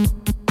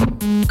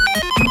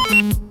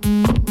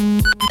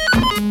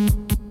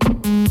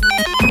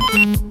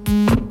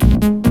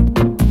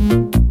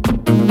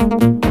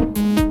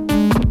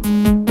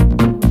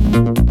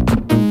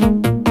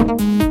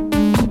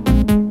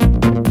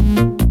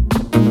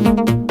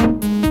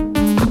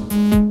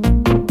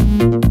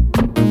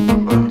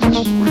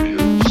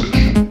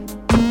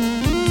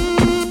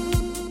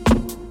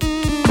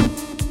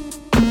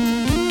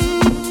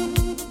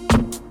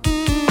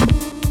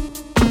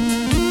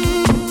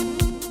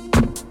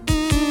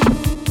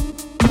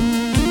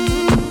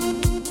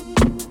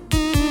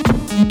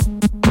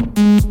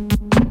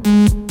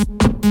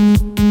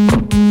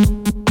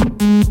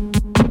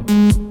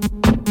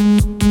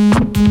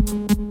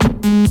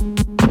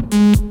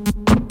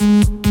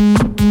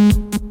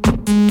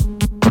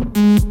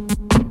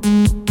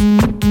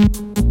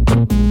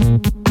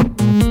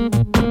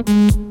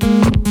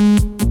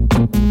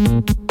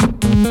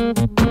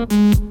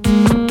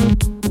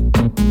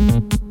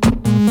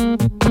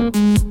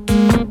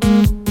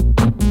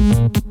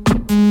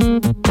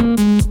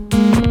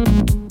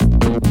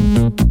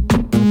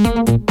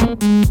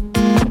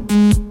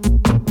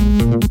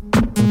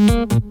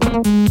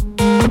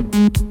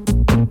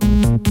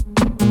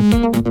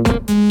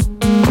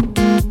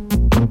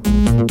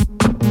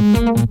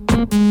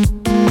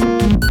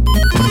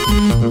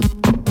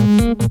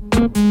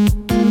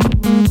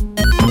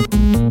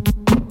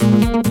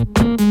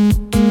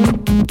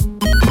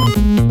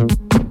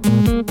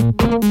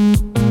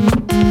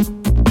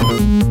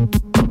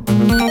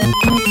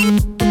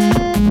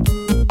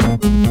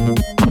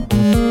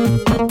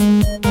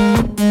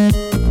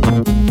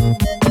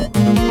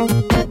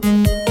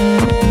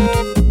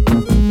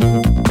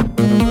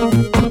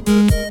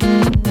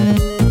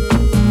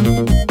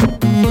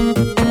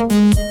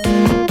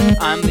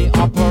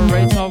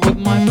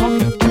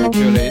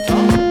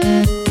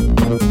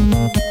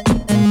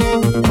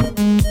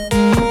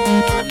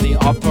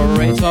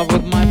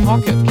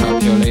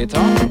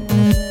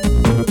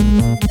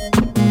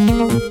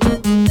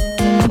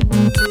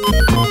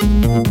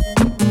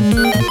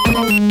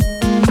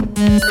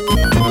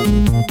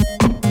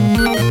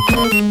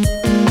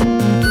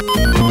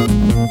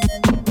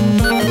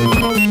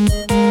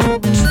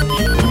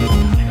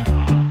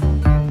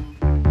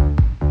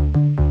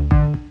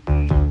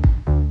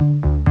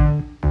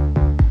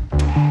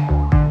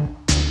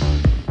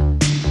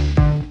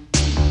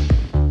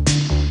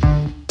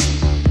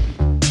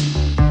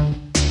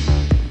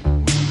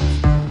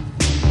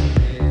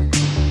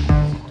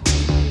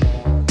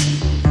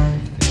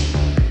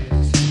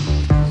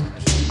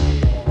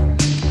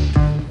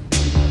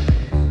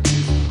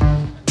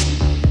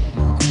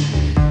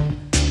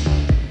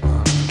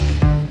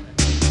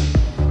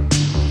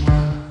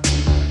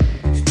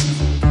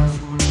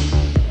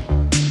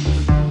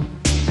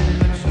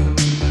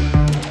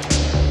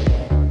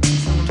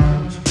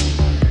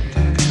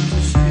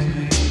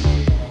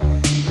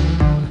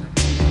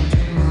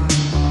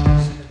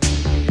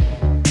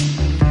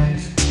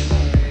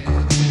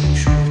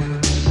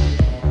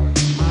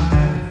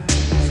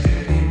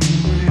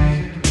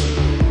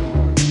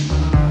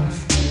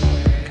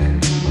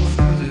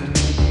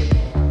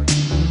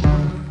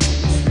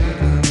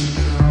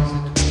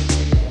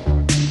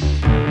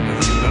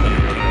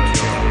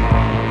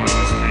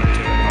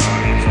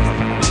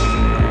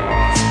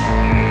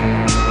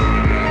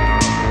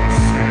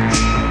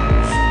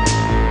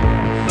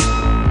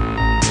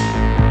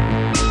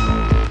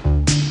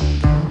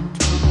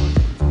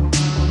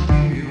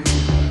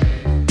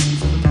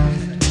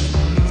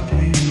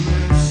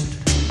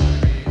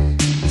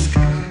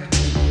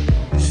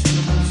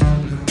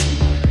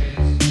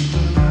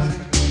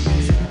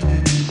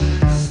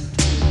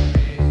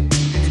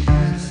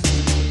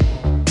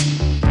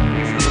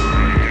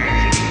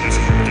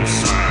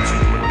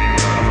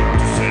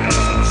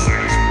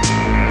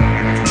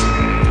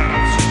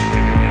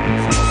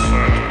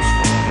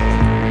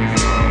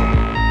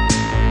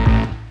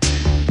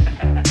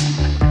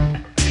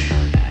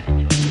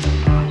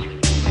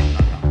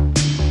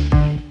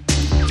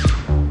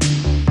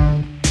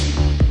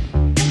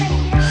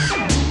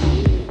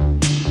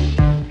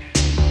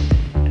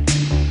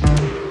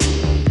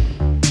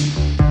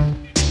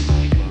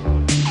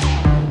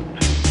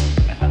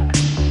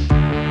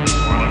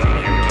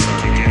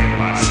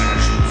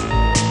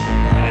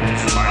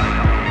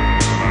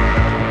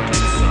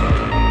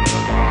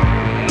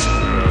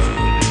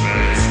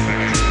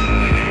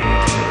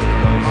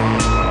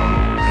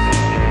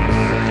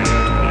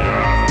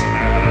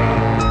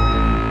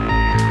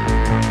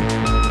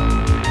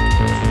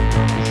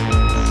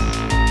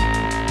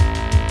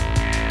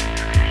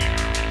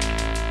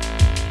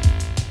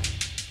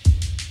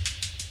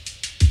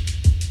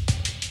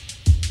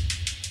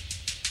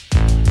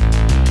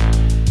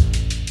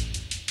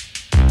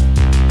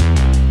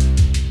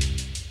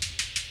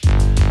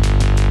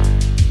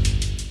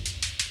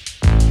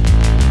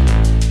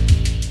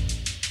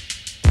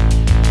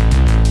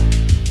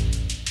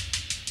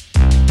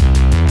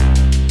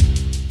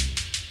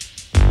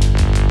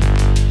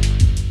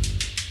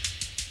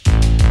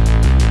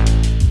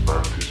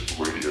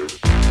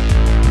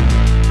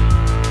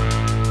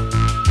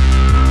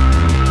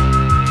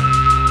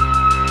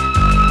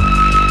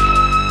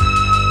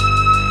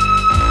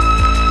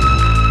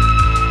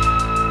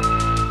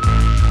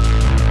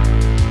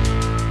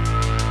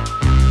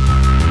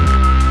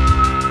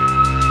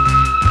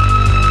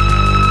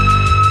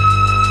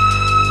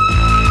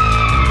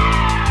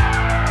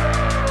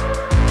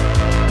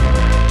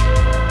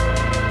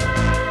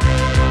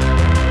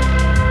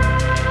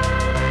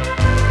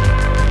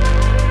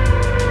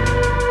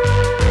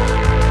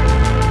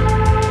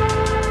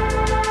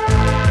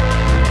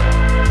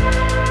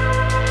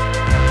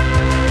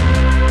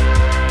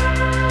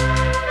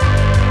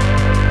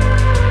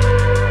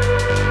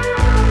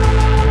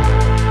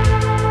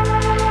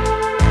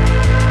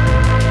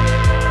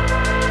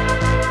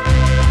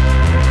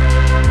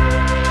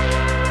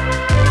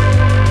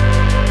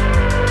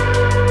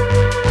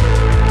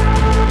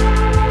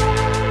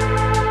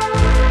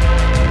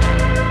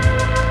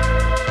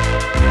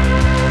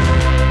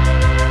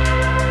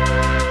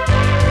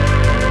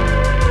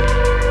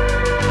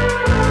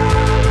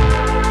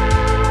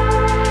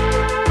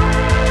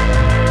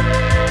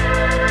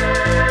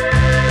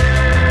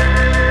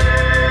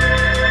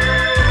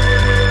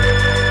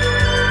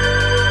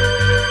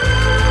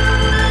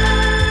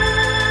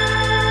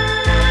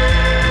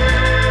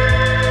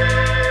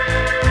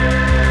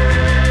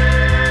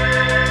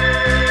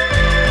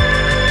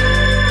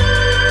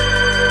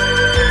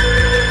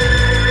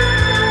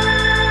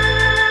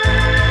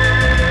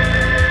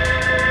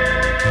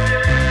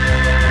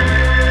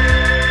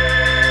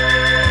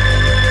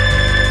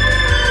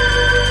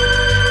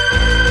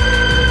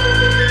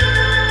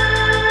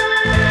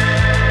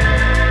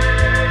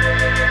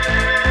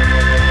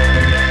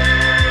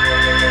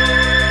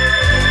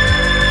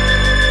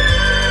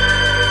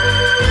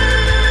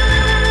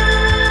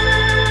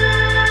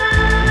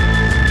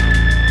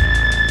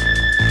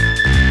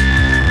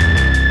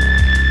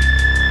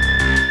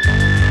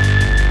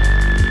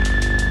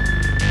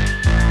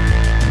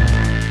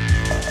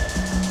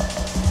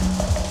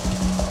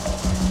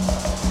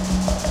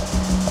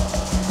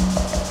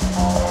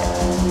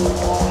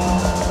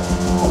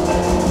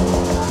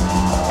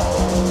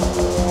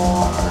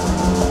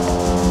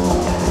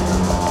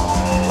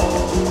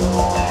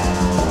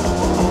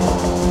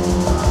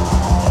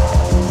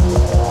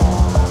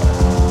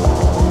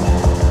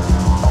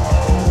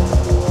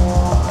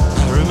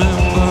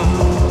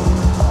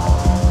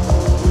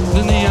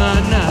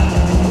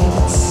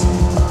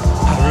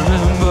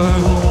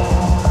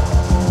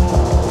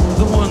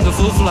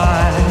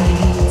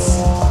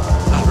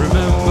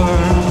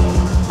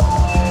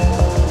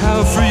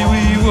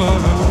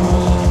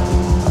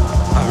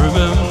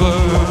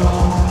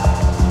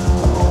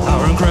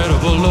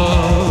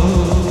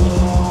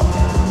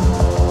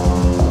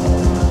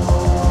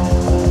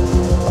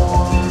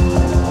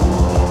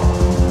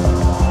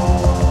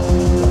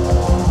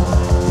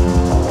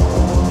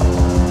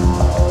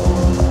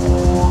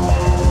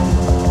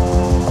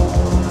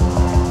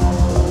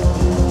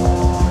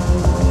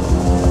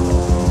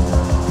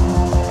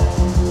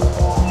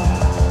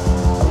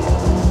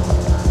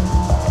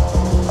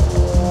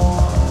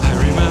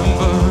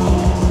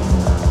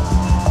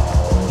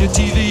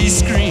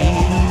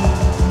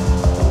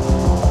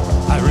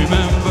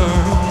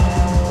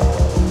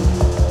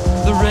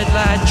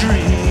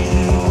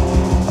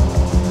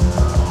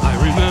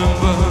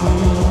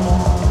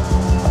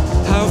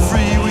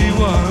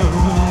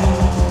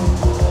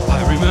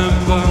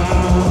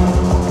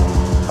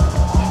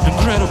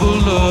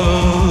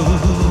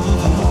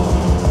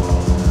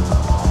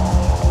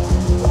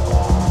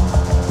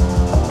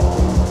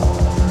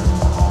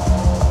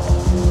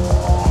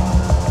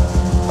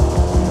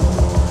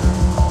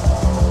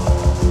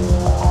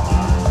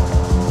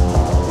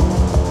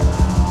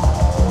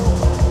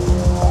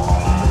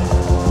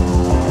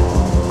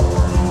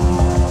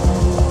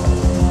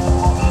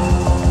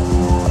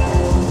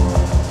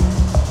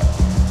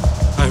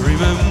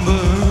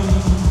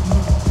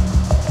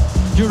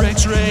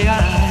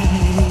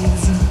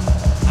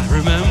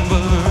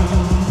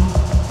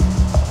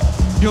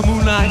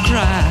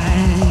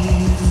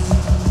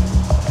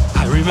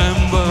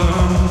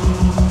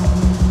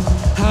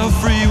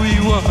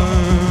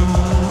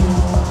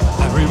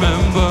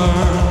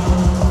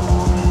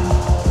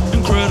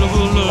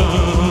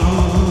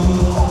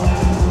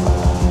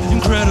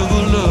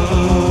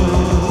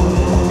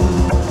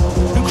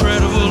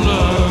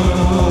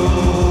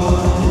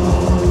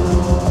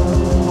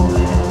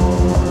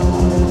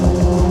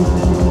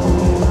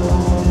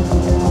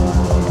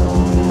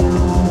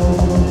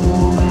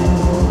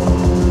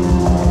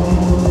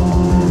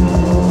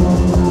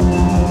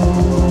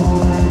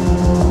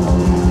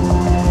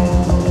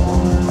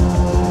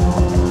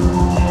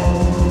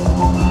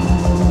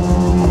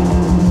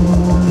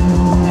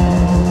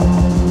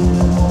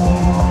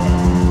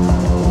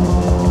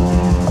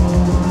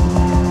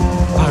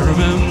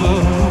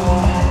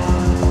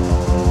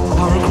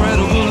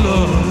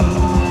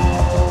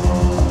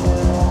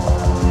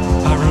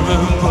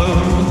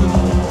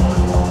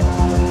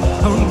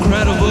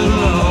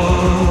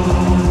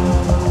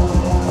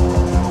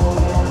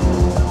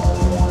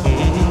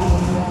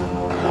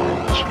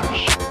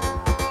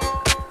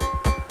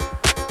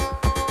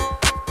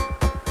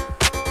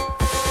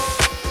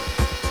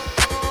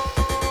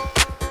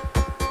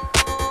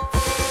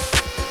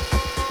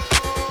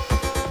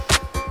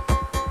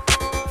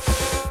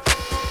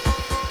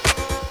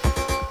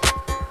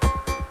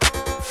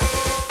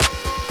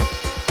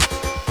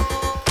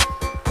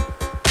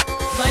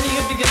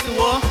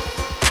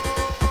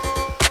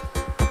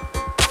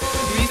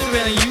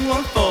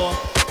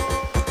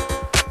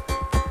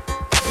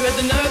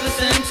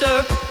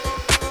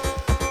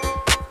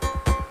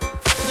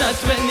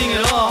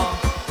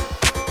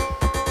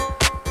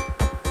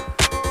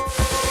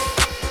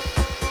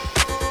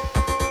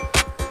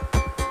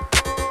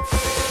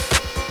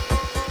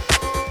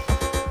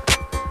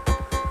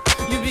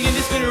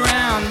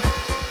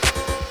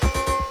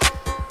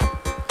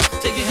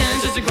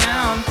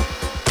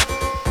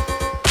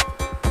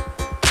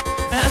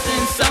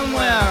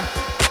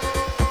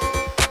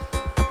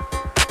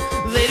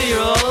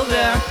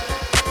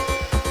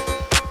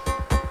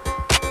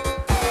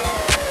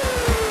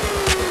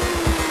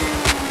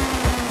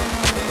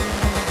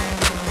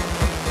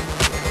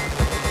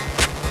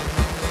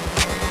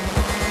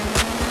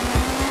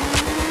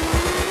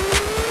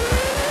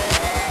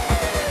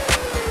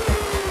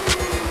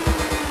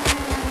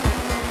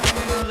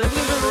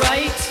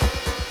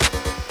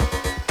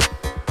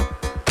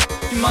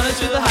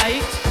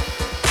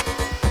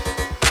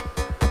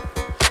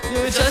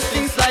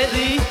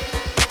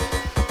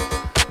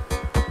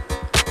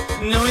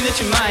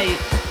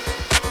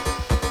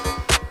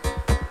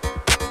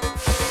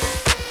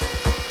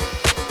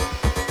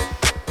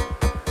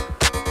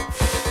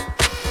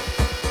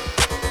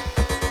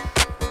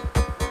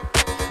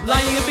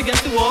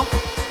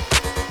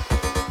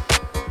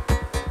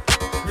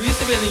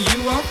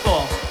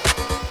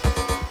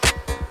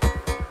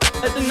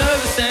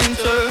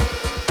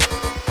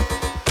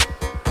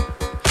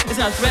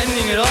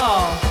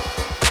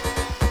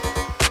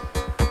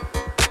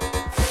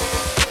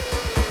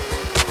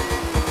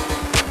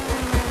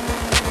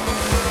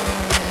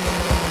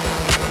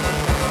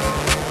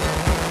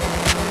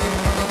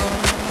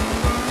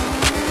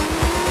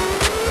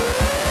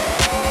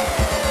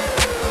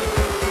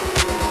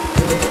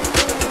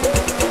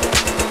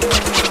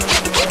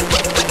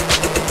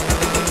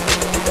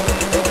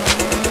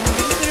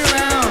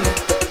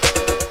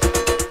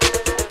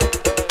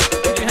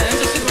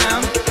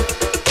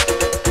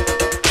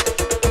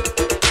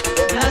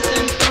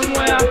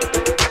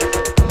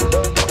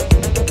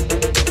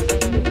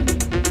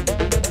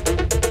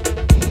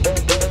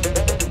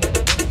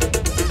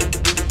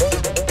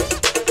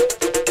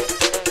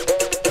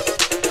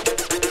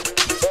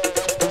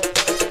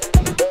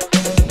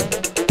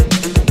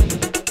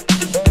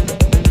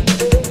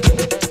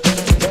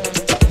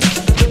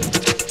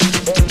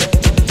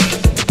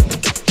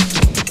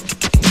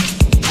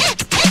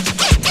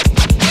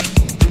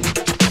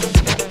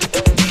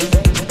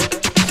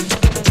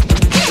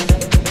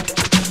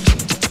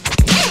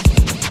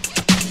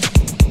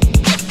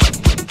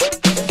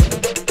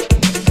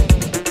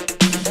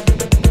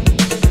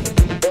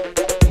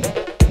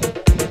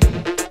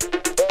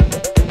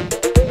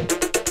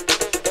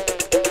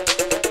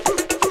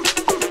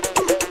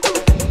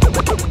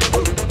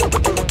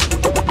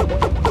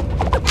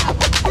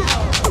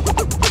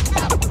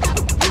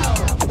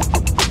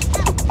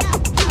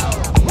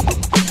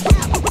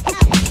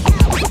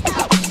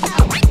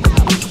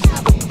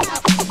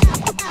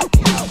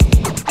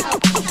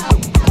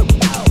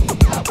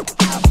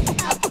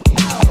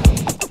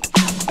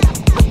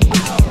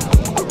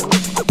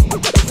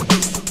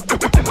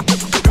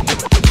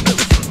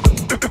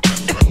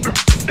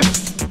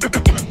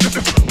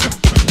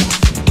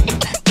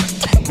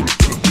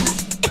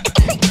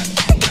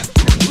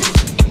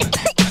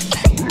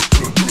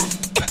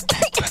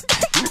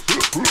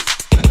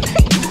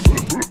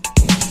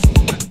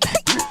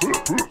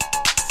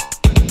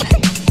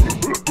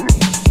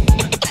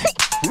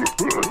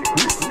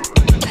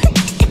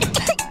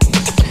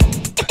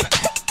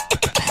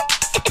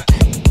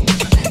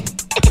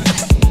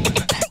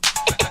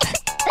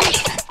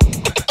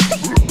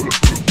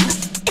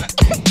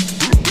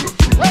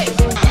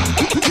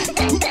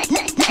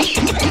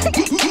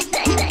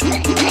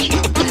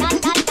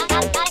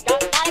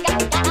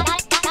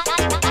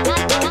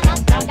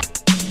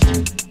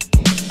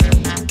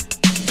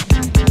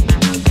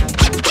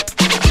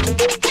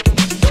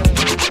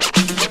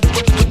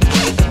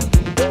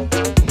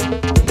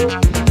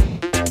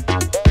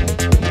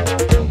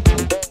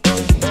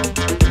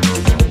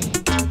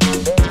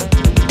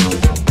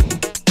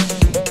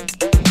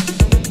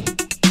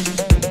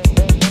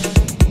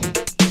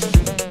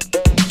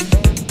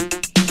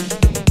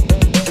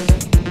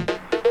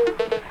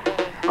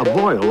 A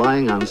boy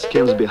lying on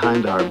skins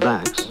behind our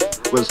backs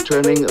was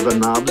turning the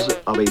knobs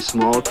of a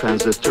small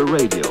transistor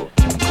radio.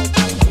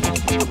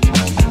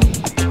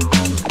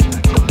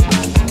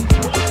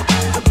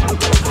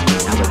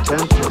 And the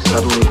tent was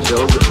suddenly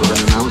filled with an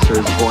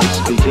announcer's voice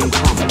speaking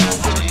comments.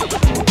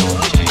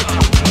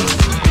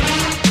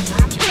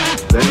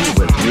 Then,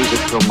 with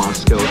music from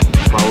Moscow,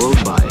 followed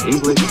by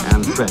English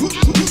and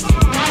French.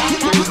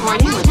 The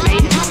recording was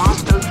made at the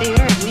Moscow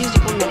Theater of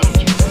Musical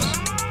Miniatures.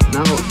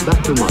 Now,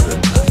 back to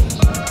modern times.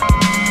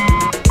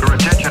 Your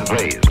attention,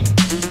 please.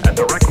 At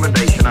the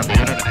recommendation of the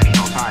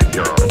International Time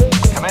Bureau,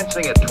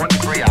 commencing at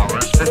 23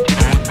 hours,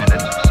 59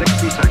 minutes,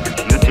 60 seconds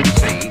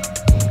UTC,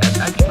 an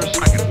extra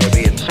second will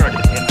be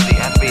inserted into the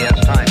NBS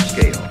time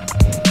scale.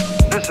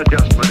 This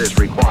adjustment is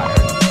required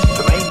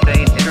to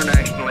maintain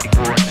internationally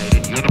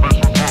coordinated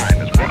universal time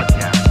as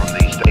broadcast from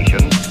these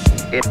stations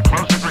in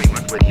close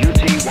agreement with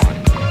UT1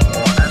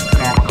 or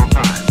astronomical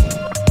time.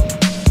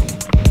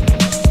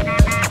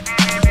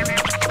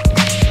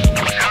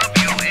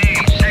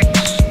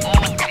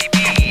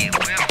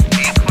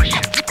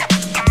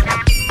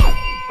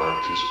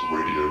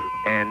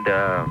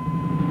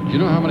 Do you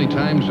know how many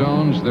time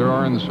zones there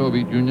are in the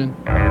Soviet Union?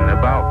 And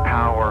about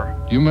power.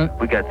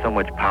 We got so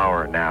much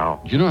power now.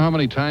 Do you know how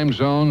many time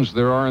zones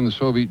there are in the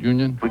Soviet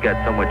Union? We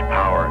got so much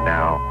power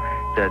now.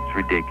 That's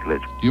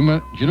ridiculous. Do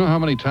you know how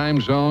many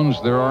time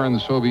zones there are in the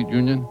Soviet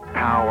Union?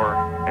 Power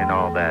and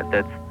all that.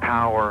 That's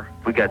power.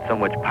 We got so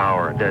much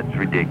power. That's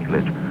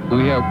ridiculous.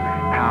 We have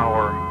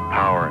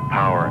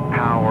power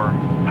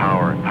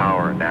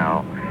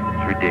now.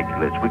 It's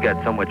ridiculous. We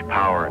got so much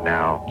power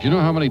now. Do you know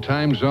how many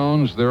time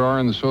zones there are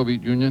in the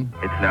Soviet Union?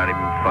 It's not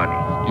even funny.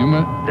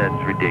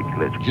 That's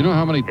ridiculous. Do you know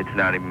how many? It's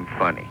not even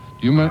funny.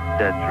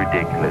 That's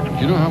ridiculous. Do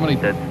you know how many?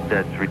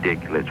 That's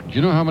ridiculous. Do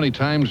you know how many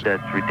times?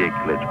 That's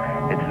ridiculous.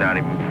 It's not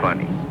even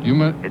funny.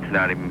 It's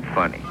not even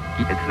funny.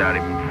 It's not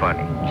even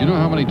funny. Do you know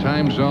how many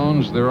time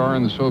zones there are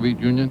in the Soviet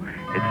Union?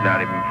 It's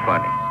not even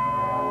funny.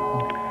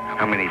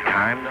 How many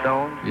time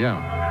zones? Yeah.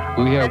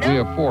 We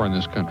have 4 in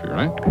this country,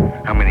 right?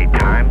 How many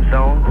time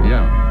zones?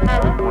 Yeah.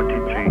 1,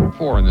 2, 3.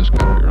 4 in this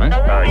country, right?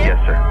 Yes,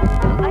 sir.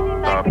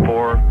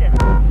 4.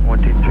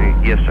 1, 2, 3.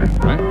 Yes, sir.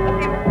 Right?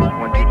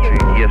 1, 2,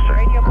 3. Yes, sir.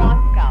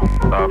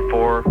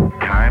 4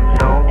 time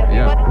zones?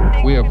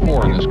 Yeah. We have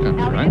 4 in this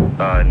country, right?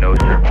 No,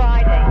 sir.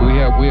 We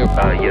have.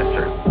 Yes,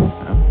 sir.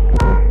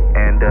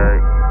 And you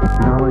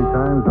know how many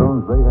time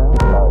zones they have?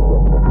 Yes,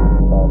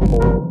 sir.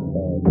 4.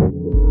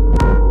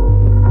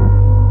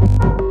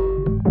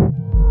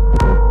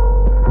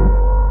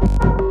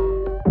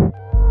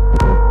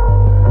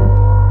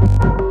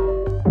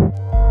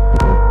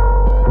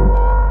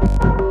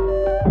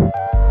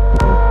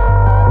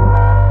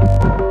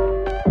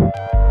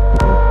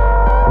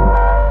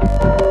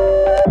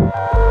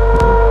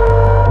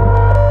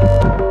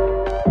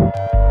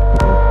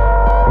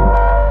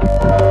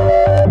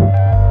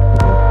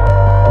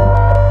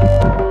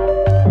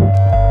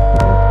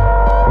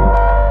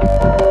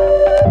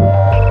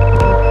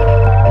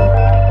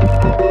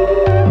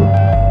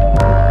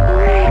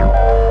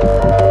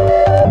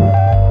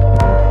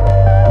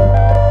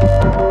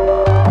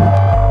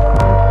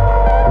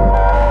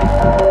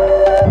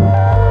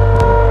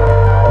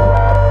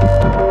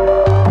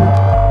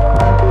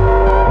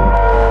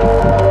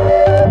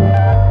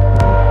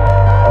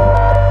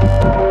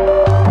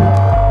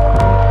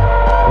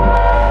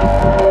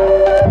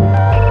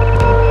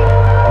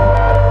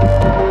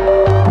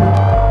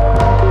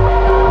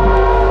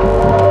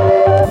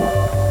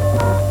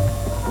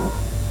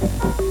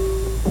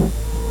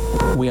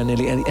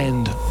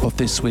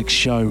 This week's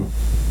show.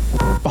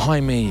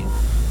 Behind me,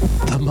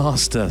 the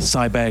master,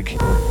 Begg,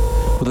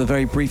 with a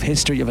very brief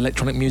history of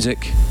electronic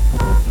music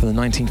from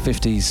the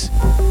 1950s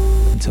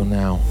until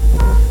now.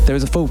 There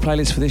is a full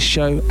playlist for this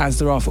show, as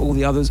there are for all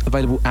the others,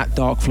 available at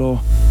Dark Floor.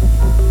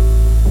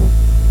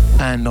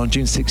 And on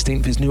June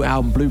 16th, his new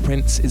album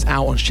Blueprints is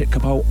out on Shit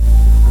Kapult.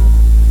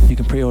 You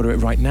can pre-order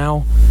it right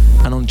now.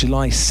 And on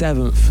July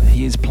 7th,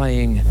 he is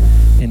playing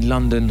in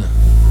London,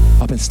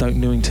 up in Stoke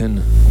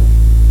Newington,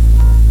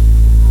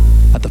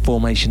 at the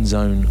Formation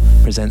Zone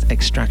presents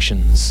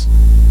Extractions.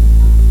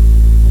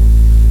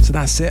 So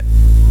that's it.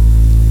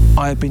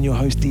 I have been your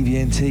host,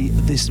 DVNT.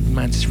 This is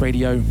Mantis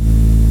Radio.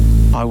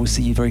 I will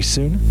see you very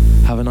soon.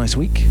 Have a nice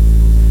week.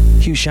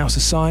 Huge shouts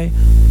to Sai.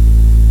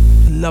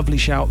 Lovely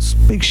shouts.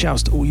 Big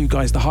shouts to all you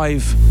guys, the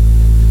Hive.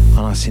 And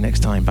I'll see you next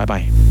time.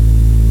 Bye-bye.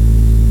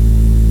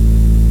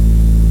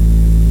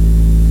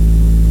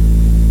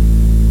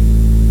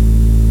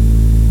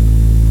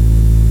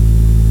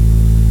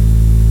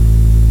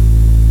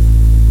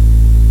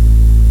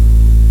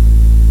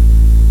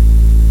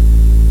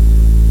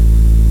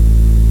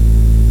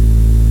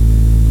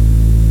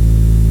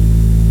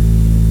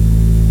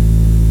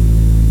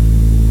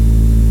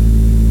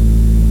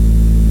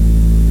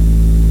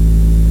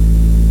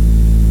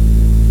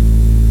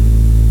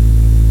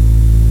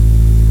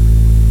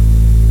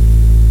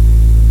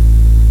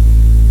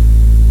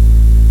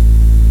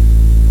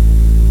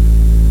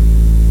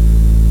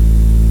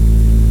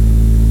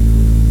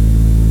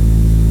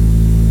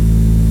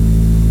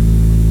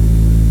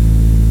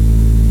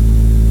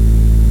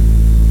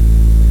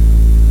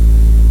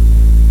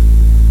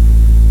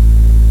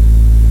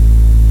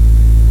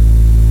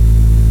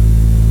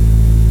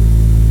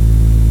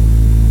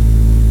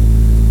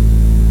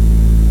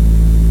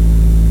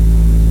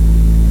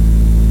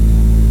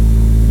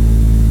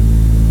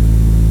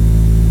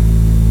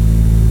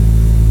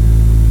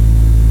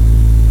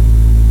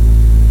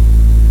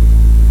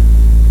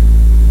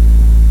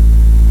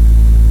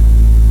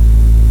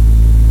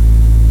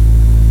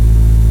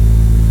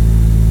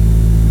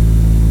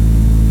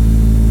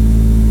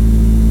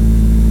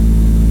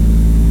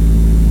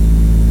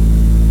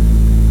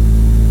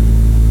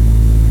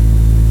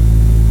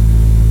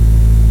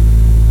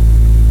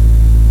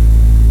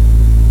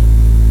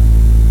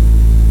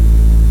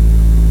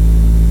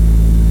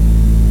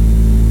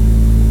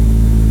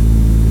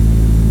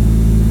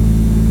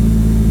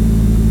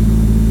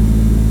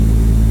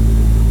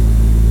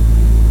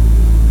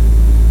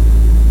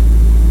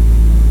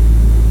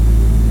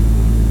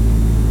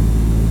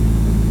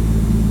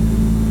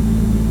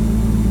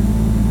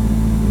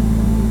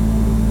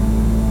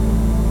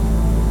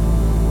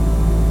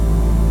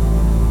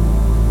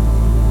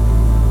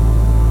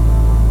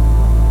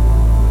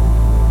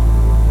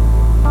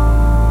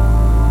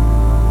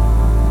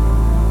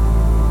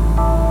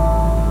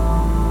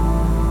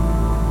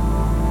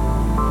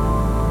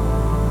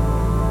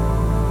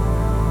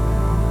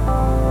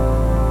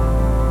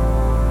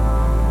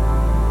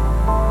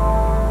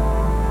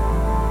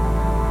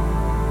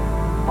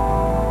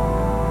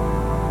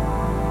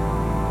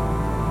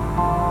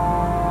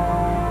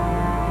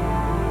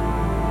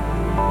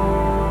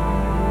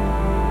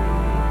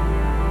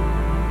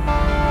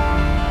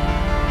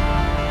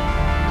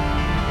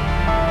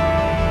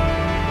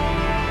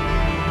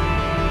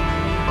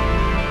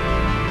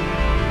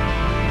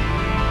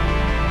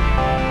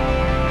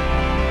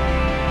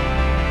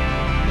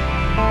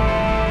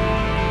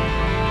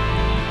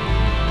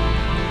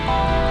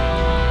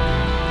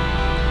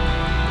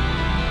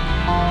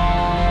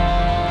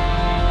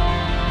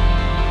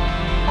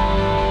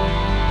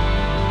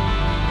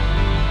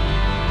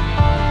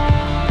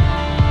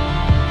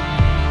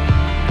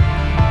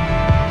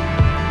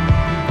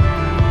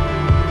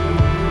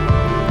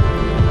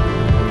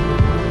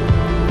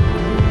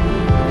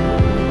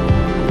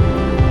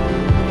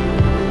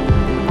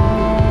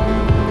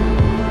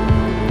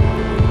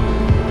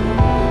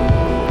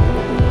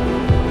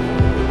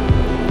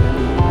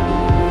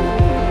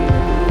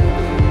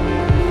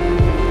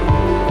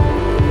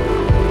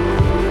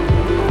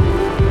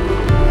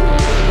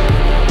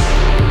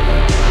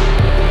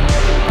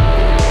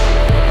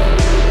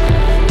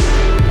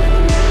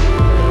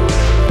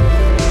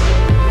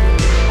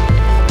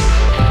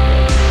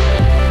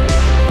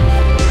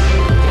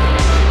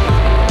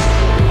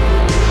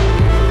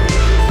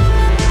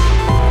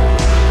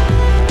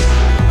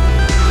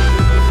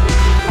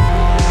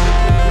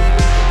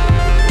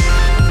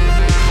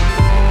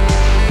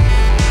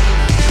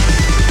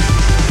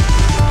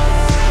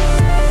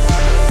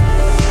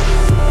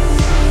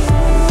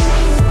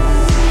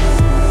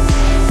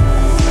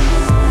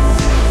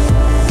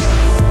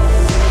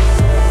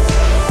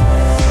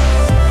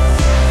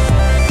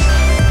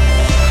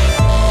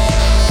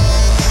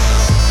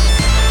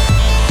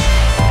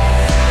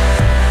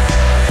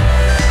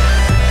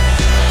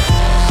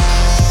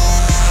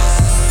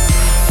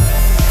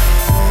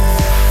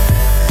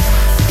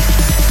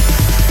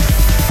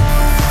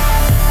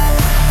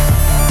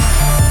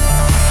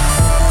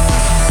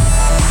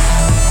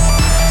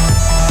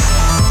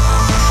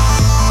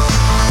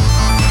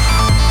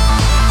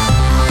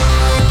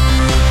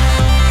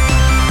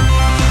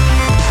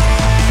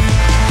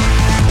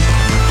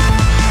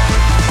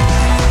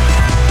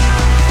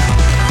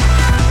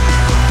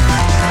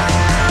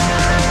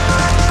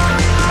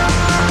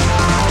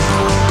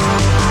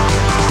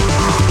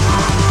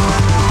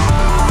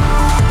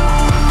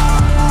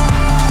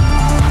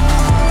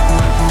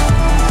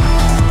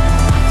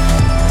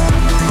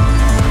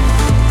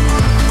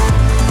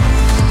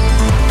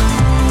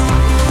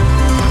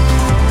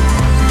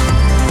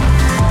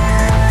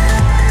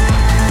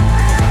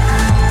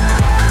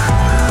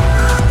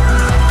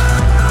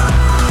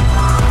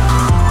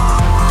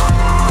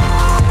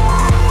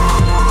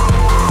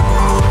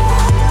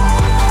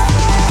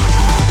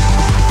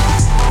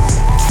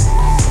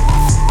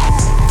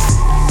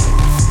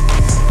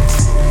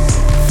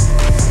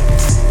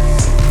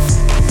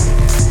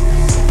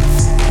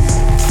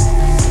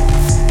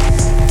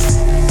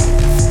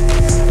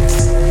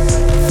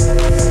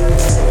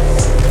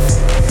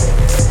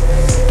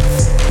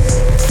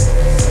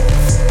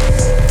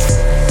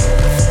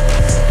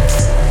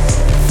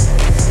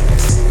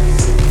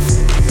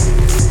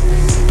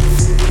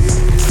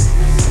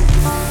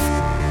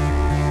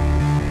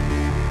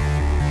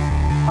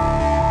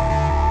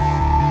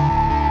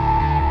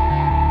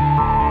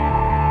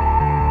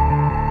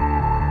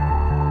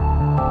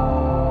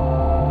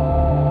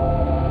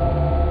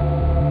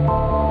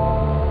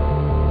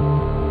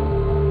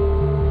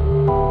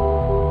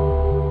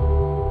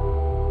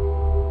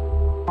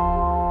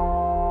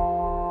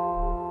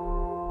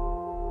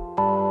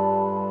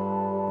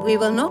 We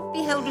will not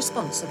be held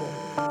responsible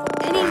for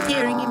any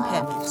hearing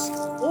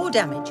impairments or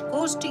damage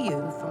caused to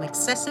you from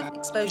excessive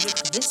exposure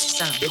to this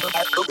sound.